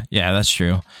 Yeah, that's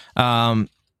true.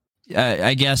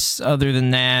 I guess other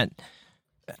than that,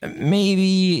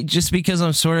 maybe just because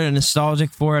I'm sort of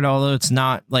nostalgic for it, although it's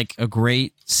not like a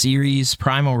great series,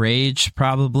 Primal Rage,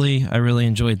 probably. I really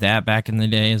enjoyed that back in the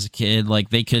day as a kid. Like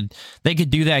they could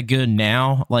do that good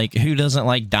now. Like who doesn't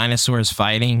like dinosaurs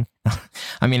fighting?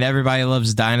 I mean, everybody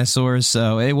loves dinosaurs,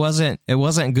 so it wasn't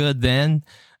good then.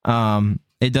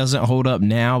 It doesn't hold up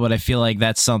now, but I feel like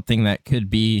that's something that could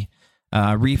be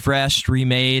refreshed,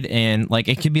 remade, and like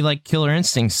it could be like Killer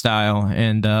Instinct style,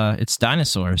 and it's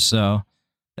dinosaurs. So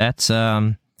that's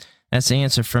the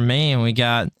answer for me. And we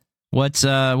got what's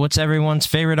everyone's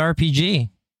favorite RPG?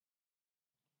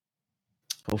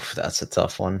 Oof, that's a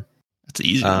tough one. That's an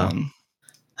easy one.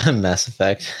 Mass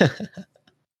Effect.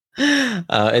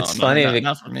 It's funny.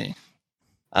 Not for me.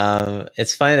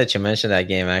 It's funny that you mentioned that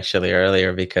game actually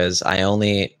earlier because I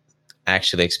only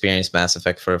actually experienced Mass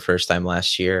Effect for the first time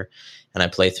last year, and I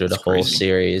played through the whole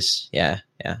series. Yeah.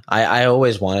 I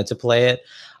always wanted to play it,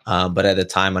 but at the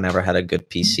time I never had a good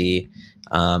PC.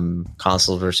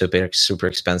 Consoles were super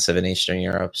expensive in Eastern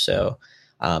Europe, so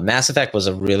Mass Effect was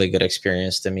a really good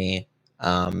experience to me.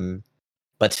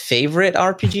 But favorite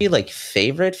RPG, like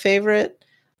favorite,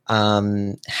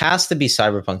 has to be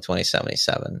Cyberpunk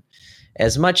 2077.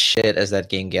 As much shit as that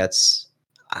game gets,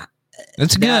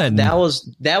 it's good. That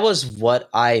was what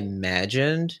I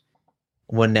imagined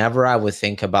whenever I would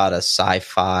think about a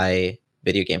sci-fi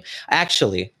video game.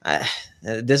 Actually,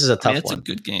 this is a tough one. It's a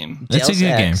good game. It's a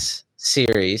good game. Deus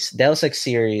Ex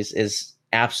series is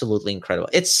absolutely incredible.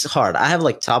 It's hard. I have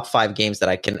like top 5 games that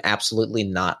I can absolutely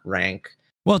not rank.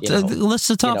 Well, list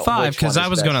the top 5 because I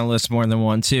was going to list more than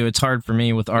one too. It's hard for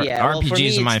me with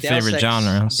RPGs are my favorite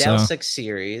genre. Deus Ex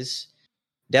series,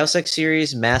 Deus Ex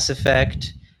series, Mass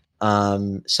Effect,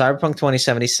 Cyberpunk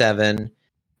 2077.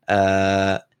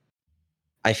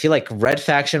 I feel like Red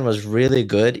Faction was really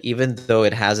good, even though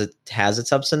it has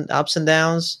its ups and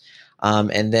downs.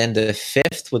 And then the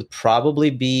fifth would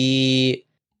probably be,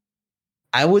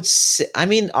 I would say, I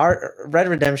mean, our Red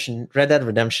Dead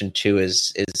Redemption 2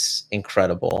 is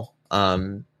incredible.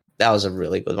 That was a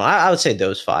really good one. I would say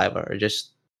those five are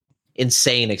just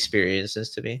insane experiences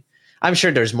to me. I'm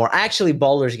sure there's more. Actually,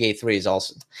 Baldur's Gate 3 is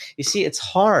also. You see, it's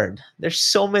hard. There's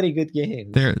so many good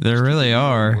games. There really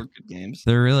are. More good games.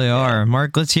 There really are.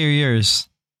 Mark, let's hear yours.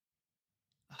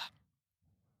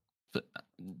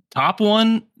 Top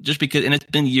one, just because, and it's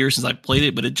been years since I played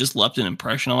it, but it just left an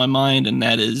impression on my mind, and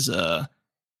that is, of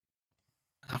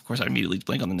course, I immediately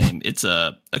blank on the name. It's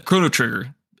a Chrono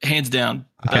Trigger, hands down,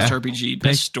 best RPG,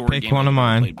 best story game one of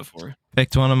mine. Played before.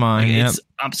 Picked one of mine. Yep.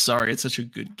 I'm sorry, it's such a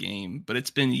good game, but it's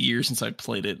been years since I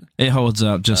played it. It holds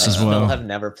up just as well. I have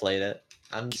never played it.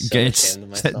 I'm so it's ashamed of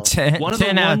myself.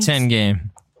 10 out of 10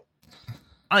 game.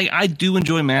 I do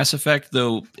enjoy Mass Effect,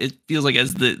 though it feels like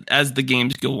as the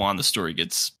games go on, the story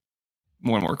gets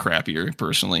more and more crappier,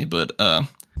 personally. But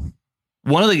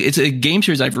it's a game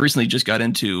series I've recently just got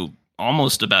into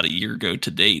almost about a year ago to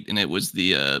date, and it was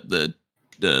the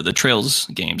Trails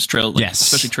games,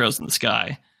 especially Trails in the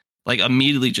Sky. Like,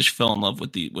 immediately just fell in love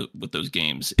with with those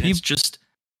games. And it's just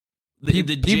the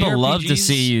people JRPGs, love to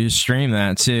see you stream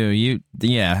that too.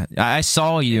 I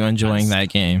saw you enjoying that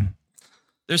game.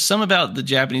 There's some about the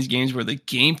Japanese games where the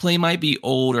gameplay might be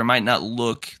old or might not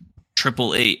look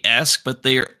AAA-esque, but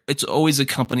it's always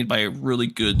accompanied by a really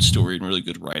good story and really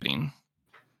good writing.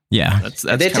 Yeah, that's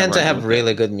they tend to have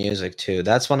really good music too.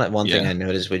 That's one thing I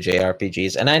noticed with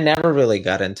JRPGs, and I never really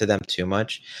got into them too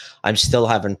much. I still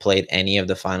haven't played any of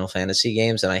the Final Fantasy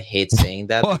games, and I hate saying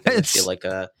that because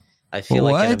I feel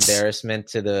like an embarrassment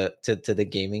to the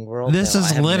gaming world. This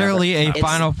is literally a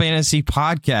Final Fantasy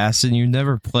podcast, and you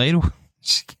never played.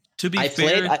 To be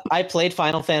fair, I played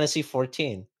Final Fantasy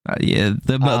 14.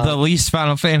 The least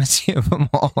Final Fantasy of them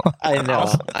all. I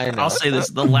know. I'll say this: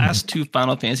 the last two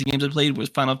Final Fantasy games I played was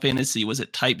Final Fantasy. Was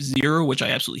it Type 0, which I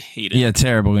absolutely hated? Yeah,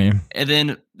 terrible game.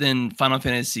 And then Final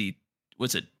Fantasy,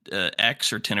 was it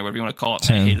X or 10 or whatever you want to call it?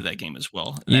 10. I hated that game as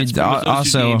well.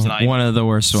 Also, one of the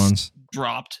worst ones.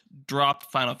 Dropped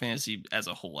Final Fantasy as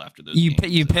a whole after those. You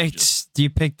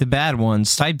picked the bad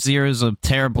ones. Type 0 is a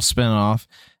terrible spinoff,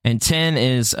 and 10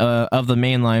 is of the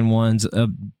mainline ones.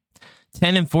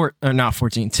 10 and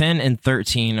 10 and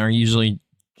 13 are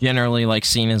generally like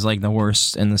seen as like the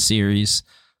worst in the series.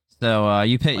 So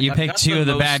you picked two of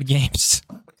the bad games.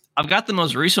 I've got the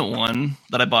most recent one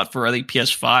that I bought for, I think,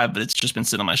 PS5, but it's just been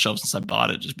sitting on my shelf since I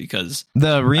bought it, just because.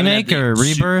 The remake or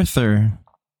Rebirth or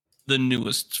the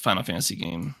newest Final Fantasy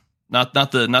game, not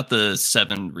the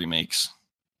 7 remakes.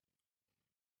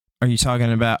 Are you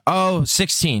talking about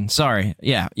 16? Sorry.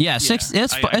 Yeah.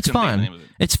 It's fun.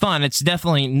 It's fun. It's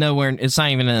definitely nowhere. It's not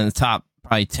even in the top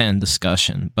probably 10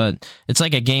 discussion, but it's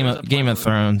like a Game of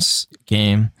Thrones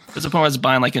game. There's a point where I was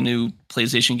buying like a new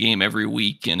PlayStation game every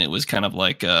week, and it was kind of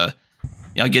like I'll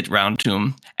get round to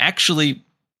them. Actually,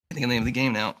 I think of the name of the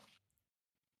game now.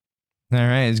 All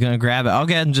right, he's gonna grab it. I'll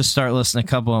go ahead and just start listing a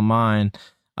couple of mine.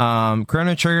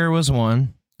 Chrono Trigger was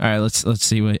one. All right, let's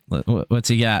see what's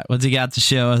he got. What's he got to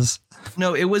show us?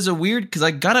 No, it was a weird because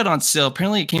I got it on sale.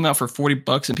 Apparently, it came out for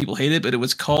 $40 and people hate it, but it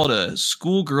was called a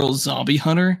Schoolgirl Zombie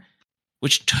Hunter,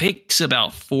 which takes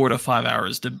about 4 to 5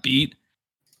 hours to beat,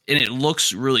 and it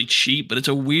looks really cheap. But it's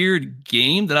a weird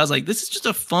game that I was like, this is just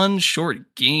a fun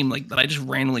short game like that I just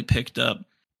randomly picked up.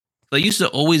 I used to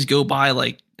always go buy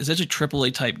like essentially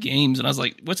AAA type games, and I was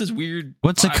like, what's this weird?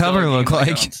 What's the cover look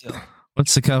like?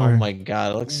 What's the cover? Oh my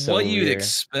god, it looks so what you'd weird.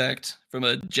 expect from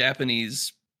a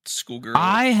Japanese schoolgirl.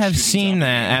 I have seen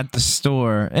that game. at the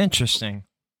store. Interesting.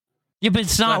 Yeah, but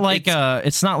it's not like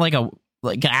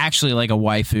actually like a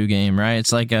waifu game, right?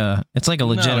 It's like a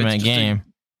legitimate game.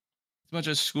 It's a bunch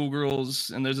of schoolgirls,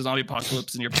 and there's a zombie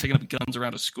apocalypse, and you're picking up guns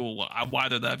around a school. Why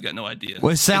they're that, I've got no idea.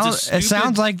 Well, it sounds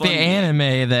like the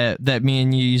anime that me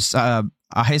and you used,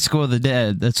 High School of the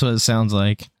Dead. That's what it sounds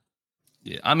like.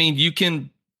 Yeah, I mean, you can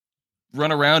run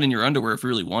around in your underwear if you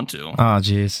really want to. Oh,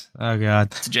 jeez. Oh,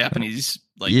 God. It's Japanese.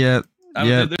 Like, yeah.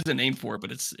 There's a name for it,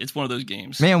 but it's one of those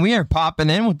games. Man, we are popping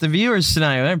in with the viewers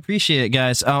tonight. I appreciate it,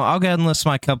 guys. I'll go ahead and list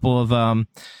my couple of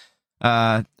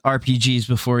RPGs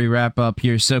before we wrap up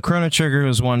here. So Chrono Trigger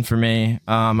was one for me.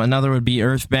 Another would be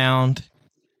Earthbound.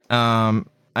 I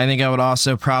think I would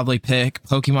also probably pick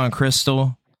Pokemon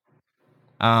Crystal.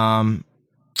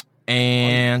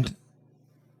 And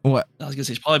What? I was gonna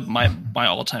say it's probably my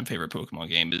all time favorite Pokemon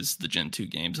game is the Gen 2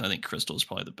 games, and I think Crystal is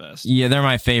probably the best. Yeah, they're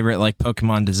my favorite. Like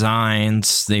Pokemon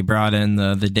designs, they brought in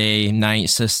the day night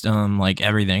system. Like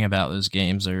everything about those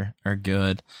games are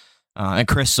good. And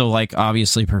Crystal, like,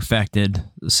 obviously perfected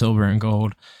the Silver and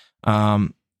Gold.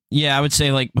 Yeah, I would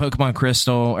say like Pokemon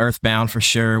Crystal, Earthbound for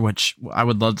sure, which I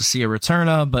would love to see a return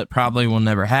of, but probably will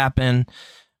never happen.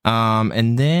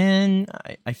 And then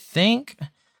I think.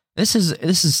 This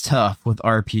is tough with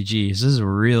RPGs. This is a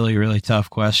really, really tough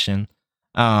question.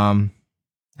 Oh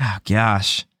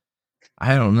gosh,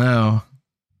 I don't know.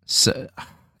 So,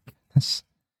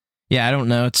 yeah, I don't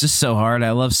know. It's just so hard.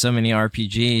 I love so many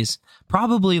RPGs.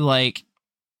 Probably like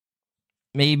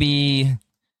maybe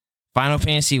Final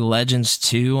Fantasy Legends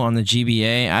 2 on the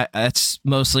GBA. That's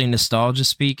mostly nostalgia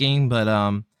speaking, but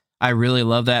I really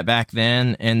loved that back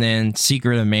then. And then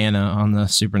Secret of Mana on the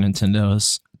Super Nintendo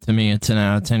is, to me, a 10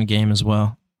 out of 10 game as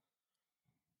well.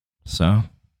 So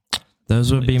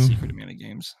those would be Secret of Mana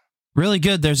games. Really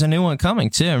good. There's a new one coming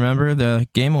too. Remember the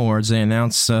Game Awards? They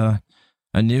announced a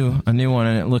new one,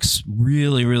 and it looks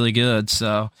really, really good.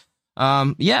 So,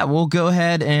 yeah, we'll go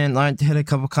ahead and hit a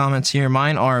couple comments here.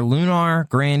 Mine are Lunar,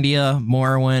 Grandia,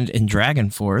 Morrowind, and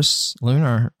Dragon Force.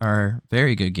 Lunar are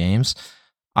very good games.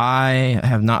 I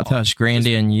have not touched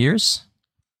Grandia in years.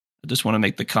 I just want to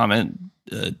make the comment.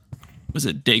 Was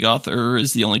it Dagoth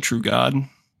is the only true god?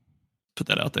 Put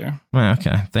that out there.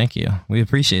 Okay, thank you. We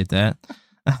appreciate that.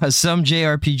 Some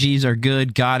JRPGs are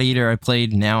good. God Eater I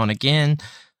played now and again.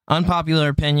 Unpopular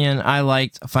opinion, I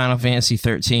liked Final Fantasy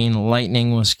 13.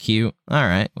 Lightning was cute. All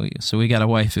right, so we got a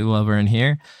waifu lover in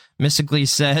here. Mystically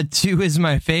said 2 is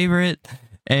my favorite.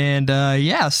 And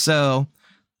yeah, so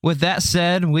with that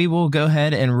said, we will go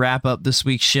ahead and wrap up this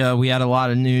week's show. We had a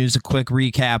lot of news. A quick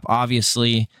recap,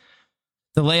 obviously.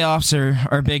 The layoffs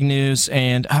are big news,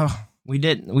 and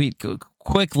we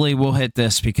quickly we'll hit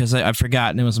this because I've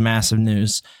forgotten it was massive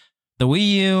news. The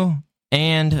Wii U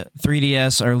and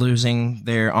 3DS are losing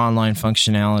their online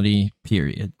functionality,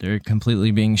 period. They're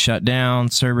completely being shut down.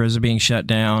 Servers are being shut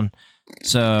down.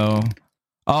 So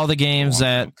all the games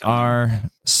that are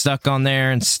stuck on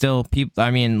there and still people,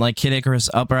 I mean, like Kid Icarus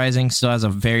Uprising still has a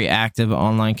very active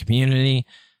online community.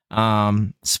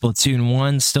 Splatoon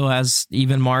 1 still has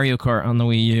even Mario Kart on the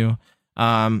Wii U.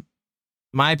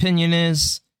 My opinion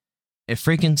is it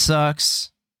freaking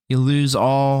sucks. You lose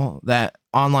all that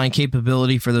online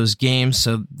capability for those games,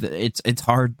 so it's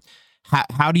hard.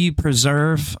 How do you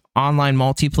preserve online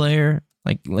multiplayer?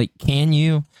 Like can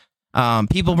you?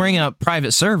 People bring up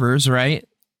private servers, right?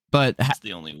 But it's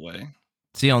the only way.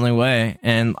 It's the only way,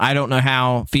 and I don't know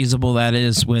how feasible that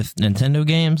is with Nintendo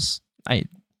games.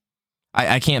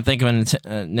 I can't think of a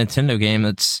Nintendo game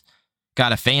that's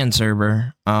got a fan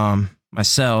server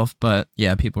myself, but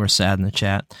yeah, people are sad in the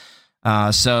chat.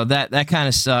 So that kind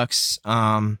of sucks.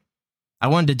 I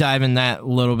wanted to dive in that a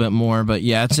little bit more, but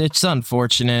yeah, it's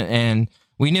unfortunate, and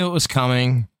we knew it was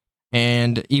coming.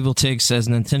 And Evil Tig says,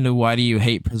 Nintendo, why do you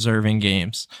hate preserving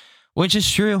games? Which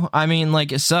is true. I mean,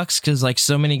 like, it sucks because like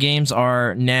so many games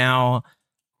are now,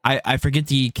 I forget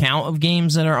the count of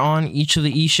games that are on each of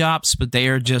the eShops, but they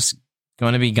are just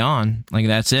going to be gone. Like,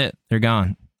 that's it. They're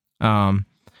gone.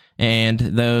 And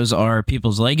those are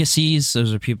people's legacies.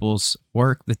 Those are people's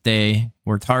work that they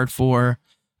worked hard for.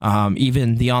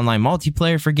 Even the online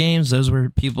multiplayer for games, those were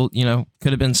people,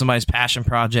 could have been somebody's passion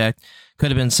project,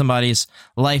 could have been somebody's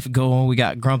life goal. We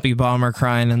got Grumpy Bomber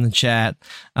crying in the chat.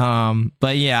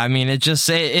 But yeah, I mean,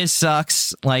 it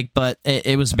sucks, like, but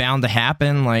it was bound to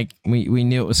happen. Like, we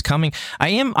knew it was coming.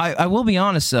 I will be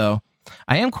honest though,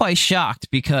 I am quite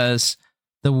shocked because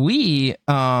the Wii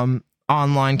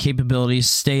online capabilities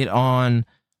stayed on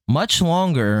much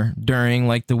longer during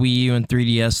like the Wii U and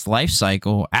 3DS life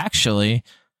cycle. Actually,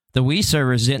 the Wii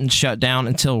servers didn't shut down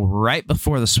until right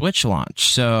before the Switch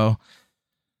launch. So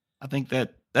I think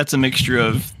that's a mixture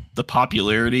of the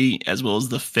popularity as well as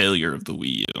the failure of the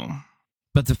Wii U.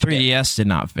 But the 3DS did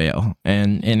not fail,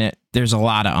 and in it there's a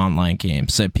lot of online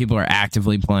games that people are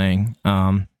actively playing.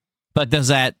 But does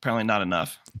that apparently not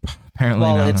enough? Apparently,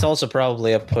 well, not it's enough. also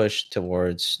probably a push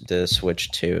towards the Switch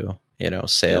 2,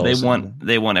 sales. Yeah,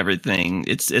 they want everything.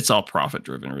 It's all profit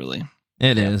driven, really.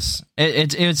 It is.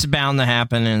 It's bound to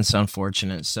happen, and it's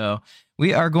unfortunate. So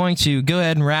we are going to go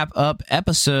ahead and wrap up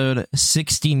episode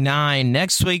 69.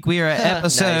 Next week, we are at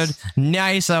episode...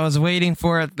 Nice. I was waiting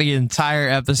for it the entire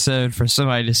episode for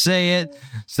somebody to say it.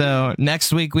 So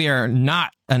next week, we are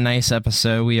not a nice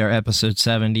episode. We are episode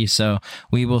 70. So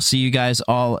we will see you guys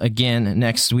all again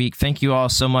next week. Thank you all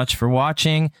so much for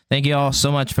watching. Thank you all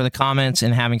so much for the comments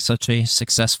and having such a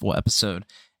successful episode.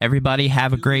 Everybody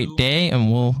have a great day,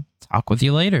 and we'll talk with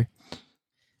you later.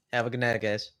 Have a good night,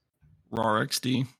 guys. Raw XD.